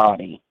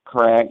Dottie,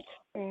 correct?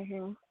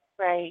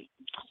 Right.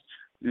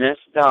 Miss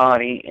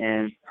Dottie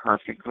is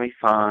perfectly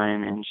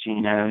fine, and she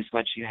knows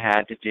what you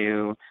had to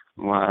do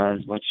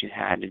was what you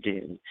had to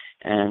do.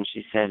 And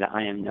she said,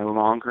 I am no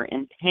longer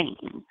in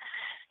pain,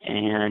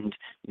 and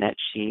that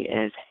she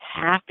is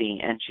happy.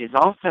 And she's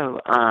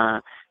also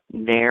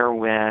there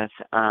with,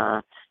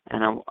 and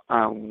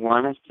I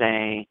want to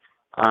say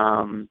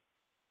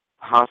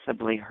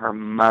possibly her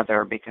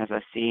mother, because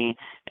I see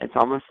it's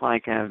almost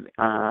like a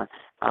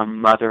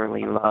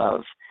motherly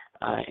love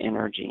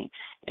energy.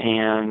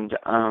 And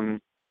I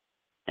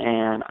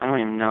don't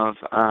even know if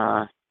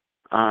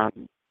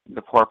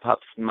the poor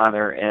pup's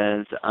mother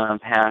is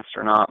passed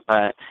or not,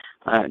 but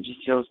it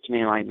just feels to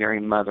me like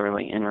very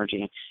motherly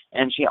energy.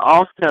 And she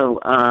also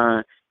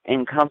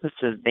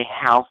encompasses the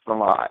house a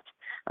lot.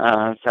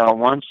 So I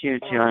want you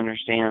to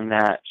understand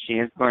that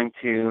she's going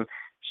to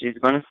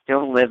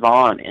still live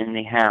on in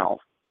the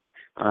house,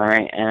 all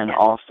right, and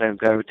also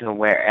go to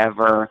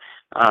wherever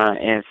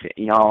if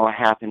y'all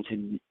happen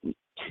to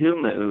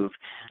move,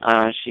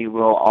 she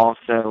will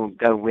also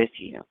go with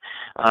you.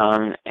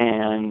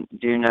 And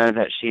do know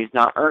that she's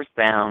not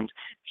earthbound.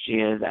 She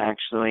is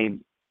actually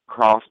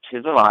crossed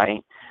to the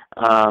light,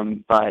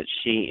 but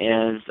she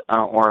is,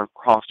 or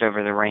crossed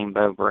over the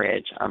rainbow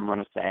bridge, I'm going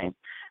to say.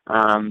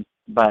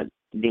 But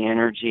the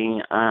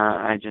energy,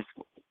 I just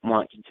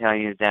want to tell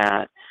you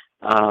that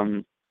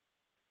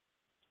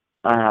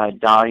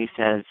Dottie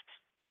says,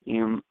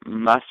 you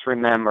must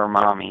remember,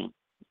 Mommy,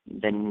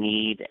 the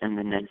need and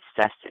the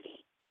necessity.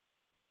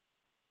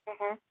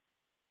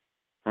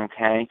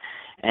 Okay,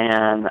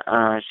 and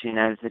she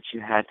knows that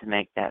you had to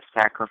make that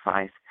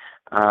sacrifice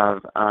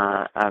of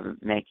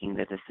making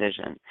the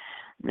decision.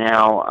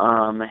 Now,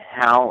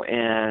 how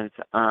is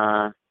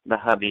the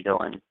hubby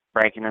doing?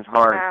 Breaking his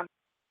heart?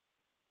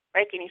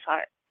 Breaking his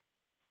heart.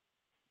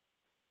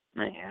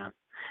 Yeah.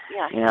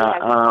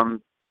 Yeah.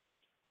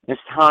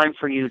 It's time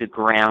for you to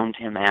ground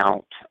him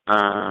out,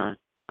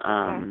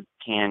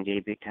 Candy,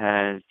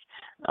 because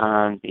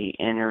the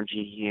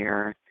energy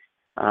here,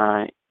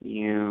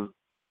 you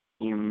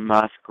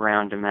must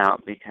ground him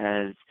out,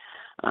 because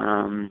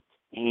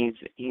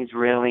he's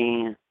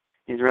really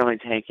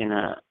taken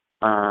it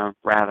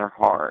rather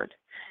hard,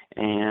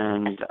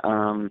 and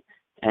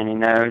he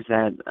knows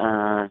that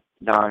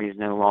Dottie's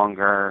no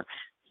longer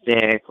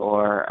sick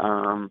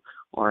or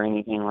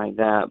anything like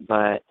that,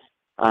 but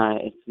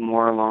it's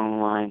more along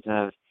the lines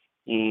of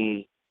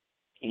he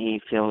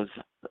feels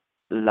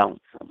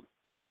lonesome.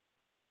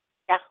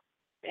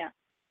 Yeah.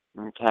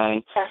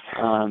 Okay.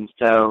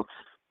 So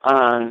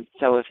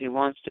if he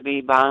wants to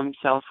be by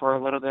himself for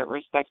a little bit,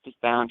 respect his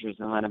boundaries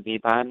and let him be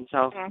by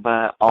himself. Mm-hmm.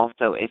 But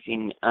also, if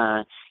you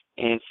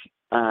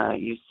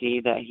see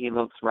that he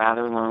looks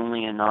rather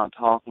lonely and not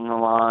talking a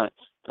lot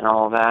and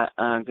all that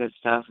good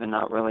stuff, and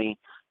not really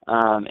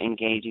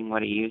engaging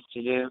what he used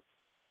to do,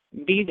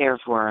 be there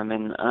for him,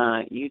 and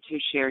you two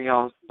share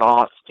y'all's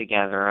thoughts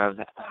together of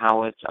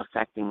how it's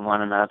affecting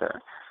one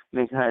another.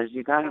 Because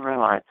you got to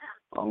realize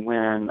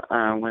when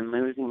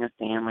losing a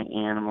family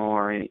animal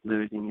or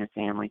losing a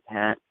family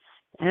pet,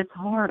 it's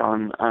hard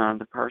on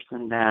the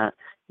person that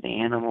the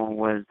animal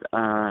was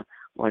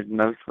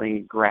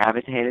mostly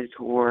gravitated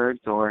towards,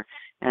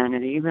 and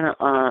it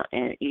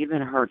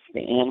even hurts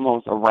the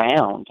animals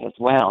around as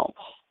well.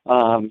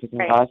 Because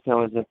Right. I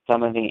feel as if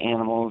some of the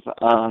animals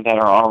that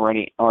are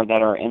already or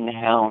that are in the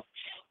house,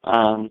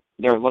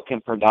 they're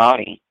looking for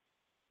Dottie.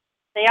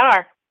 They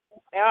are.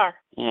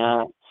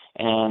 Yeah,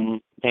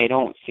 and they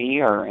don't see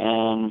her,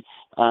 and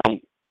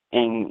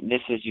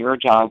this is your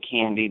job,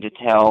 Candy, to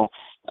tell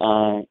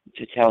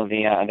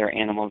the other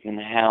animals in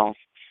the house.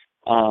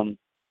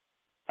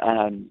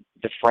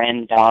 The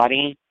friend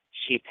Dottie,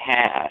 she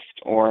passed,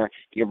 or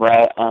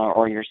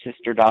your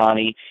sister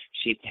Dottie,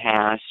 she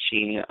passed.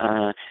 She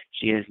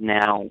is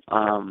now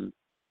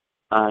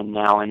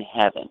in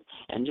heaven,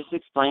 and just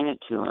explain it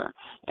to her,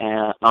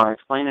 or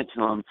explain it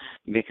to him,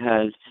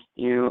 because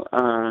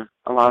a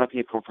lot of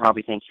people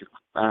probably think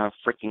you're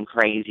freaking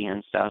crazy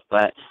and stuff,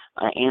 but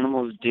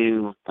animals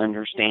do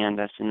understand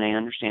us, and they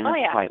understand us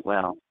quite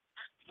well.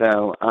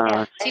 So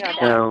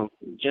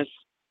just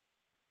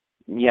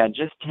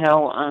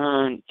tell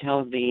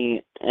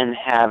the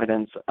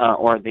inhabitants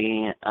or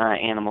the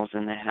animals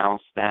in the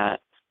house that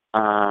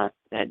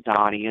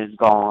Dottie is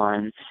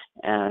gone,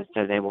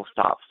 so they will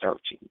stop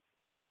searching.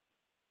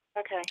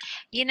 Okay.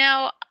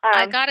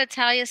 I got to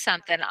tell you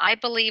something. I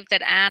believe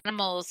that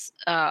animals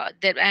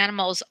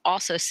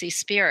also see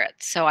spirit.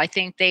 So I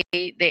think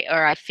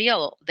I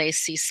feel they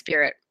see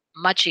spirit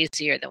much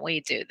easier than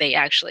we do. They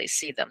actually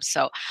see them.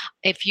 So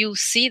if you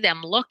see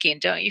them looking,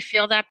 don't you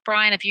feel that,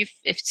 Brian? If you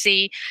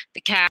see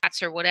the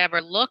cats or whatever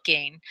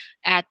looking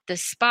at the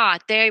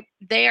spot, they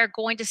are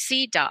going to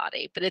see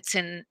Dottie, but it's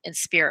in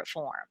spirit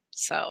form.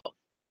 So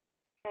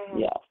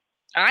yeah,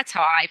 that's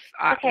how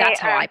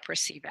I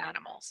perceive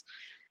animals.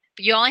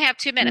 But you only have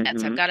 2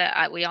 minutes.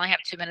 Mm-hmm. We only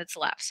have 2 minutes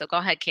left. So go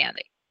ahead,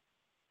 Candy.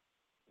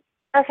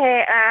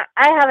 Okay,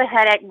 I have a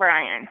headache,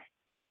 Brian.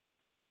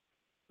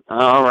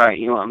 All right,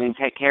 you want me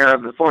to take care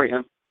of it for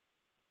you?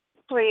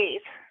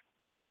 Please.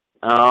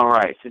 All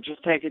right, so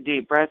just take a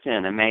deep breath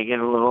in. It may get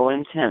a little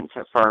intense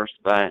at first,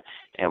 but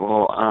it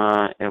will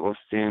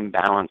soon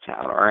balance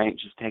out. All right,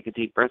 just take a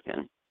deep breath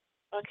in.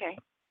 Okay.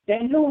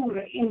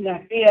 Tenur inna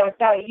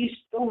teata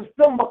istu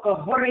sumbaka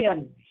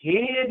horian,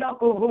 heda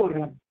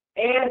kuhuran,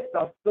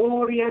 esta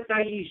storia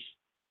tais,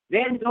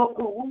 dentro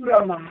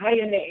kuura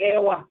mahayane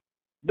ewa,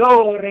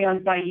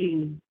 dorian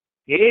tain,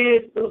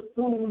 esto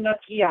suna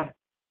kia,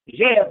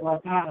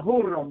 jeva ta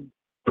hurum.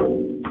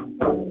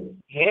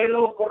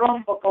 Hello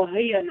koromba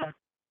kohiana,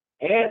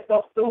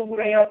 esta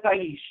storia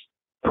tais.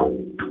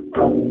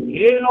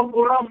 Hello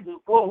koromba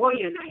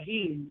kohiana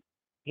hin,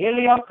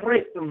 helia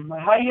kristum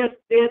mahayas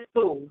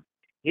testu.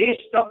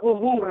 Esta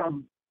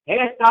kuhuram,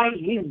 esta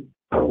him.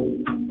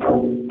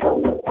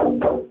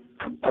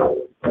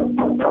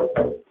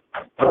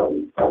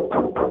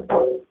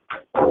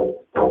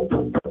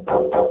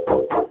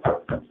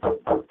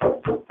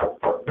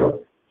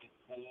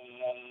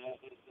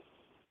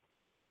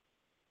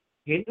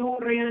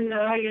 Hidurian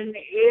ayan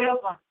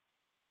Eva,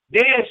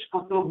 desko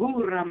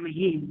kuhuram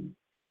him.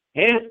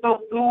 Esto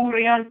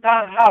turian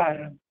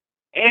tahar,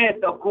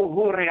 esto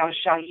kuhuria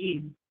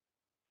shahim.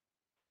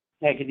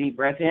 Take a deep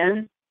breath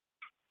in.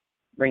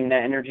 Bring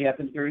that energy up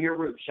and through your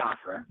root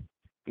chakra,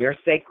 your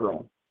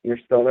sacral, your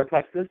solar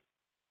plexus,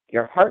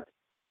 your heart,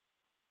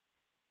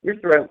 your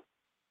throat,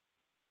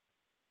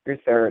 your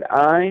third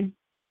eye,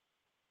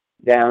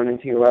 down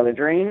into your well of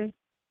dreams,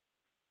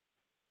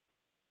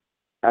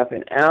 up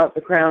and out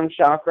the crown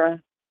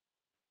chakra,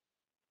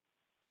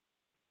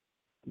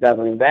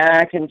 doubling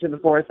back into the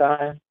fourth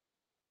eye,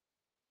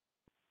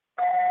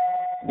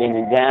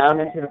 bending down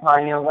into the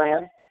pineal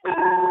gland,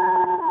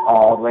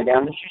 all the way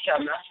down to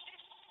Shushumna,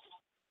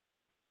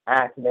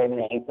 activating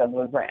the 8th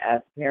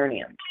sublunar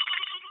perineum.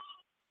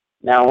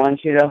 Now I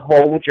want you to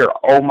hold your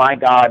oh my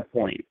God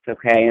points,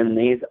 okay? And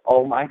these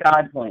oh my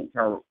God points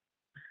are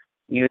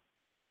using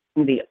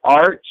the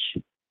arch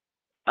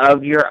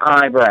of your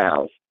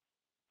eyebrows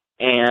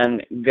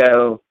and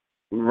go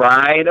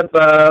right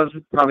above,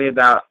 probably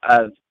about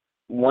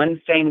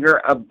one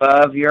finger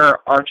above your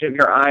arch of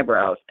your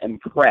eyebrows and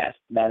press.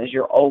 That is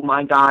your oh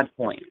my God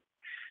point.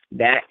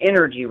 That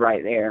energy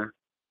right there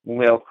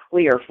will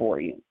clear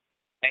for you.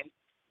 Okay?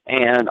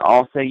 And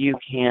also you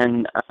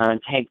can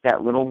take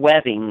that little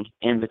webbing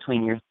in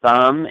between your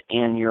thumb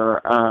and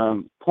your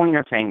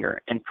pointer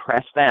finger and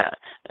press that.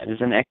 That is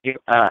an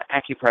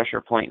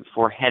acupressure point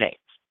for headaches.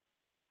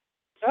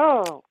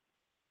 Oh.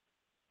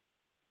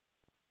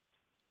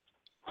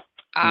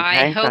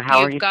 I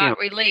hope you've got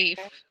relief.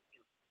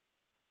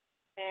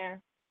 Yeah.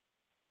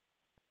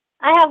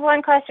 I have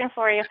one question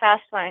for you,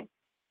 fast one.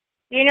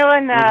 You know,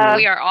 in the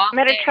we are off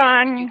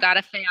Metatron. You got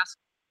to fast.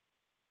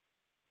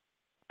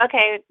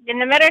 Okay, in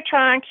the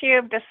Metatron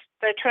cube,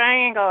 the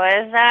triangle,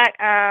 is that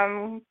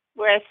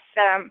with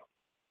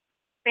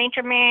Saint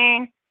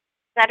Germain,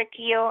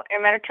 Zadkiel,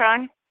 and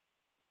Metatron?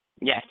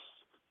 Yes.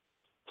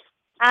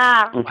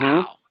 Ah.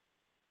 Wow.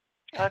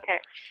 Okay.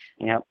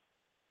 Yep.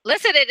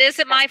 Listen, it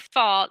isn't my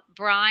fault,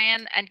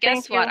 Brian. And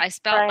guess what? I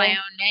spelled my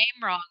own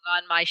name wrong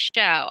on my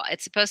show.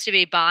 It's supposed to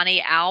be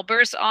Bonnie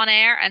Albers on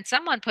air, and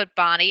someone put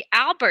Bonnie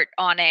Albert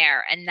on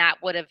air, and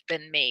that would have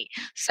been me.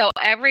 So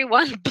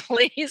everyone,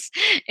 please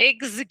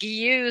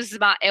excuse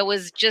my. It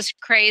was just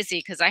crazy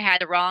because I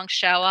had the wrong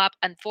show up.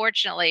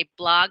 Unfortunately,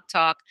 Blog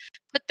Talk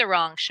put the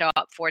wrong show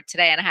up for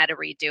today, and I had to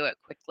redo it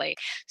quickly.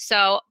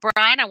 So,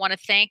 Brian, I want to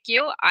thank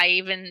you. I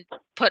even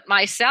put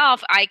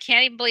myself. I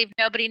can't even believe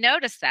nobody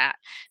noticed that.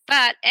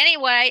 But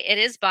anyway, it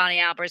is Bonnie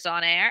Albers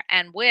on air,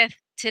 and with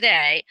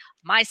today,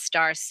 my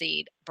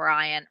Starseed,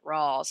 Bryan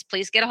Rawls.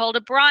 Please get a hold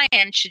of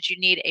Brian should you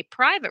need a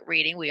private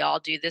reading. We all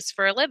do this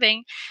for a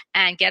living.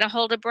 And get a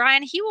hold of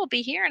Brian. He will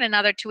be here in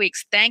another 2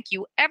 weeks. Thank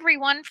you,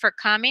 everyone, for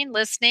coming,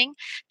 listening,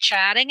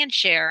 chatting, and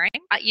sharing.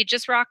 You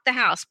just rocked the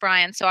house,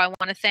 Brian. So I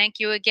want to thank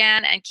you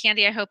again. And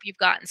Candy, I hope you've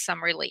gotten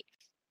some relief.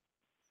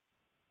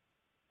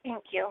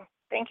 Thank you.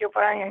 Thank you,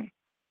 Brian.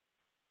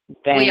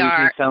 Thank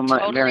you so much,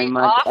 totally very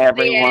much,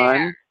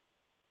 everyone.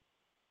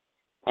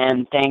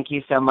 And thank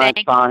you so much,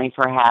 Bonnie,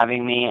 for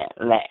having me.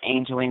 Let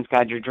angel wings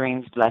guide your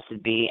dreams.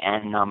 Blessed be,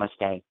 and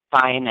namaste.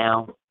 Bye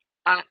now.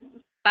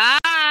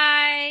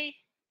 Bye.